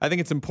 I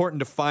think it's important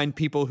to find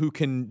people who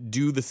can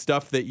do the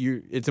stuff that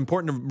it's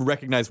important to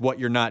recognize what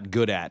you're not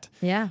good at.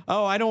 Yeah.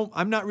 Oh,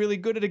 I'm not really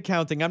good at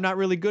accounting. I'm not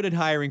really good at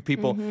hiring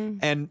people.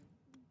 And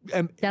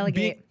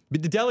delegate.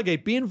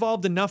 Be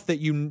involved enough that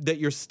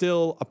you're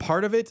still a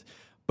part of it.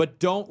 But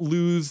don't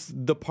lose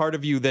the part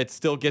of you that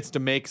still gets to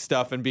make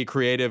stuff and be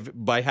creative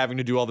by having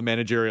to do all the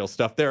managerial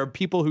stuff. There are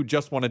people who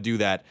just want to do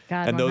that,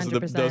 God, and those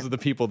 100%. are the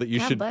people that you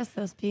God should bless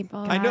those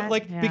people. I know,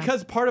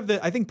 because part of the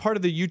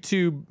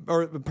YouTube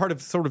or part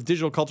of sort of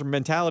digital culture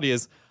mentality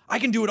is I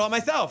can do it all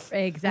myself.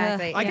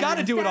 Exactly. I got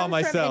to do it all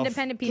myself.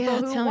 Independent people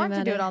who want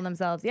to do it all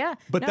themselves. Yeah.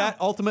 But that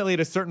ultimately, at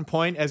a certain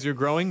point, as you're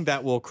growing,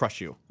 that will crush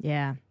you.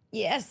 Yeah.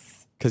 Yes.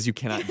 Because you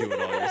cannot do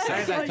it all yourself. I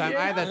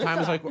had that time. I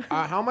was like,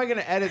 how am I going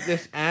to edit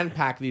this and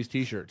pack these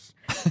T-shirts?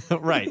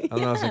 Right. And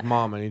then I was like,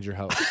 Mom, I need your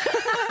help.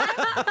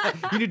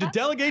 You need to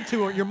delegate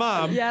to your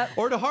mom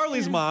or to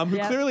Harley's mom, who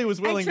clearly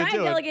was willing to do it. I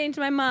tried delegating to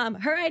my mom.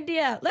 Her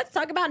idea. Let's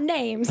talk about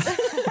names.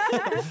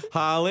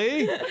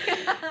 Holly.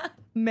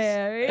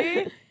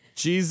 Mary.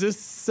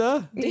 Jesus.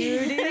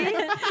 Duty.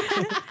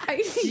 Are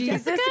you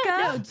Jessica?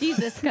 No,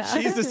 Jesuska.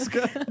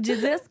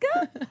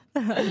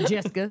 Jesuska.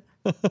 Jessica.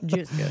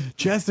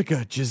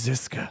 Jessica.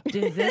 Jessica.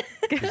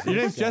 Your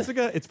name's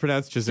Jessica? It's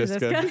pronounced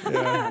Jessica.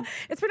 Yeah.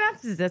 It's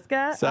pronounced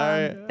Jessica.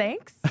 Sorry.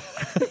 Thanks.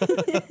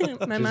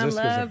 My mom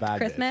loved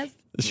Christmas.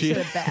 She's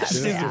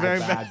very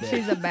bad.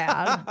 She's a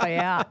bad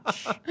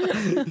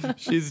bitch.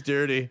 She's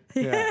dirty.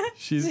 Yeah.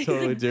 She's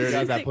totally dirty.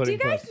 Do you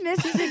guys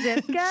miss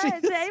Jessica?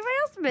 Does anybody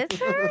else miss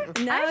her?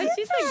 No,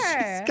 she's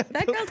her.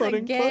 That girl's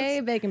a gay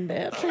bacon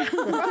bitch.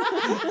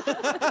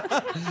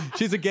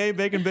 She's a gay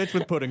bacon bitch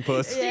with pudding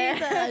puss.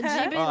 Yeah.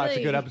 That's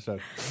a good episode.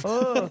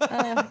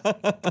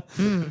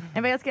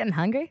 Anybody else getting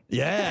hungry?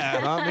 Yeah.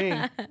 Not me.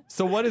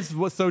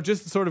 So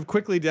just sort of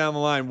quickly down the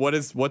line,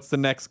 what's the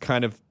next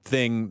kind of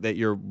thing that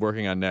you're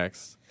working on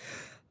next?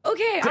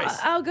 Okay,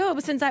 I'll go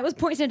since I was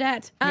pointed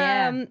at.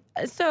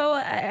 So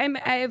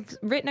I've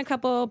written a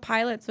couple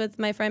pilots with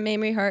my friend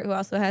Mamrie Hart, who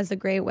also has a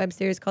great web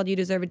series called You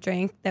Deserve a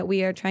Drink that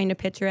we are trying to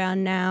pitch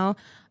around now.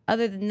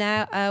 Other than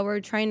that,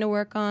 we're trying to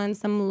work on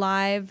some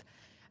live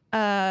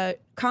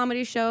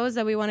comedy shows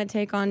that we want to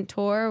take on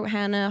tour.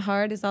 Hannah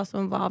Hart is also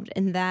involved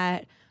in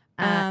that.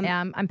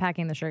 I'm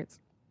packing the shirts.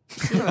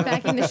 She's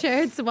packing the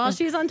shirts. While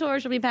she's on tour,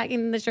 she'll be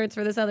packing the shirts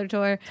for this other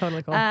tour.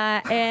 Totally cool.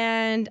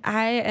 And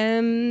I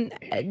am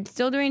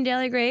still doing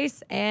Daily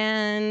Grace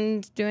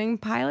and doing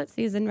pilot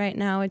season right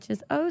now, which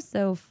is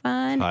so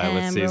fun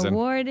and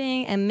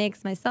rewarding and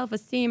makes my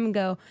self-esteem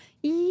go,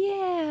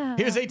 yeah.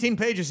 Here's 18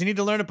 pages. You need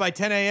to learn it by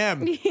 10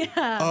 a.m.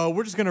 Yeah.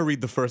 We're just going to read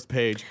the first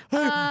page.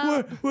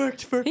 I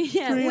worked for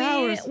 3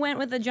 hours. We went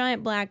with a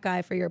giant black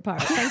guy for your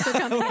part. Thanks for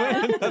coming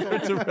out.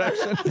 Another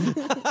direction.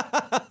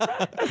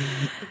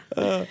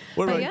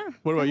 What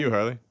about you,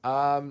 Harley?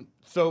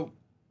 So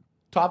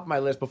top of my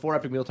list, before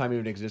Epic Mealtime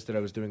even existed,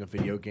 I was doing a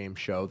video game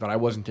show that I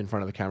wasn't in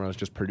front of the camera. I was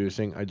just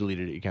producing. I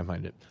deleted it. You can't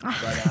find it.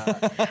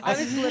 But, I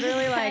was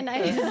literally like,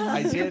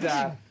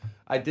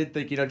 I did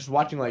think, just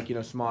watching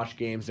Smosh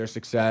games, their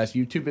success.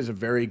 YouTube is a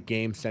very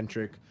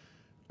game-centric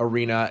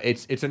arena.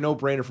 It's a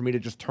no-brainer for me to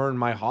just turn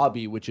my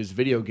hobby, which is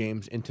video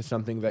games, into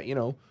something that,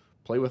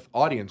 play with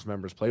audience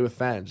members, play with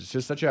fans. It's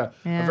just such a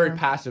very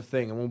passive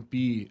thing. It won't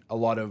be a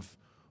lot of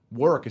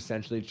work,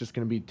 essentially. It's just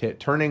going to be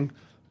turning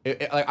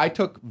Like I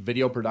took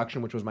video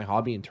production, which was my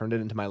hobby, and turned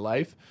it into my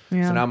life.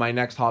 Yeah. So now my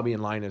next hobby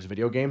in line is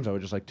video games. I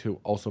would just like to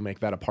also make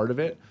that a part of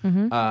it.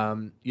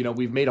 You know,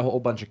 we've made a whole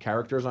bunch of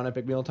characters on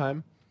Epic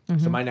Mealtime.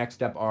 So my next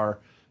step are,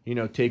 you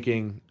know,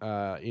 taking,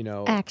 you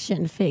know,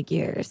 Action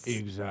figures.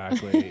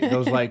 exactly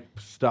those like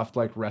stuffed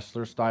like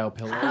wrestler style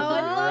pillows.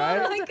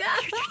 Oh my god!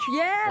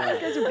 Yeah,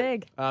 those guys are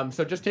big.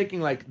 So just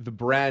taking like the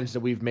brands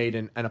that we've made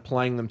and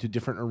applying them to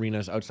different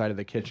arenas outside of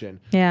the kitchen.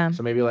 Yeah.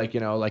 So maybe like, you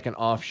know, like an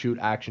offshoot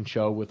action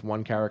show with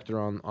one character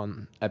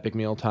on Epic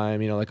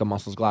Mealtime, you know, like a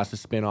Muscles Glasses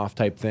spin-off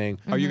type thing.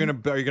 Are you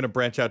gonna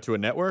branch out to a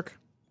network?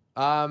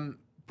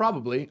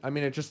 Probably. I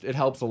mean, it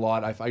helps a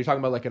lot. Are you talking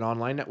about like an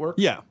online network?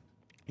 Yeah.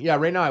 Yeah,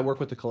 right now I work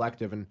with the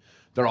Collective and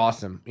they're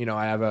awesome. You know,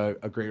 I have a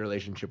great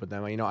relationship with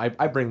them. You know,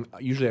 I bring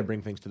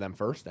things to them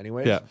first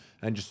anyways. Yeah.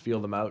 And just feel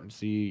them out and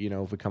see, you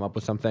know, if we come up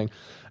with something.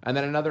 And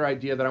then another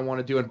idea that I want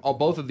to do, and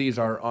both of these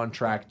are on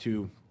track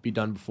to be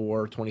done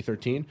before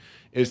 2013,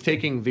 is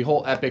taking the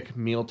whole Epic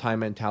Mealtime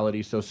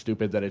mentality, so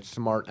stupid that it's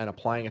smart, and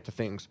applying it to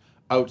things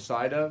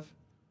outside of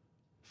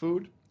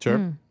food.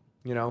 Sure.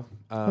 You know.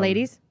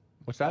 Ladies,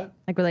 What's that?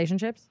 like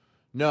relationships,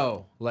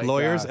 No. Like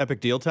Lawyers, Epic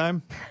Deal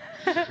Time.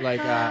 like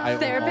I own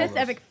all therapists, those.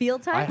 Epic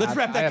Field Time. Let's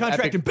wrap that have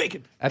contract Epic- in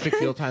bacon. Epic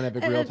Field Time,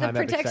 Epic And Real the Time,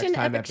 Epic Sex protection,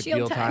 Time, Epic Epic Shield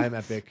Deal Time. Time,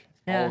 Epic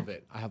Yeah. all of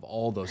it. I have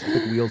all those.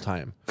 Epic Wheel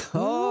Time.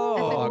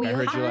 Oh, I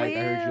heard you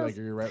like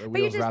your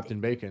wheels just- wrapped in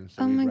bacon.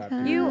 So Oh we my wrapped it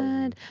in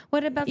god!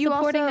 What about You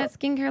supporting also- that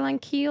skincare line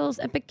Kiehl's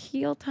Epic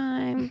Keel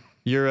Time?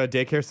 Your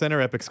daycare center,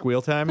 Epic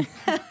Squeal Time.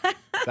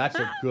 That's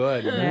a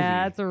good movie.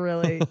 Yeah, that's a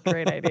really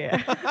great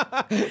idea.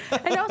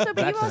 And also, but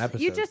That's an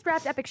you episode. just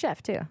wrapped Epic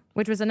Chef too,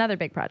 which was another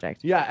big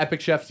project. Yeah,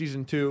 Epic Chef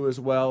Season 2 as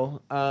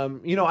well.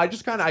 You know, I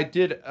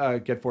did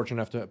get fortunate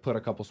enough to put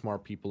a couple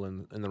smart people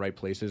in the right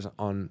places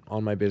on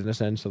my business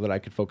end so that I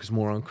could focus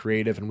more on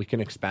creative and we can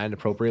expand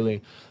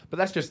appropriately. But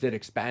that's just it,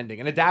 expanding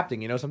and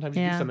adapting. You know, sometimes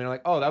you do Yeah. something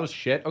like, oh, that was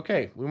shit.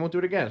 Okay, we won't do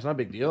it again. It's not a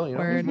big deal. You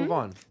know, let's move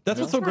on. That's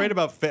what's so great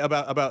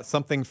about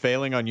something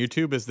failing on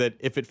YouTube is that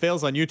if it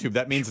fails on YouTube,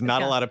 that means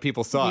not a lot of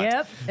people saw it.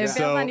 Yep. If it So-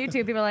 fails on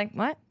YouTube, people are like,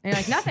 "What?" And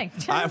you're like, "Nothing."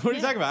 What are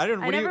you talking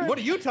about? What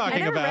are you talking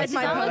never about? read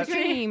my All a poetry.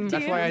 dream.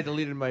 That's why I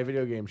deleted my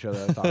video game show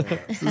that I was talking about.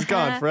 It's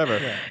gone forever.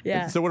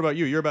 Yeah. So what about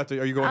you?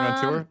 Are you going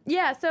on tour?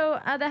 Yeah, so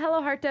the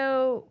Hello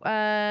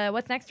Harto,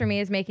 what's next for me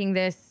is making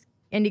this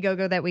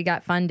Indiegogo that we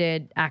got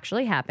funded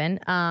actually happen.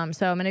 So I'm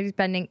going to be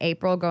spending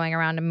April going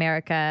around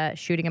America,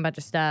 shooting a bunch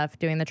of stuff,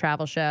 doing the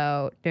travel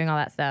show, doing all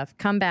that stuff.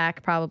 Come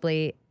back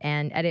probably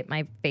and edit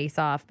my face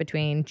off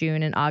between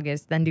June and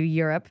August, then do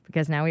Europe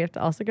because now we have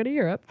to also go to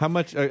Europe. How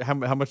much? How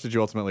much did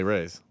you ultimately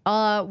raise?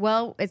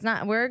 Well, it's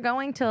not. We're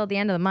going till the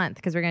end of the month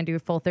because we're going to do a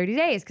full 30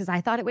 days because I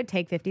thought it would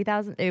take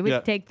 $50,000. It would Yeah.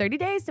 take 30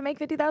 days to make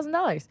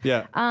 $50,000.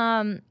 Yeah.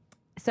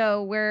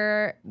 So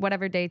we're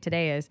whatever day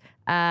today is,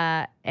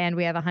 and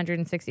we have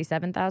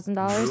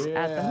 $167,000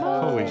 at the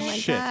moment. Holy Oh my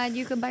shit! god!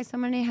 You could buy so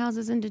many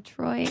houses in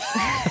Detroit.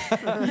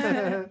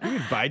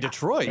 Buy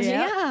Detroit.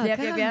 Yeah,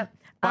 Yep.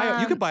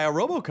 You could buy a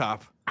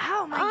RoboCop.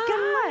 Oh my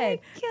god!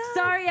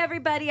 Sorry,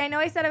 everybody. I know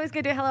I said I was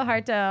going to do Hello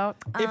Harto.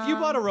 If you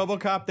bought a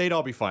RoboCop, they'd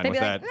all be fine They'd with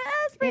be like, that. nah,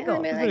 that's pretty cool.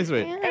 Pretty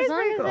sweet. Yeah, It's as long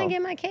pretty as I cool.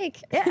 get my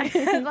cake. Yeah,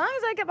 as long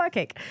as I get my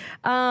cake.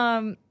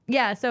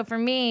 Yeah, so for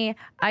me,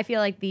 I feel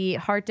like the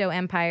Harto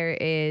empire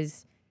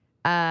is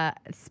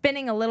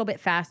spinning a little bit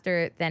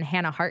faster than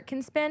Hannah Hart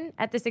can spin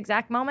at this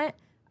exact moment.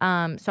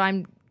 So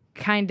I'm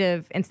kind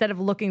of, instead of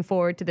looking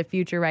forward to the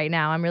future right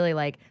now, I'm really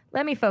like,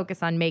 let me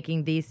focus on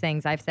making these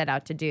things I've set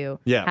out to do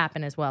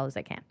happen as well as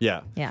I can.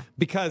 Yeah. Yeah.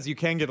 Because you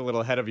can get a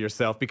little ahead of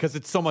yourself because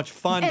it's so much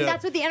fun. And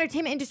that's what the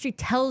entertainment industry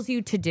tells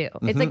you to do.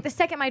 It's like the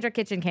second My Dark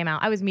Kitchen came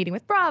out, I was meeting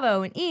with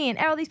Bravo and Ian,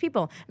 all these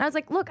people. And I was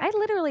like, look, I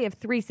literally have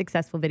 3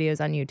 successful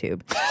videos on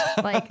YouTube.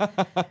 Like,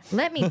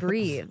 let me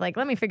breathe. Like,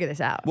 let me figure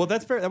this out. Well,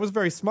 that was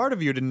very smart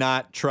of you to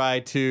not try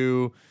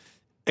to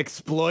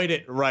exploit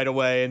it right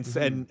away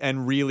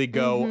and really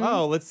go,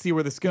 oh, let's see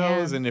where this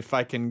goes and if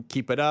I can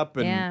keep it up.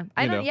 And, Yeah.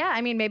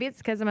 I mean, maybe it's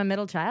because I'm a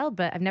middle child,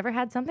 but I've never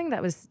had something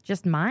that was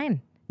just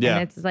mine. Yeah.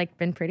 And it's like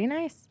been pretty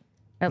nice.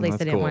 At least I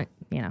that's didn't cool.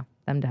 want,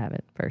 them to have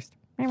it first.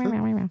 What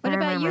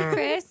about you,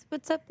 Chris?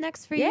 What's up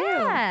next for you?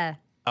 Yeah.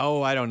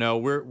 Oh, I don't know.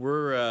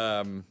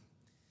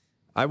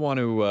 I want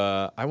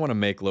to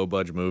make low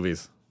budget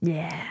movies.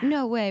 Yeah.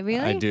 No way, really?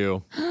 I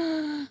do.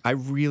 I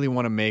really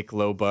want to make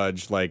low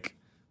budget like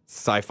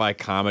sci-fi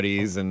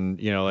comedies and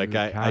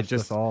I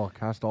just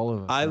cast all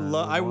of us.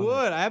 I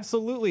would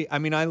absolutely. I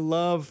mean, I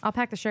love. I'll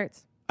pack the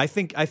shirts. I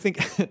think I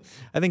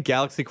think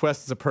Galaxy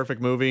Quest is a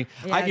perfect movie.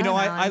 Yeah,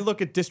 I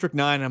look at District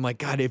 9 and I'm like,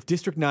 God, if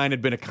District 9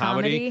 had been a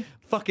comedy?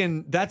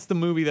 Fucking that's the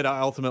movie that I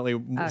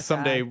ultimately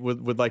someday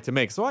would like to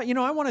make. So I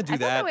want to do I felt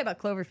that that. way about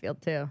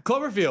Cloverfield too.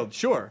 Cloverfield,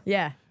 sure.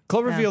 Yeah.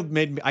 Cloverfield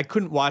made me. I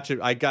couldn't watch it.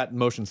 I got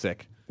motion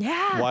sick.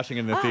 Yeah. Watching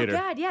it in the theater. Oh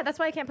God, yeah. That's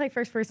why I can't play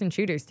first person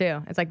shooters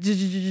too. It's like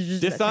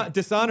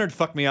Dishonored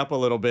fucked me up a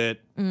little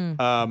bit.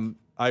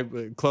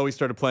 Chloe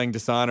started playing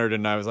Dishonored,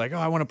 and I was like, "Oh,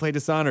 I want to play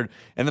Dishonored."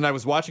 And then I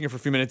was watching it for a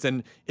few minutes,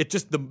 and it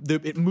just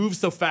it moves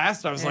so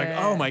fast. I was like,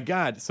 "Oh my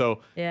god!"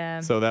 So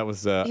Yeah. So that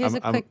was. Here's a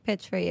quick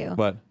pitch for you.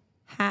 What?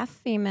 Half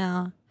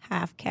female,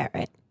 half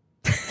carrot.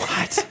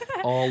 What?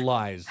 All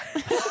lies.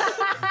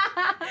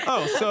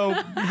 Oh, so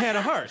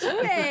Hannah Hart.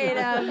 Wait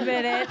a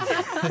minute.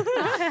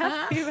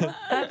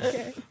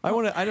 I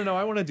want to. I don't know.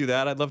 I want to do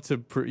that. I'd love to,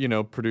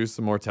 produce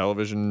some more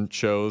television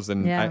shows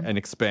and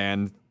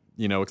expand.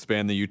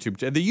 Expand the YouTube.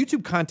 The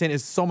YouTube content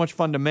is so much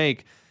fun to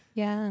make.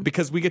 Yeah.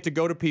 Because we get to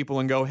go to people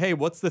and go, hey,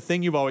 what's the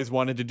thing you've always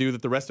wanted to do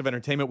that the rest of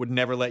entertainment would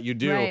never let you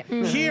do? Right.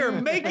 Here,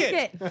 make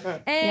it.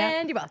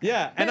 And you both.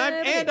 Yeah, and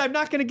I'm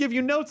not going to give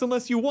you notes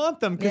unless you want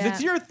them because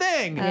it's your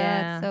thing.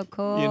 Yeah. That's so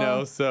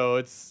cool. So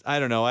it's, I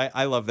don't know,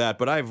 I love that,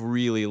 but I've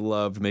really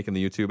loved making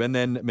the YouTube and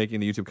then making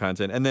the YouTube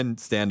content and then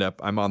stand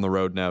up. I'm on the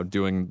road now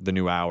doing the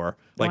new hour,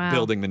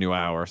 building the new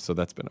hour. So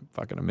that's been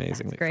fucking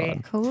amazingly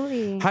fun.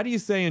 Cool. How do you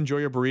say enjoy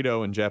your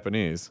burrito in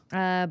Japanese?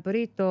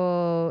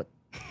 Burrito.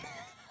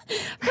 I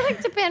feel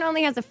like Japan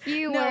only has a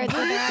few words. You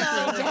guys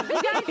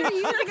are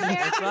using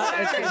American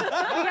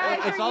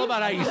words. It's all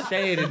about how you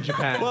say it in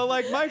Japan. Well,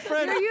 like my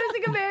friend, You're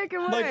using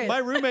American words. like my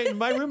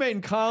roommate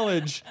in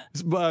college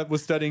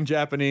was studying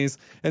Japanese,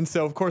 and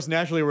so of course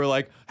naturally we're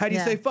like, how do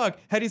you say fuck?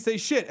 How do you say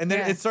shit? And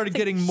then it started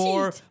getting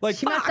more like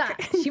fuck.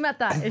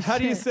 Shimata. How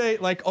do you say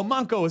like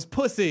omanko is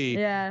pussy?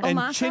 Yeah. And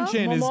Omako? chin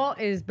chin is. Momo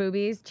is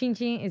boobies. Chin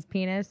chin is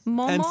penis.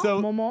 And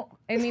so Momo.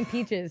 I mean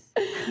peaches.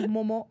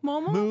 Momo.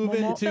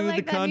 moving to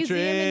like the that museum in country,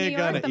 New York,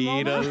 gonna the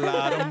eat a Momo.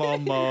 lot of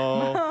momo.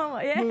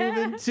 Momo, yeah.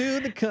 Moving to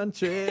the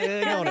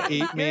country, gonna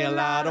eat me a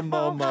lot of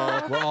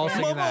momo. We're all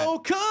singing that.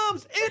 Momo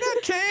comes in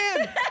a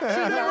can. She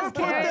never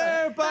put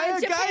there by a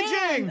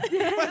gaijin. Put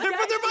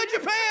there by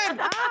Japan.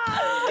 God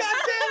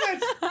damn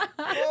it!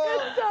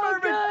 Oh,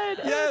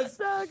 perfect. Yes.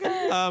 So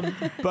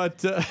good. But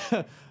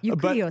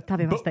Yukuri o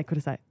tabemashite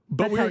kudasai.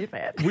 but That's how you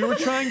say it. we were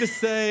trying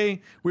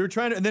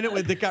to, and then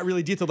it got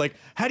really detailed. Like,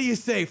 how do you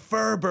say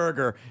fur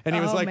burger? And he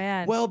was Oh, like,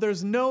 man. well,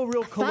 there's no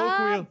real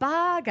colloquial.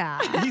 Baga.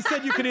 He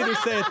said you can either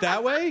say it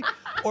that way,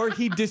 or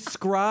he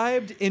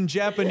described in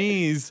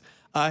Japanese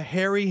a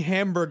hairy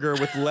hamburger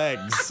with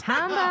legs.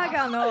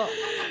 Hamburger no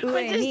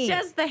Which is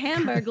just the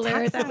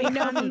Hamburglar that we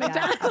know from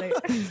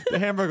McDonald's. The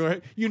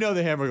hamburger,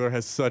 the hamburger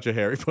has such a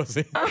hairy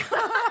pussy.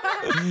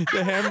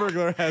 The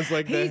hamburger has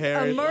like the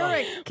hair. We've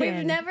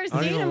never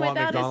don't seen even him want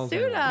without McDonald's a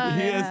suit anymore. on.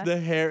 He has the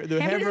hair.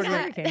 The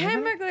hamburger. The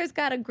Hamburglar's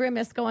got a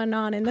grimace going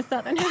on in the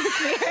southern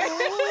hemisphere.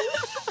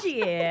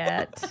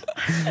 Shit.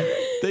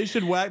 They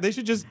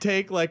should just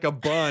take like a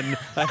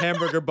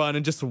hamburger bun,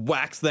 and just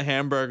wax the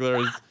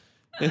hamburgers.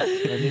 And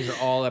these are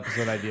all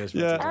episode ideas. For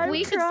Yeah.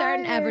 We should start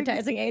an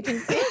advertising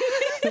agency.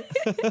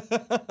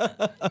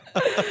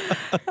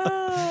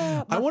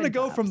 I want to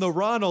go from the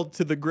Ronald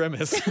to the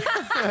grimace. Can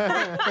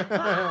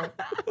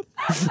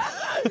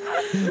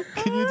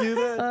you do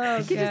that? Can you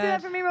just do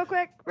that for me real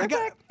quick? I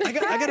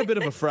got a bit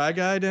of a fry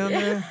guy down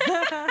there.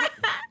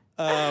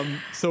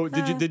 So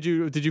did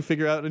you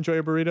figure out enjoy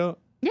your burrito?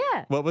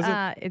 Yeah. What was it?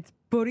 It's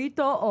burrito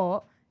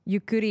o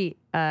yukuri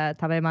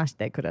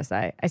tabemashite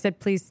kudasai. I said,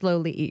 please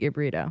slowly eat your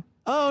burrito.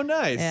 Oh,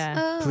 nice.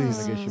 Yeah. Please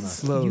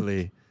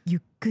slowly.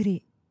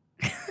 Yukuri.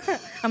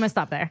 I'm gonna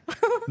stop there.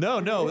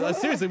 No.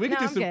 Seriously, we could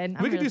No, do some. I'm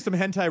good. We could do some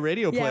hentai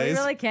radio Yeah, we plays.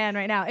 really can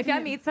right now. If I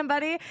meet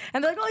somebody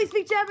and they're like, "Oh, you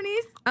speak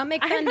Japanese," I'll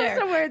make I know thunder.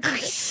 some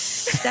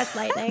words. That's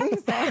lightning.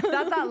 So.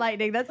 That's not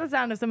lightning. That's the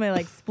sound of somebody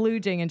like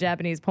splooging in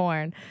Japanese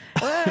porn.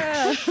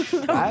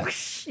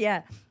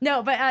 Yeah.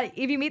 No, but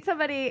if you meet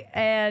somebody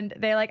and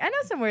they're like, I know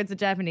some words of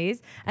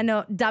Japanese. I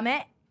know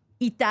dame,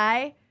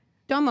 itai.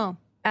 Domo.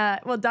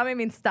 Well, dame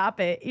means stop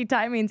it.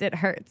 Itai means it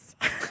hurts.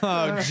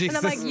 Oh, Jesus. And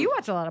I'm like, you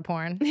watch a lot of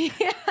porn.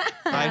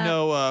 I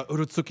know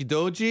Urutsuki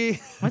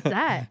Doji. What's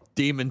that?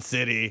 Demon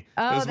City.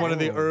 Oh, it was one of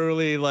the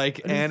early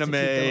like anime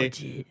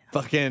Doji.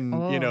 fucking,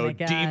 Oh, my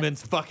God.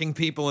 demons fucking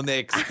people and they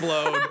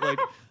explode. Like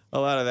a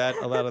lot of that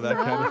kind of.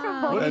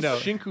 What I does know.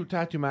 Shinku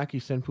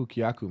Tatsumaki Senpu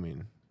Kyaku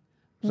mean?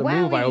 It's a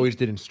Wow, move I always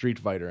did in Street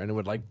Fighter, and it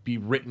would like be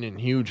written in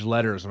huge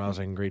letters when I was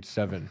like in grade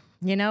 7.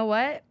 You know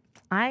what?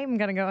 I'm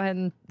going to go ahead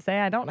and say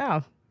I don't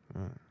know.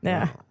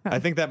 Yeah. I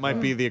think that might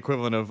be the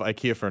equivalent of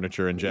IKEA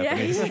furniture in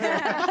Japanese. In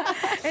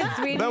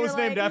Sweden, That was you're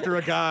named like, after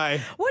a guy.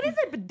 What is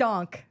a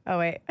badonk? Oh,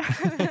 wait.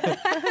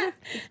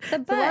 It's a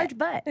butt. large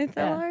butt. It's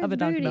Yeah, a large a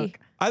badonk booty. dunk.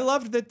 I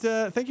loved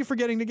that. Thank you for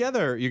getting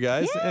together, you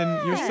guys.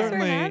 And you're Thanks for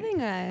certainly.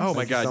 having us. Oh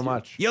my Thank you God! so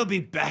much. You'll be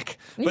back.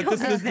 But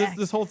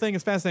this whole thing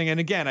is fascinating. And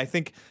again, I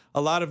think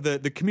a lot of the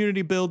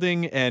community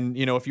building, and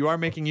if you are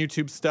making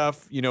YouTube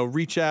stuff,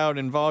 reach out,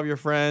 involve your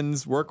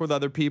friends, work with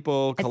other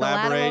people, It's a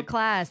lateral collaborate.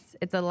 class.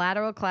 It's a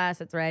lateral class.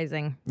 It's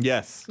rising.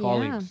 Yes,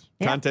 Colleagues.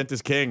 content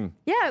is king.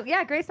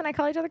 Yeah. Grace and I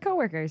call each other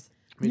coworkers.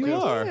 Me You too.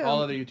 are.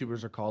 All other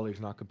YouTubers are colleagues,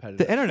 not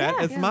competitors. The internet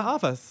is my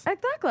office.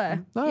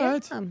 Exactly. All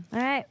right. All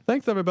right.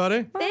 Thanks,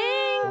 everybody.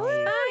 Thanks.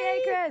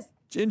 Bye, Chris.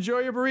 Enjoy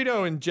your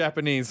burrito in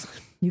Japanese.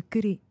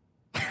 Yukuri.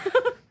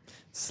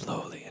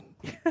 Slowly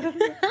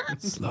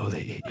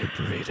eat your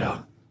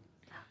burrito.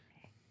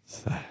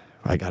 So,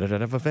 I got it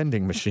out of a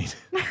vending machine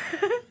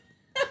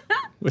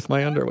with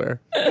my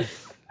underwear.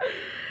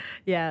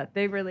 Yeah,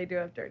 they really do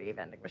have dirty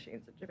vending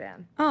machines in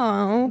Japan.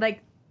 Oh.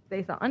 Like,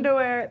 they sell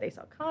underwear, they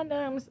sell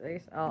condoms, they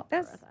sell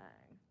everything.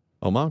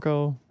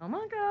 Omako.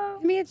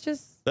 Maybe it's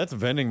just That's a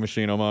vending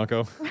machine,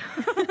 Omako.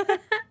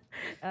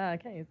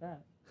 Okay, is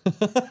that?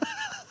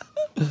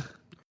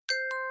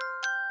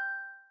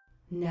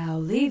 Now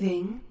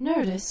leaving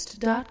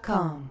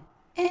Nerdist.com.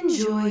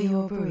 Enjoy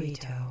your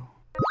burrito.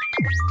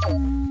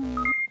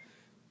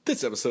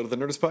 This episode of the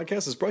Nerdist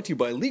Podcast is brought to you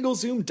by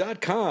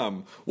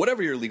LegalZoom.com.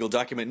 Whatever your legal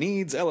document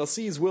needs,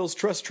 LLCs, wills,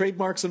 trusts,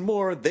 trademarks, and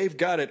more, they've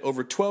got it.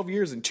 Over 12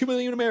 years and 2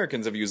 million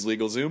Americans have used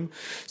LegalZoom.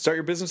 Start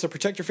your business or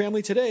protect your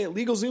family today at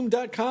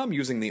LegalZoom.com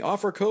using the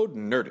offer code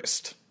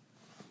NERDIST.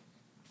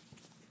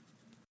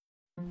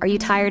 Are you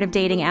tired of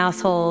dating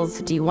assholes?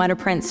 Do you want a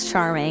Prince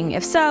Charming?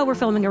 If so, we're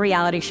filming a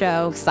reality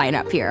show. Sign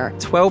up here.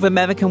 12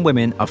 American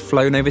women are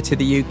flown over to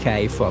the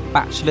UK for a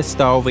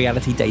Bachelor-style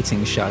reality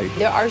dating show.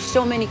 There are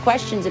so many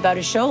questions about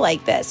a show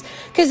like this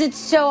because it's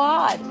so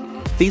odd.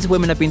 These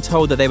women have been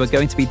told that they were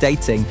going to be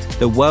dating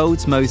the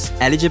world's most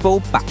eligible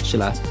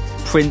bachelor,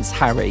 Prince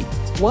Harry.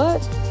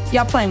 What?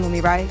 Y'all playing with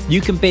me, right?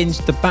 You can binge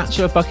The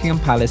Bachelor of Buckingham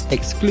Palace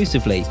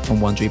exclusively on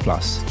Wondery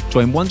Plus.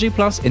 Join Wondery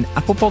Plus in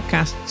Apple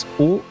Podcasts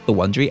or the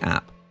Wondery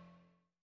app.